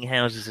boarding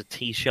houses, a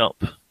tea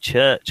shop,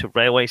 church, a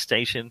railway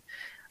station,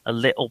 a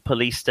little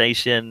police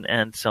station,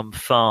 and some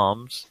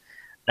farms.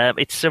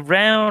 It's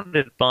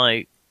surrounded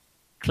by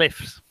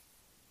cliffs,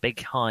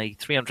 big, high,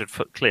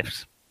 300-foot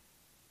cliffs.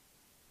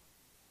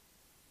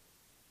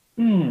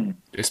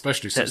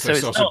 Especially So- since so they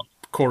it's started not-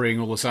 quarrying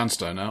all the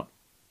sandstone out.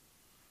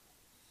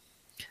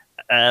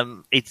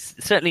 It's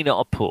certainly not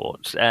a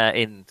port.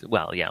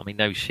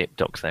 No ship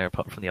docks there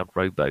apart from the odd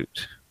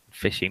rowboat,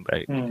 fishing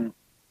boat.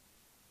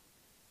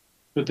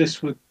 But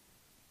this would.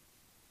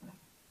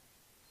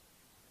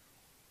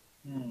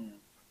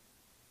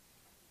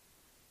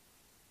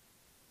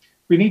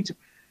 We need to.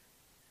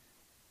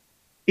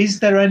 Is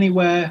there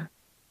anywhere?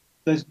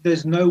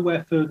 There's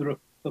nowhere further up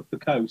the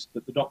coast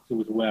that the Doctor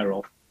was aware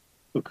of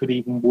that could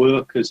even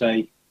work as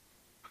a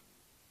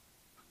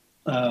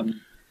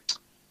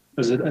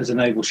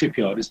naval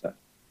shipyard, is there?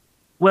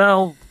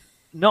 Well,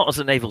 not as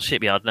a naval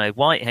shipyard. No,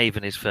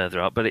 Whitehaven is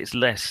further up, but it's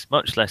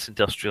much less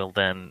industrial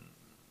than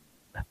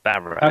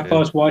Barrow. How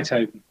far is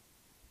Whitehaven?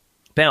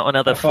 About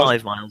another How far-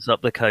 5 miles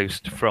up the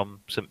coast from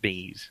St.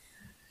 Bees.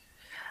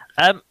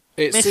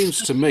 It Mr.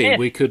 seems to me Smith.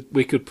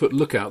 we could put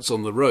lookouts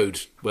on the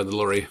road where the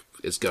lorry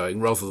is going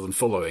rather than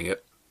following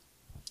it.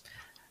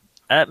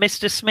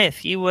 Mr.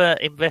 Smith, you were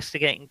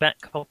investigating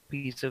back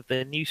copies of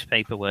the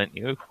newspaper, weren't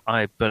you?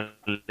 I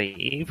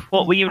believe.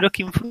 What were you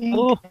looking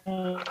for?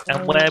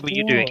 And where were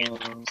you doing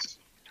it?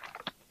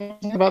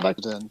 About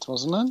accident,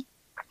 wasn't it?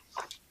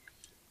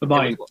 The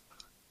mine.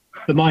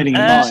 The mining Uh,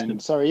 industry. Mine.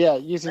 Sorry, yeah,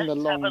 using the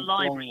Let's long, have a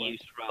library long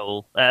use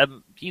roll.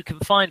 You can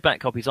find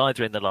back copies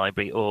either in the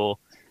library or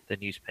the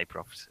newspaper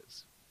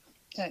offices.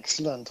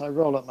 Excellent. I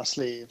roll up my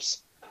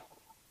sleeves.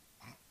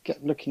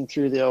 Get looking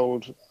through the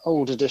old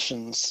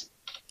editions.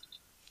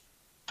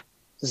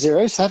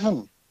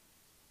 07.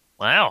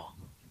 Wow.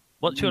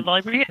 What's your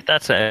library?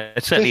 That's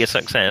certainly a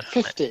success.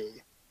 50.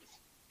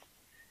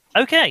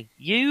 Okay,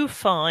 you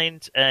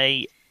find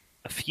a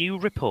few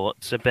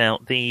reports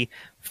about the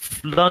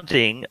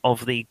flooding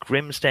of the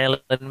Grimsdale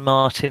and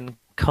Martin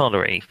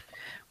colliery,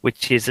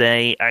 which is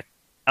a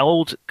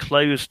old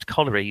closed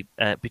colliery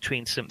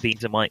between St.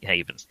 Bees and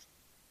Whitehaven.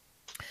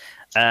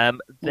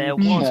 There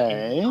was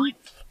Okay. in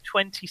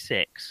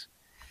 1926.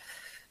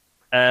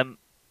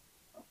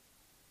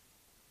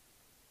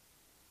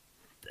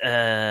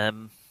 Let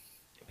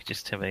me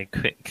just have a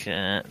quick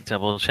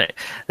double check.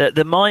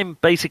 The mine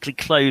basically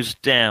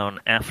closed down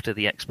after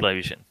the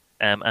explosion,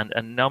 and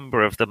a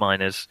number of the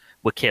miners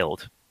were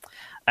killed.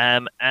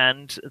 And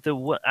as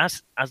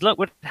luck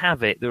would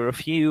have it, there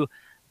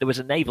was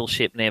a naval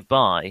ship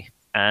nearby,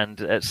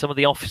 and some of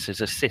the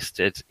officers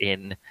assisted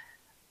in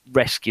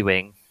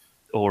rescuing,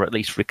 or at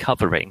least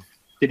recovering,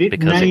 Did it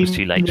because it name was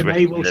too late the to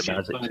rescue naval them ship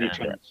as it by any turned out.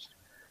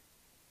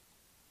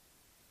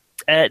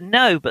 chance?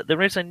 No, but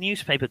there is a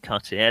newspaper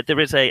cutting. There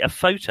is a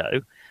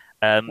photo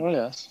Oh,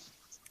 yes.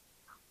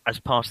 as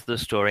part of the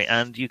story,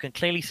 and you can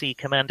clearly see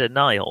Commander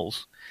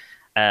Niles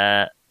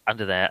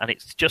under there, and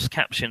it's just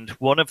captioned,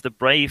 "One of the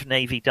brave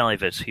Navy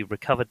divers who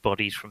recovered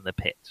bodies from the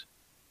pit."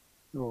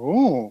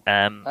 Oh,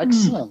 Um,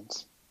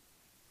 excellent.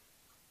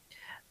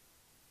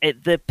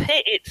 the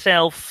pit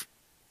itself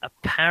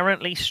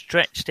apparently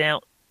stretched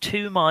out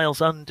 2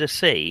 miles under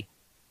sea,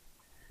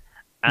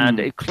 and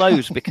it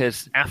closed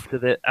because after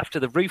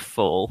the roof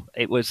fall,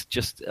 it was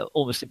just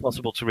almost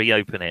impossible to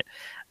reopen it.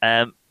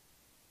 And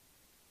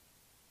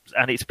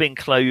it's been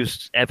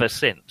closed ever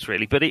since,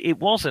 really. But it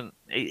wasn't.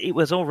 It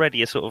was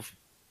already a sort of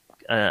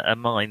a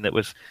mine that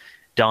was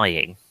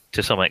dying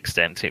to some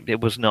extent. It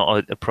was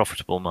not a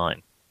profitable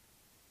mine.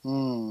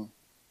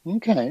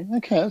 Okay,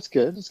 that's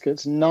good. That's good.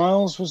 So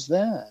Niles was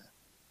there.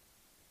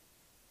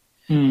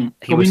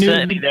 He was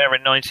certainly there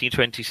in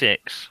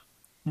 1926.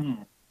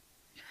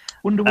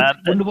 Wonder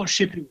what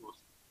ship it was.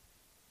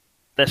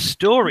 The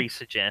story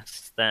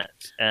suggests that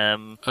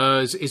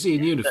Is he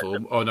in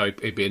uniform? Oh no,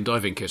 he'd be in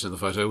diving kit in the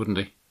photo, wouldn't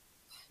he?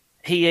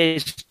 he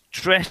is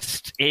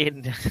dressed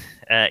in.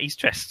 He's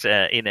dressed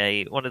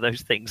in one of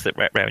those things that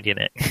wrap round your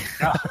neck.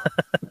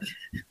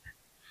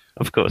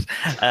 Of course.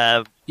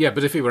 Yeah,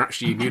 but if he were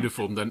actually in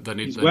uniform, then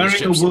He's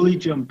wearing a woolly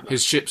jumper.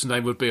 his ship's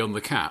name would be on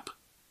the cap.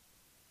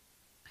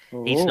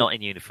 He's not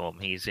in uniform.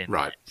 He's in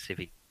Right.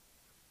 civic.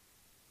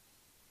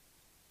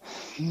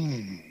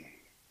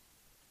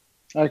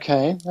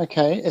 Okay.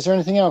 Is there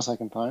anything else I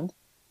can find?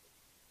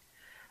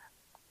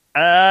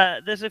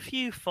 There's a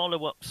few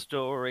follow-up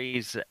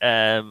stories,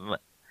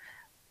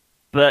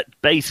 but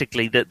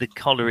basically the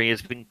colliery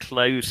has been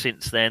closed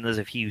since then. There's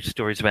a few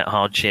stories about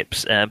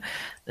hardships.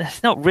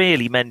 That's not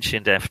really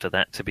mentioned after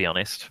that, to be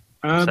honest.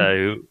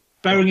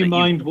 Bearing in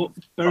mind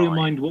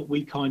what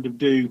we kind of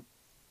do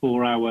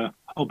for our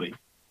hobby,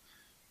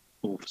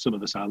 or for some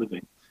of us our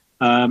living.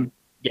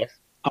 Yes.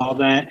 Are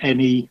there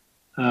any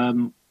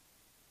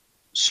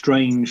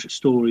strange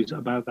stories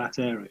about that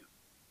area?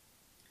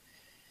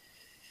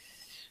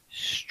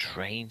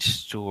 Strange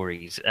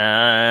stories.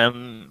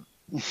 You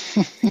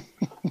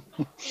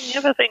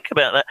ever think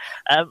about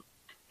that?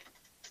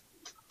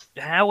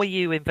 How are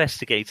you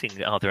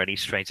investigating? Are there any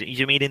strange?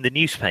 You mean in the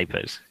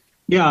newspapers?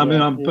 Yeah, I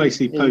mean, I'm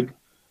basically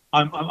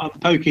I'm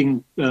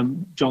poking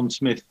John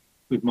Smith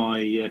with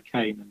my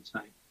cane and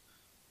saying,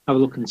 "Have a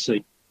look and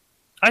see."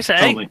 I say,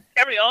 Tell me.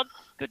 carry on.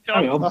 Good job.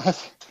 Carry on. I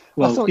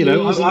Well, thought you you know,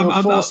 were using I'm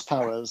your force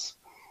powers.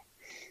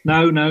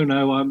 No.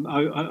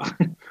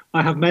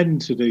 I have men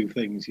to do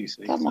things. You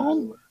see. Come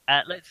on.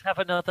 Let's have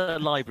another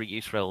library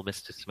use roll,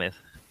 Mr. Smith.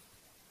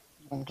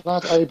 I'm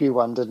glad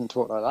Obi-Wan didn't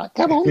talk like that.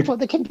 Come on, put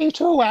the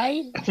computer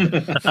away.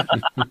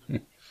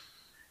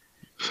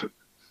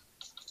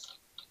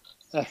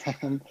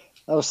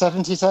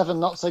 77,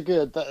 not so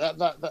good.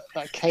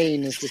 That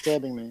cane is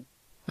disturbing me.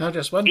 No,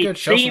 just one It good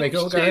shot and they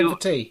all seems go home to-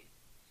 for tea.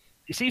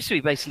 It seems to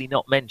be basically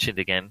not mentioned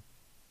again.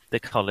 The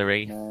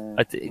colliery. No,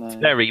 It's no.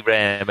 very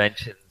rare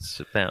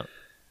mentions about.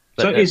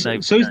 So but is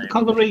there's the no-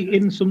 colliery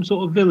in some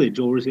sort of village,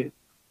 or is it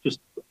just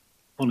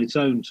on its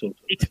own sort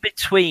of? It's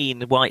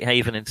between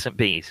Whitehaven and St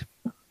Bees.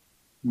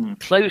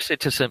 Closer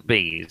to St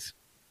Bees.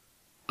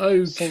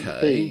 St.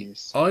 Okay,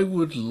 Bees. I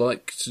would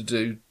like to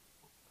do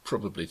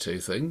probably two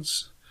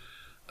things.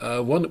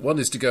 One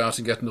is to go out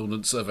and get an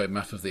ordnance survey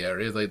map of the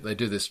area. They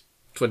do this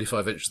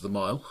 25 inches of the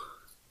mile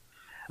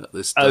at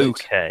this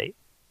stage.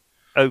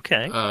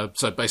 Okay.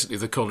 So basically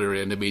the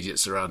colliery and immediate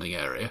surrounding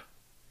area.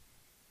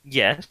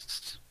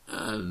 Yes,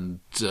 And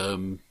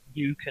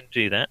you can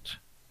do that.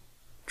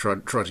 try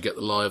to get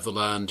the lie of the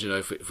land. You know,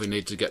 if we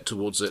need to get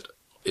towards it,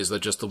 is there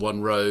just the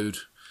one road?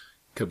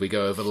 Could we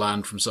go over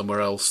land from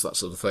somewhere else? That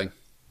sort of thing.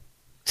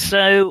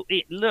 So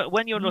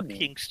when you're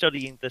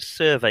studying the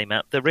survey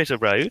map, there is a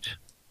road.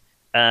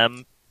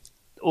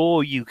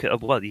 Or you could,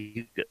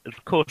 you could,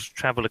 of course,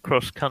 travel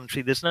across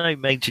country. There's no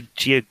major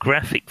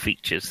geographic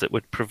features that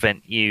would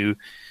prevent you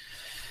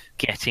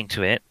getting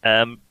to it.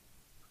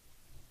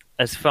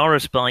 As far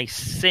as by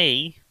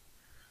sea,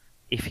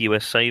 if you are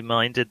so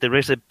minded, there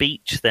is a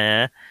beach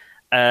there.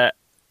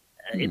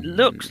 It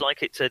looks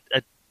like it's a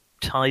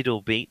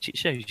tidal beach. It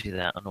shows you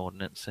that on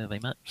Ordnance Survey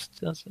maps,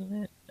 doesn't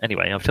it?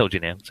 Anyway, I've told you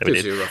now. So it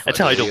Gives you a is rough a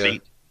tidal idea,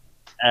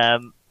 yeah.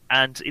 beach.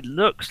 And it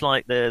looks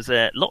like there's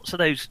lots of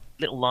those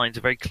little lines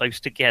are very close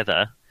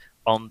together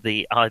on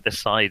the either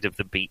side of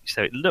the beach.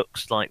 So it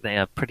looks like they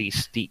are pretty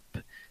steep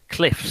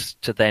cliffs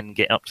to then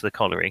get up to the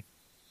colliery.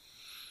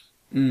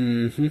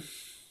 Mm-hmm.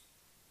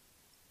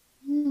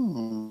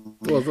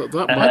 Well, that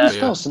How do you might be.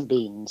 spell St.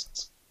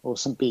 Beans? Or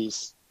St.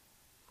 Bees?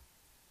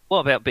 What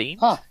about beans?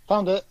 Ah,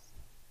 found it.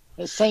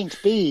 It's St.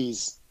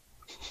 Bees.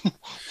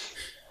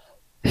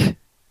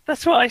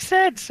 That's what I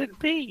said, St.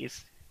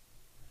 Bees.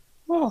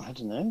 Well, I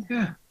don't know.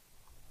 Yeah.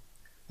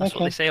 That's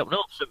what they say up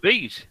north, St.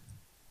 Bees.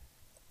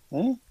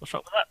 Yeah, What's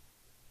wrong with that?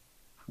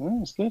 yeah,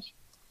 that's good.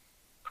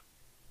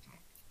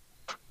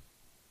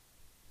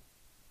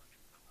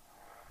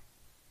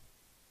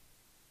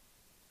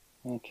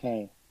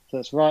 Okay, so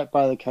it's right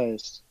by the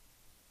coast.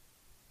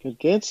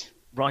 Good.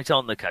 Right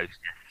on the coast.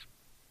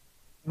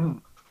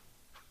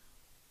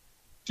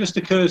 Just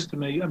occurs to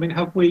me. I mean,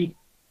 have we,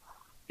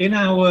 in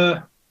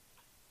our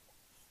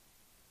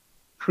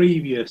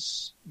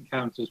previous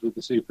encounters with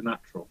the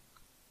supernatural,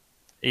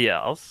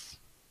 Yes.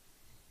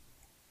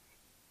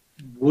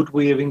 would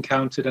we have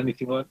encountered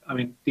anything like, I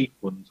mean, deep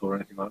ones or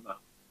anything like that?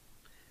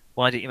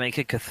 Why don't you make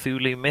a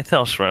Cthulhu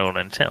Mythos roll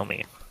and tell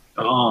me?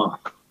 Ah,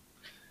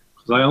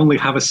 because I only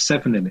have a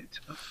 7 in it.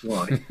 That's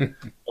why.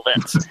 Well,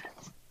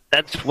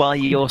 that's why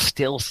you're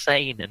still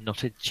sane and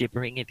not a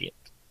gibbering idiot.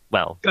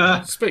 Well,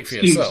 Speak for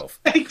yourself.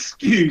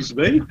 Excuse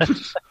me.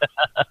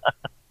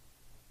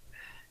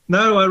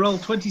 No, I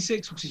rolled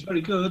 26, which is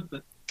very good,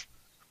 but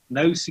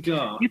no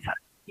cigar.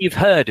 you've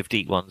heard of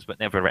deep ones, but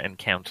never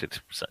encountered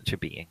such a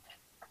being.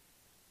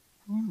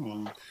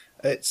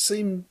 It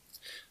seemed.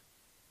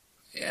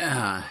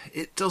 Yeah,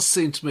 it does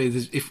seem to me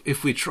that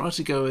if we try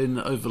to go in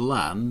over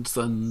land,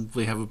 then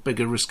we have a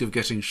bigger risk of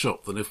getting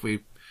shot than if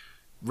we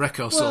wreck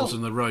ourselves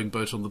in the rowing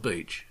boat on the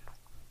beach.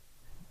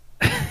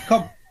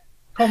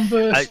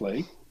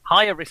 Conversely,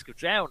 Higher risk of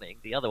drowning,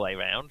 the other way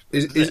round.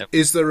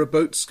 Is there a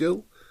boat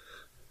skill?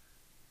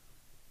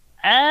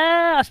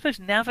 I suppose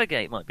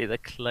navigate might be the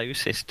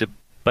closest to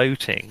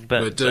boating,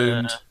 but We're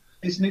doomed.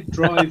 isn't it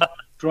drive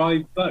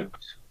boat?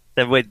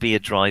 There would be a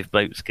drive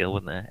boat skill,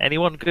 wouldn't there?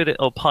 Anyone good at,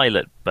 or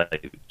pilot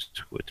boat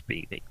would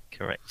be the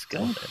correct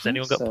skill. Has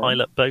anyone got so.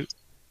 pilot boat?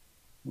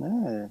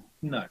 No.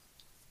 No,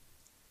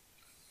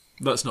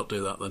 Let's not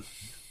do that then.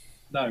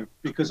 no,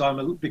 because I'm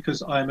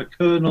a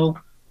colonel.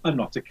 I'm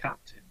not a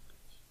captain.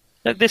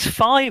 Look, there's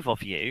 5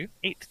 of you.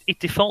 It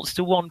defaults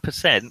to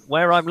 1%.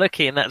 Where I'm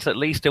looking, that's at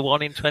least a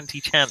 1 in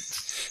 20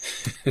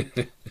 chance.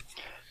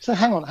 So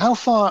hang on, how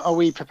far are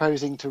we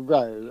proposing to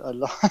row?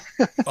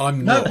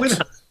 I'm No,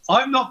 not.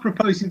 I'm not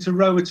proposing to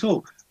row at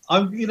all.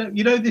 You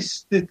know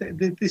this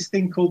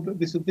thing called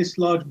this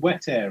large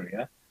wet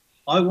area.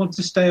 I want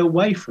to stay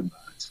away from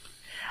that.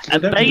 I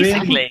And don't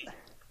basically,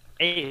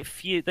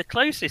 the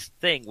closest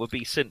thing would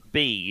be St.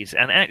 Bees,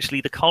 and actually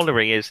the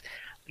colliery is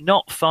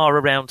not far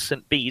around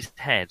St. Bees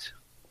Head.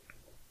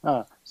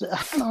 So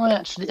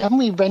haven't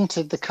we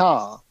rented the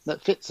car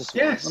that fits us?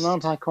 Yes. And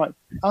aren't I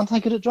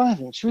good at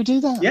driving? Should we do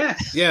that?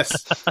 Yes.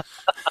 Yes.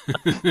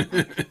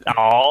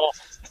 Oh,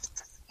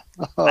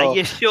 Oh, are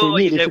you sure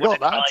we you really don't want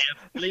to forgot try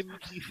that. a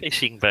flimsy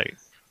fishing boat?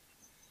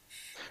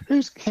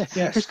 Who's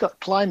got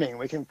climbing?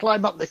 We can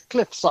climb up the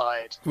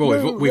cliffside.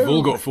 Well, we've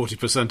all got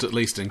 40% at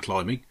least in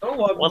climbing.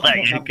 Oh, Well, there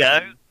you go.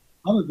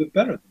 I'm a bit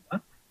better than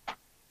that.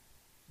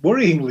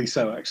 Worryingly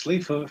so,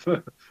 actually, for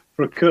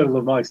a colonel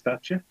of my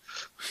stature.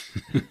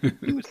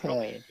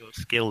 Okay. Your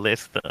skill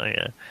list that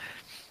I...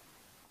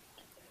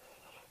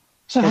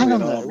 So Probably hang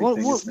on an though.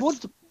 army thing,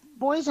 isn't it?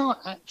 What is our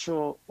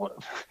actual?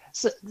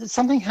 So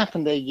something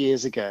happened there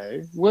years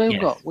ago. We're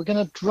going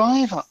to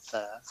drive up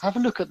there, have a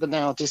look at the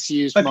now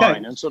disused Okay.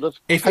 mine, and sort of.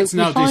 If it's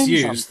hopefully now find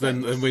disused,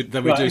 something. then we Right,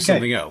 do okay.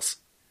 something else.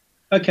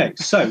 Okay,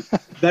 so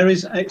there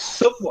is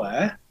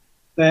somewhere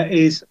there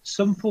is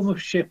some form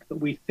of ship that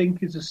we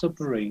think is a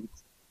submarine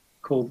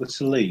called the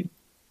Selene.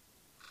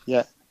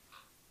 Yeah.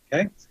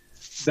 Okay,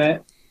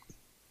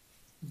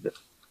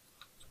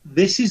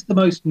 this is the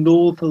most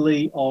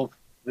northerly of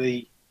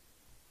the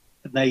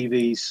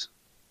Navy's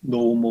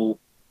normal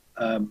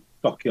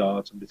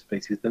dockyards and bits and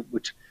pieces,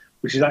 which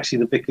is actually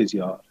the Vickers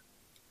Yard.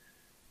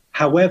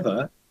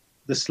 However,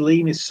 the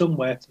Selene is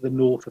somewhere to the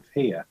north of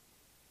here.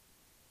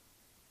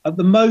 At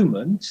the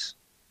moment,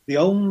 the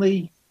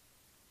only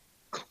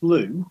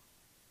clue,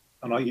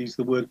 and I use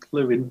the word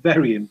clue in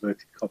very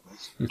inverted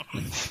commas,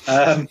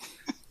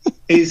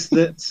 is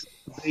that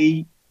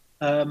the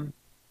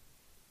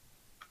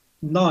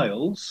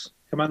Niles,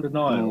 Commander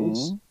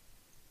Niles,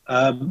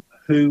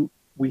 who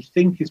we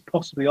think is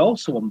possibly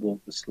also on board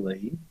the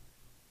Selene,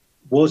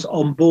 was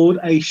on board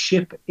a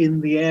ship in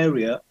the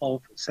area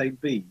of St.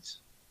 Bees.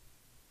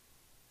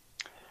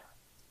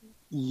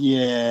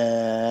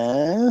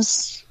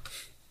 Yes.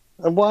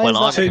 And why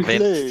Well, is that I'm a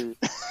clue?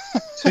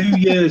 2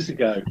 years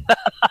ago.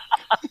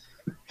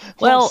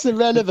 What's the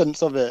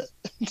relevance of it?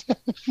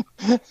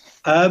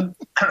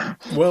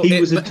 Well, He it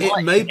was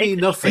a- may be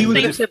nothing.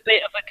 It's a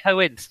bit of a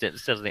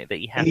coincidence, doesn't it, that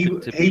he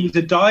happened to be... He was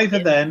a diver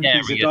in then, the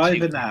he's a area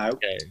diver 2 now.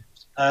 years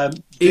ago.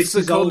 If This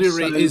the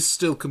colliery also- is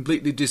still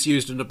completely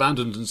disused and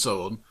abandoned and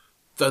so on,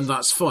 then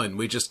that's fine.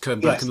 We just come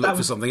back Yes, and that look for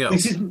was- something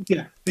else.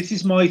 This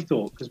is my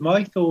thought, because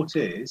my thought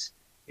is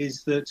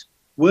that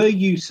were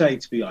you, say,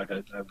 to be,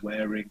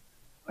 wearing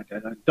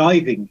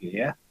diving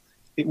gear,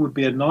 it would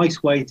be a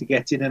nice way to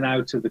get in and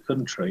out of the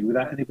country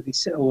without anybody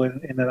or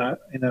in and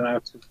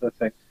out of the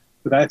thing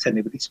without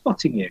anybody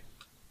spotting you.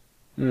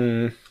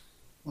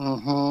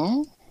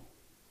 Mm-hmm.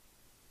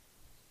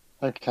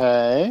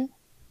 Okay.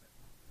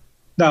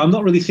 Now, I'm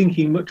not really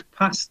thinking much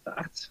past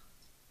that.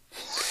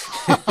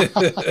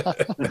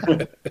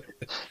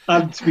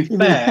 And to be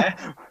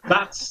fair,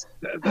 that's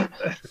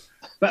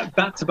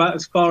about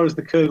as far as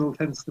the Colonel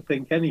tends to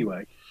think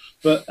anyway.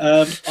 But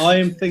I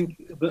am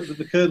thinking that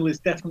the Colonel is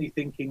definitely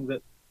thinking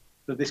that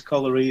this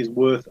colliery is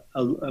worth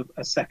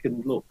a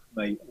second look,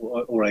 mate,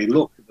 or a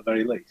look at the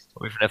very least.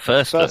 Or even a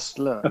first look. First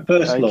look. A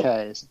first look.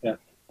 Okay. Yeah.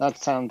 That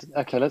sounds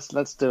okay.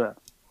 Let's do it.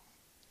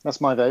 That's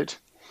my vote.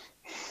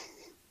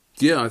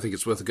 Yeah, I think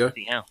it's worth a go.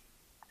 Yeah.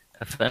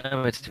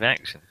 Affirmative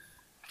action.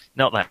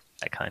 Not that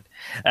kind.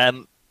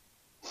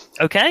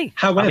 Okay.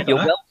 However, You're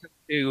welcome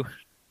to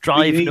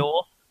drive we-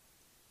 north.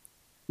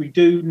 we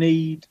do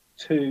need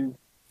to.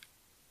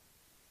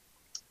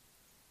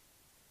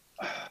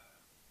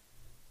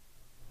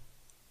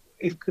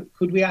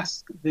 Could we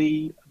ask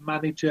the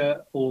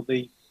manager or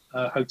the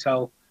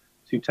hotel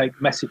to take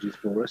messages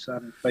for us,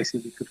 and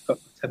basically we could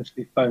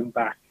potentially phone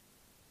back?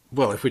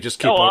 Well, if we just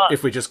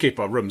keep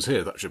our rooms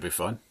here, that should be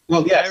fine.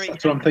 Well, yes, Very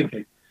that's what I'm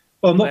thinking.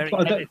 Well, Where are you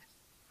I headed?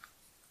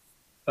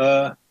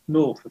 don't.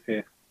 North of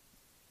here.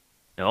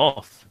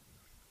 North.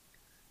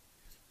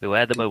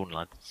 Where the moon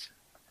lands.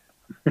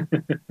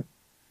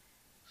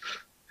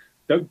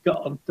 Don't get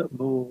on the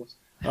moors.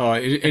 Oh,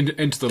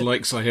 into the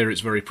lakes, I hear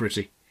it's very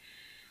pretty.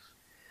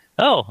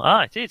 Oh,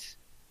 it is.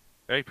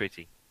 Very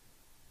pretty.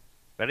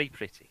 Very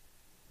pretty.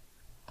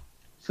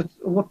 So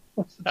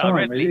what's the I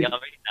time? really, I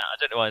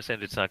don't know why I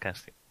sounded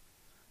sarcastic.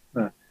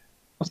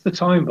 What's the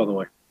time, by the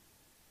way?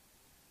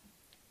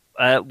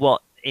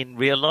 What, in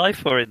real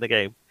life or in the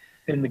game?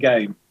 In the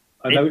game.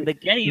 I know In the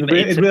game,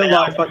 in real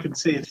about- life, I can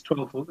see it's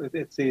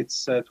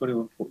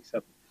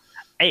 21:47.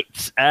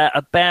 It's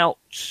about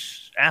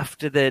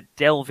after the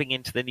delving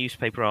into the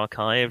newspaper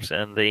archives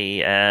and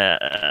the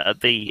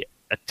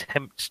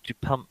attempt to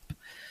pump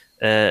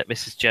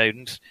Mrs.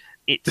 Jones.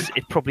 It's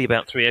probably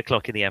about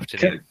 3:00 in the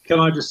afternoon. Can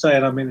I just say,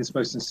 and I mean this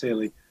most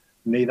sincerely,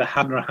 neither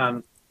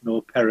Hanrahan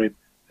nor Perrin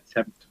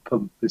attempt to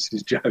pump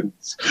Mrs.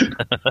 Jones.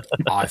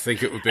 I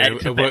think it would be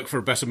a work for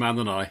a better man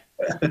than I.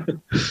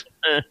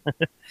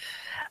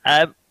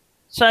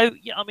 So,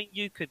 yeah, I mean,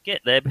 you could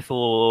get there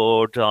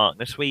before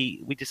darkness.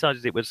 We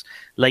decided it was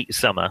late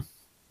summer,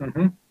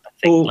 Mm-hmm. I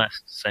think,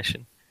 last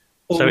session.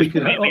 Or So we it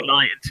could, could be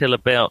light until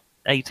about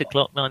 8:00,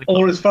 9:00.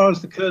 or as far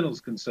as the Colonel's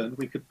concerned,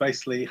 we could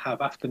basically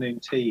have afternoon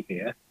tea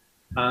here,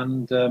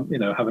 and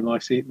have a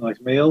nice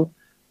meal,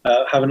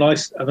 have a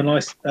nice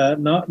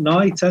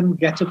night, and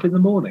get up in the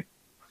morning.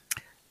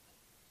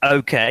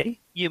 Okay,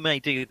 you may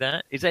do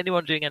that. Is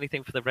anyone doing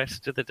anything for the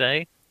rest of the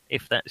day,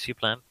 if that's your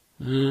plan?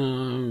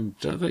 Don't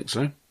think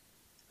so.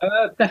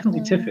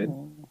 Definitely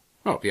Tiffin.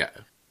 Oh, yeah.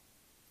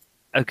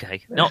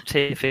 Okay, not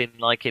Tiffin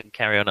like in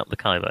Carry On Up the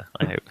Khyber,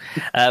 I hope.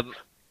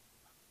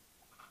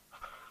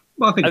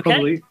 Well, I think Okay.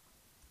 probably.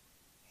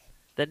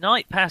 The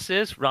night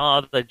passes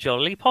rather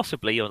jolly,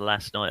 possibly your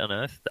last night on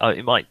Earth. Oh,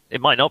 it might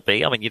not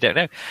be. I mean, you don't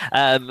know.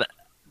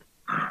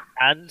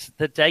 And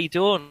the day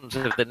dawns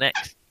of the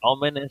next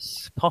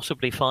ominous,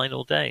 possibly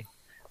final day.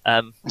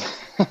 Aren't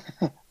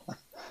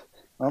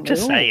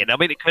Just they all? saying. I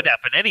mean, it could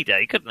happen any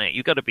day, couldn't it?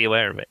 You've got to be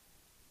aware of it.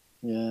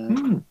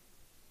 Yeah.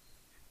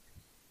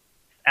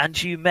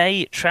 And you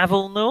may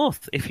travel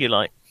north if you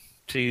like.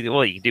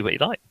 Well, you can do what you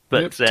like.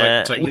 But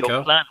Yep, take the your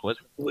car. plan was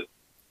Do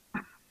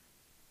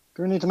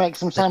we need to make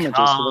some sandwiches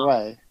for the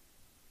way?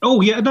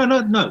 Oh yeah,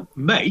 no.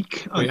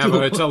 Make. We have a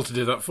hotel to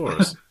do that for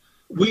us.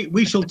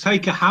 We shall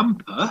take a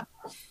hamper.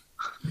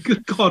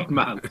 Good God,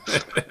 man!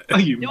 Are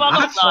you do I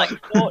mad? look like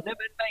Fortnum and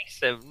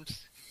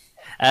Mason's?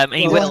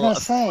 He Well, I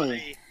was will, going to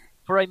say.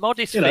 for a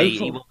modest You know, fee,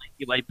 for- he will make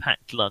you a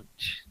packed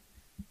lunch.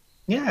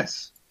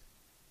 Yes.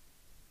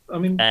 I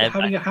mean, Um,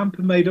 having a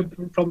hamper made up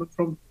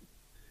from,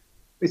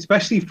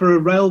 especially for a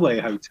railway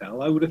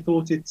hotel, I would have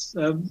thought it's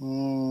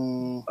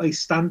Mm, a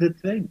standard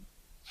thing.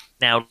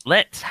 Now,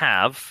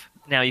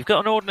 you've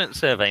got an ordnance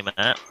survey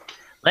map.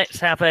 Let's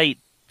have a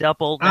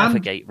double And-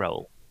 navigate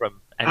roll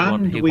from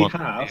anyone And who we wants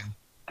have to.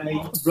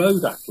 a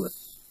road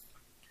atlas.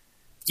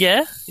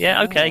 Yeah,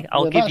 okay.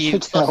 I'll Yeah, give that you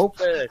should help.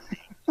 +30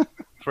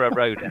 for a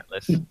road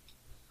atlas.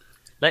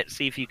 Let's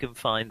see if you can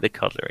find the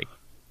colliery.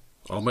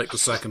 I'll make the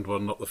second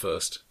one, not the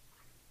first.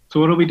 So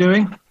what are we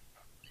doing?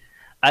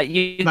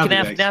 You can have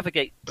Navigate.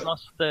 navigate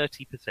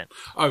 +30%.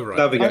 Oh, right.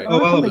 Navigate. I Oh,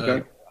 well, think there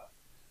we go.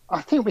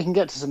 I think we can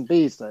get to some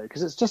bees though,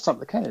 because it's just up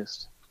the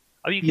coast.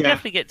 Oh, you can Yeah.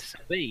 definitely get to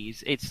St.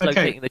 Bees. It's Okay.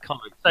 locating the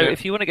colliery. So Yeah.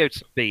 if you want to go to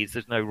St. Bees,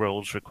 there's no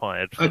rolls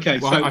required. Okay,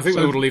 Well, so, I think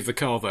so we ought to leave the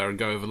car there and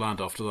go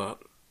overland after that.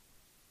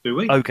 do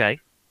we? Okay.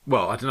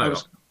 Well, I don't know.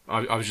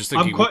 I was just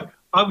thinking.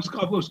 I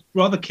was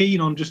rather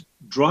keen on just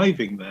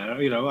driving there. I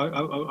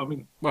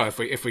mean, Well,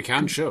 if we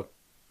can, sure.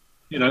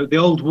 the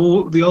old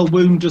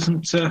wound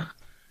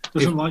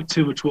doesn't like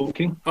too much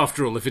walking.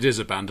 After all, if it is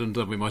abandoned,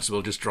 then we might as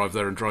well just drive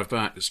there and drive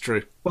back. It's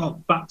true.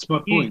 Well, that's my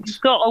point.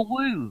 You've got a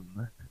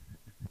womb.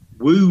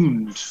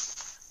 Wound.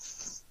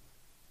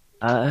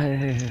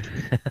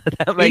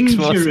 That makes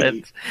more Injury.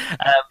 sense.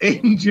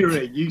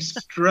 Injury, you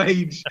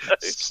strange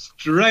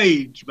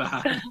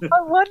man. I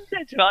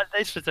wondered, right,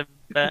 this was a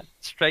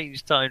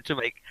strange time to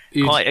make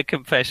You- quite a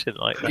confession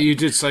like that. You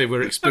did say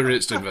we're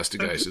experienced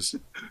investigators.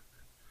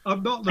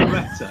 I'm not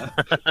Loretta.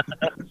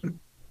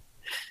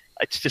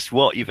 It's just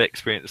what you've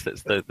experienced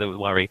that's the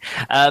worry.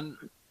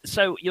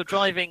 So you're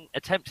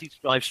attempting to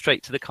drive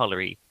straight to the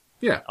colliery,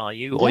 Yeah, are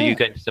you? Or are you Yeah.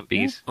 going to St.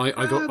 Bees? I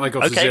got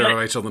Okay, a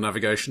 08 on the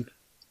navigation.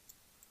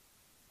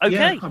 Okay.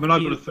 Yeah, I mean,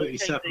 I've got You a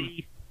 37.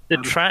 take The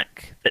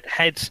track that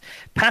heads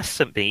past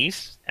St.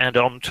 Bees and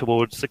on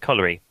towards the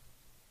colliery.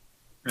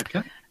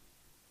 Okay.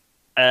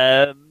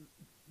 So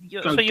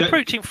Okay. you're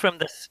approaching from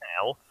the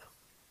south,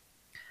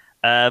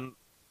 and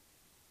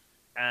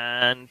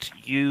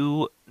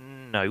you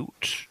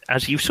note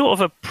as you sort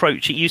of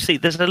approach it, you see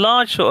there's a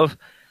large sort of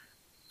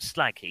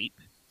slag heap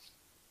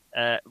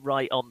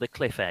right on the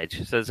cliff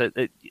edge. So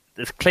the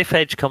cliff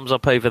edge comes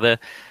up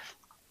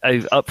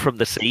up from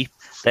the sea.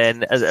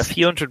 Then a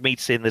few hundred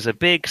meters in, there's a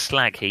big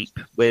slag heap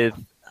with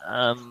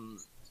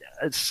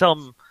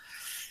some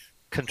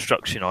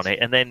construction on it,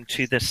 and then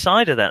to the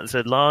side of that, there's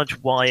a large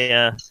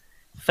wire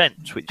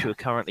fence which you're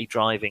currently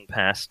driving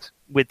past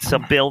with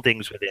some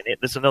buildings within it.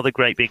 There's another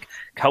great big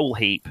coal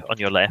heap on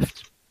your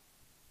left,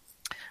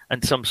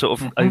 and some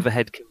sort of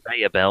overhead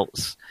conveyor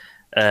belts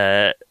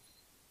as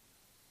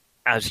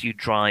you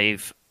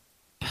drive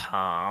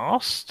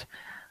past.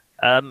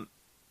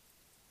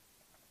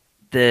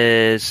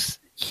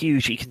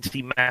 huge. You can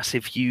see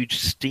massive, huge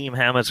steam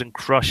hammers and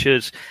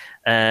crushers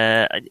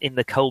in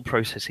the coal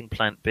processing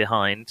plant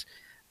behind.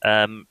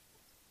 And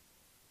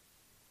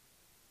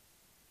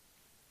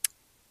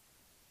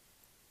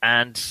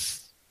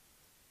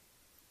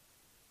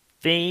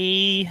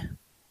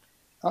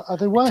are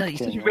they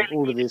working?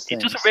 All of these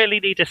things. It doesn't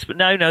really need a.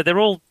 No, they're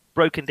all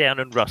broken down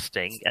and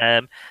rusting.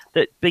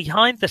 That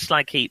behind the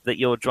slag heap that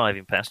you're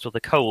driving past, or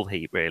the coal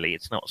heap, really,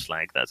 it's not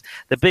slag. That's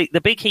the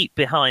big heap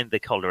behind the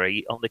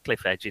colliery on the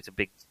cliff edge. It's a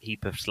big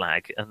heap of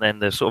slag, and then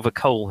there's sort of a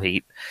coal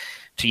heap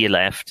to your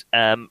left.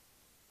 There's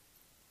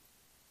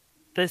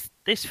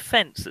this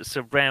fence that's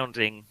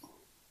surrounding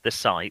the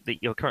site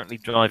that you're currently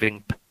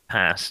driving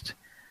past.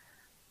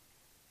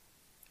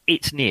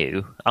 It's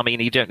new. I mean,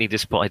 you don't need to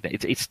spot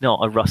it. It's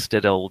not a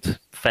rusted old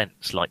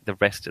fence like the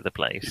rest of the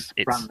place.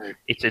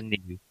 It's a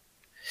new.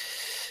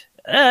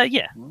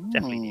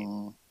 Definitely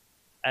new.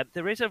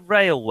 There is a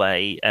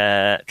railway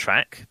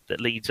track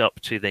that leads up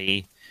to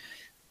the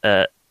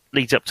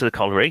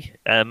colliery.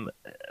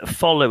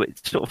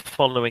 It's sort of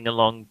following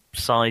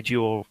alongside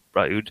your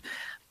road,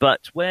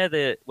 but where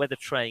the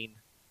train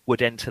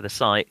would enter the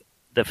site,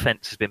 the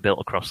fence has been built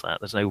across that.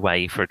 There's no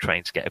way for a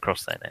train to get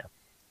across there now.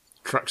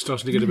 Track's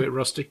starting to get a bit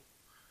rusty.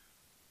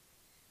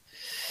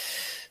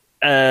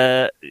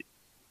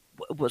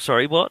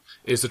 Sorry, what?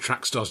 Is the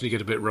track starting to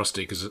get a bit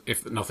rusty because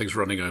if nothing's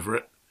running over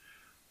it?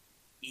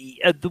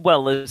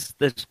 Well, there's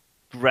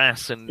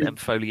grass and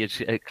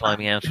foliage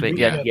climbing out of it.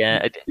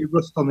 Yeah. You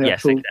rust on the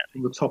on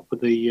the top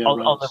of the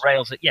on the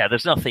rails. Yeah,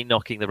 there's nothing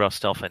knocking the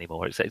rust off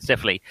anymore. It's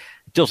definitely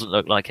doesn't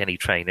look like any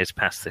train has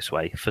passed this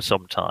way for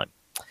some time.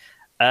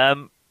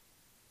 And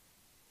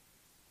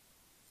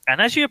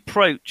as you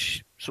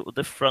approach sort of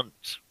the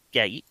front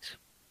gate,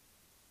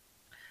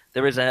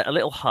 there is a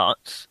little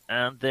hut,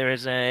 and there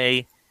is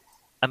a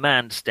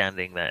man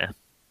standing there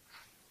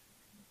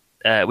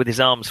with his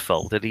arms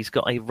folded. He's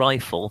got a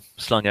rifle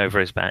slung over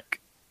his back.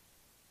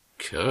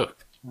 Cool.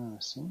 Oh, I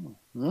see.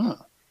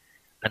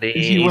 And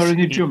is he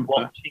wearing a jumper?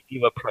 Watching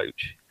you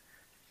approach.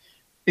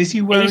 Is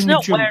he wearing a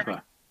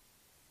jumper?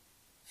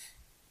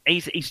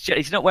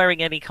 He's not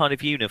wearing any kind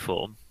of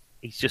uniform.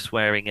 He's just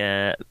wearing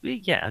a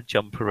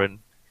jumper and.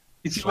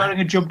 Is he wearing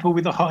a jumper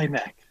with a high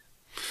neck?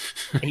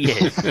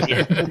 Yes.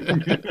 Yeah.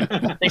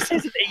 This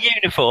isn't a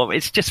uniform.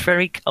 It's just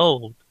very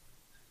cold.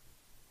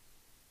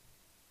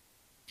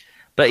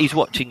 But he's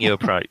watching you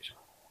approach.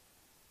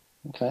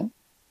 Okay.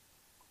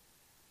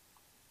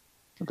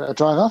 We better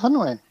drive off, hadn't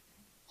we?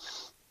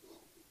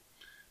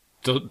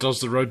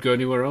 Does the road go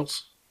anywhere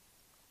else?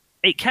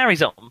 It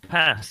carries on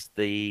past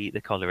the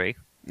colliery.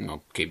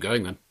 I'll keep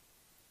going then.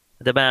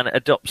 The man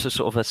adopts a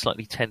sort of a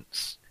slightly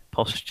tense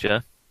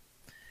posture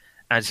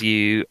as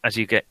you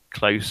get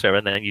closer,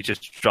 and then you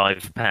just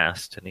drive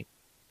past, and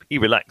he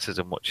relaxes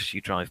and watches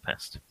you drive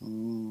past.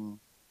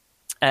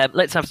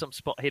 Let's have some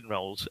spot hidden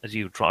rolls as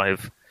you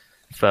drive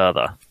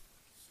further.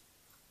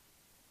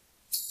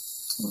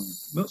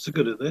 Not so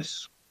good at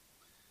this.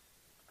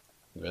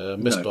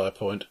 Missed by a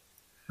point.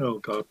 Oh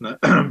God, no!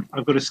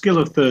 I've got a skill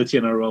of 30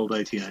 and I rolled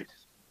 88.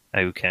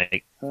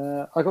 Okay.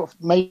 I got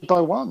made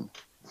by 1.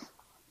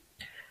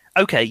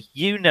 Okay,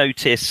 you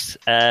notice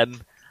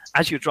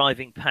as you're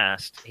driving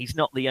past, he's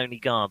not the only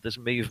guard. There's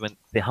movement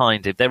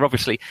behind him. They're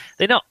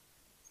not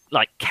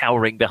like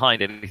cowering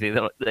behind anything.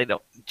 They're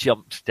not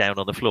jumped down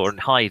on the floor and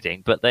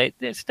hiding, but they're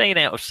staying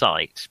out of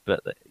sight.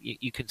 But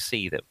you can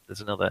see them.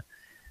 There's another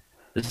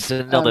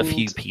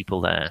few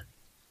people there.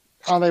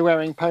 Are they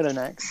wearing polo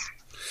necks?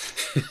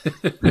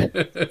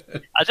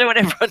 I don't want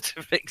everyone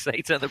to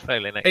fixate on the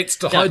polo neck. It's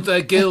to hide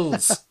their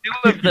gills.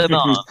 2 of them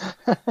are.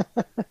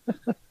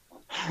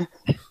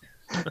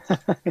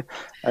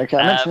 Okay,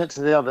 I mentioned it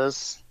to the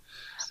others.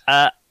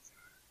 But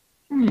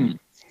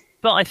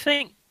I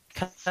think,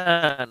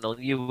 Colonel,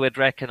 you would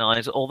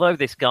recognise, although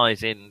this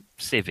guy's in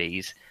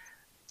civvies,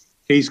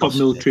 he's got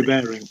military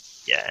bearing.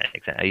 Yeah,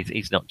 exactly.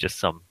 He's not just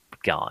some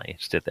guy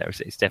stood there.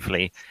 It's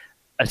definitely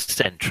a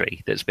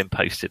sentry that's been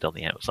posted on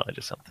the outside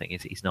or something.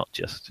 He's not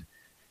just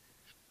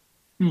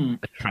a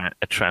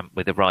tramp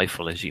with a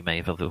rifle, as you may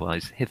have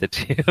otherwise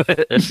hitherto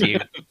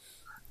assumed.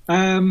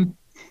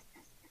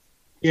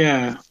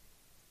 Yeah.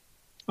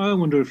 I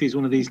wonder if he's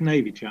one of these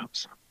Navy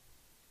chaps.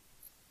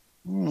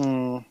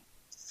 It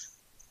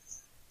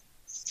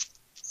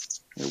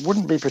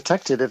wouldn't be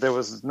protected if there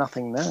was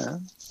nothing there.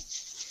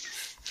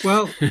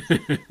 Well,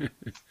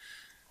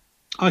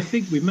 I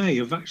think we may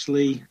have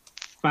actually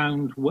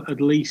found at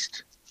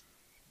least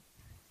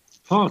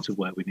part of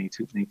where we need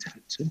to head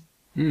to.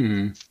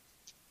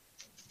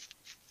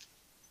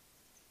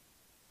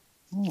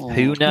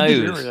 Who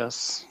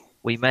knows?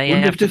 We may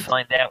have to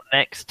find out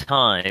next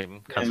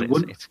time. It's coming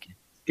up to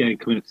 10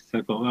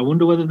 o'clock. I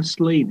wonder whether the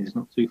Selene is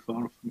not too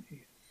far from here.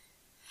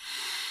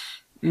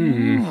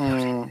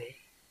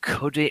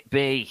 Could it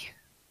be?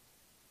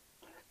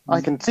 I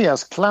can see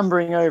us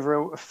clambering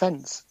over a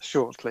fence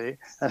shortly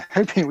and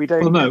hoping we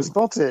don't get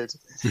spotted.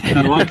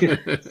 No, I can.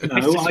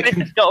 Mr. Smith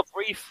has got a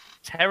brief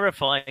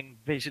terrifying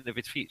vision of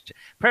its future.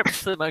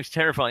 Perhaps the most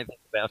terrifying thing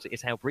about it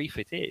is how brief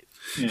it is.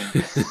 Yeah.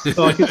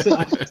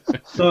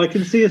 So I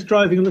can see us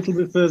driving a little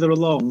bit further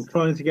along,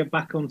 trying to get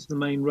back onto the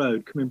main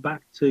road, going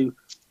back to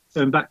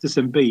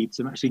St Bede's,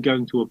 and actually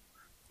going to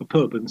a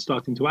pub and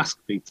starting to ask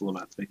people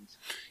about things.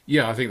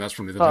 Yeah, I think that's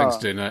probably the thing to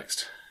do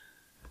next.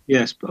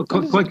 Yes, but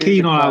quite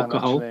keen on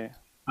alcohol, actually.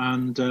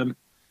 And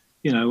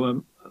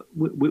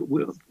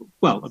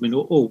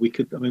all we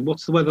could. I mean,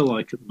 what's the weather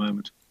like at the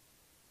moment?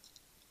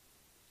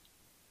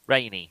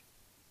 Rainy,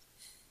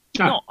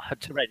 not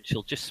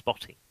torrential, just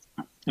spotty.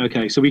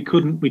 Okay, so we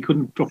couldn't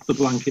drop the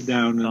blanket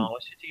down. And... I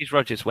should use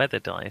Roger's weather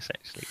dice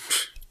actually.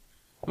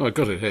 Oh, I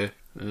got it here.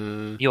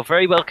 You're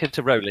very welcome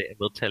to roll it, and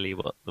we'll tell you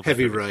what. The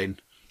heavy rain.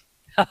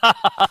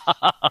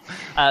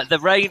 The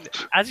rain,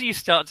 as you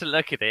start to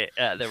look at it,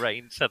 the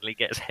rain suddenly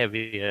gets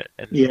heavier.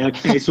 Yeah,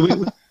 okay. So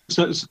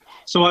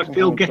I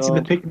feel getting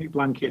the picnic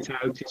blanket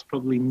out is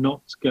probably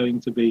not going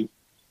to be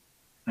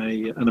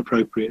an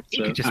appropriate.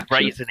 You can just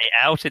brazen it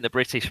out in the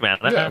British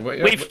manner. Yeah,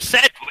 We've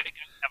said we're going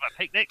to have a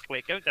picnic.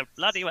 We're going to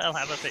bloody well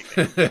have a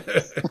picnic.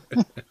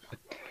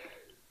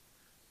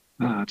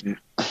 Ah, dear.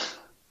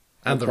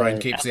 And the rain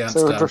keeps the ants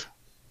down.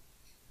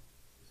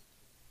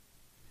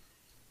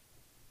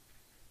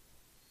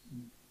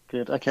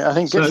 Good. Okay, I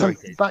think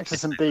back to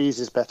St Bees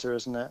is better,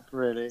 isn't it?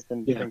 Really,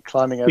 than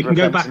climbing over a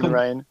fence in the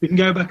rain. We can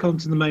go back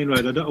onto the main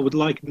road. I would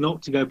like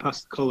not to go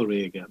past the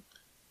colliery again.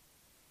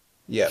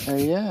 Yeah. Oh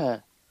yeah.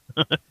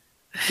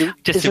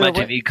 Just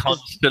imagine you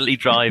constantly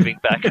driving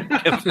back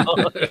and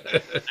forth.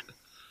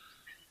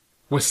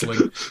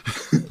 Whistling.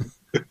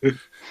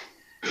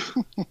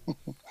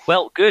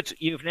 Well, good.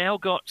 You've now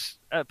got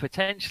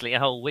potentially a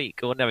whole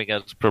week, or no,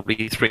 it's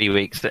probably 3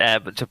 weeks,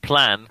 to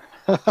plan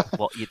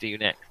what you do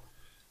next.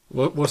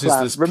 What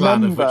is this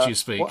plan of which you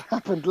speak? What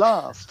happened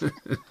last?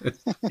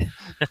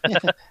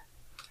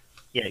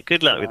 Yeah,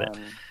 good luck with that.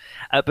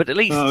 But at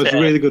least it's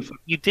really good fun.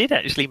 You did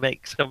actually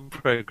make some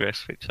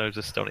progress, which I was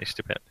astonished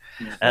about.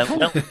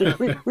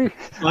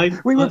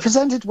 We were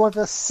presented with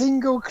a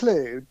single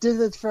clue, did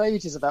it for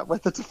ages about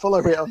whether to follow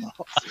it or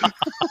not.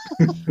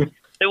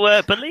 There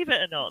were, believe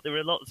it or not, there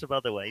were lots of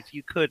other ways.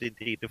 You could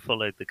indeed have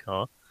followed the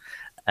car.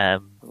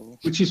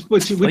 Which is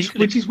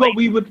what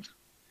we would...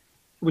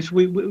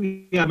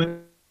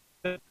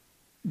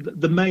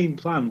 The main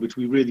plan, which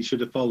we really should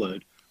have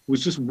followed,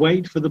 was just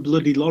wait for the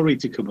bloody lorry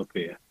to come up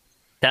here.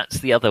 That's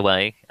the other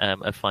way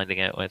of finding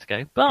out where to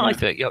go. But I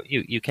thought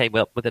you came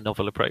up with a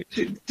novel approach.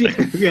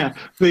 Yeah,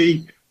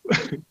 the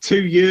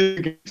 2 years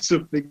ago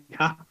something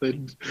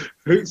happened.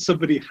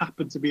 Somebody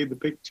happened to be in the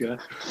picture.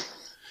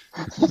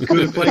 It's a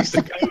good place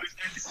to go,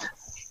 isn't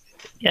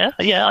it?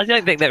 Yeah. I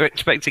don't think they were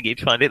expecting you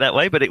to find it that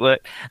way, but it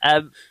worked.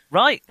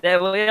 Right,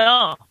 there we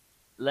are.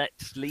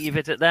 Let's leave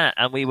it at that,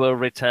 and we will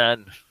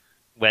return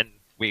when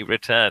we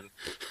return.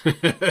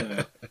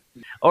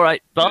 All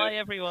right, bye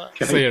everyone.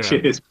 Okay,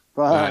 cheers.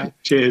 Bye.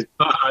 Cheers.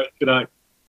 Bye. Good night.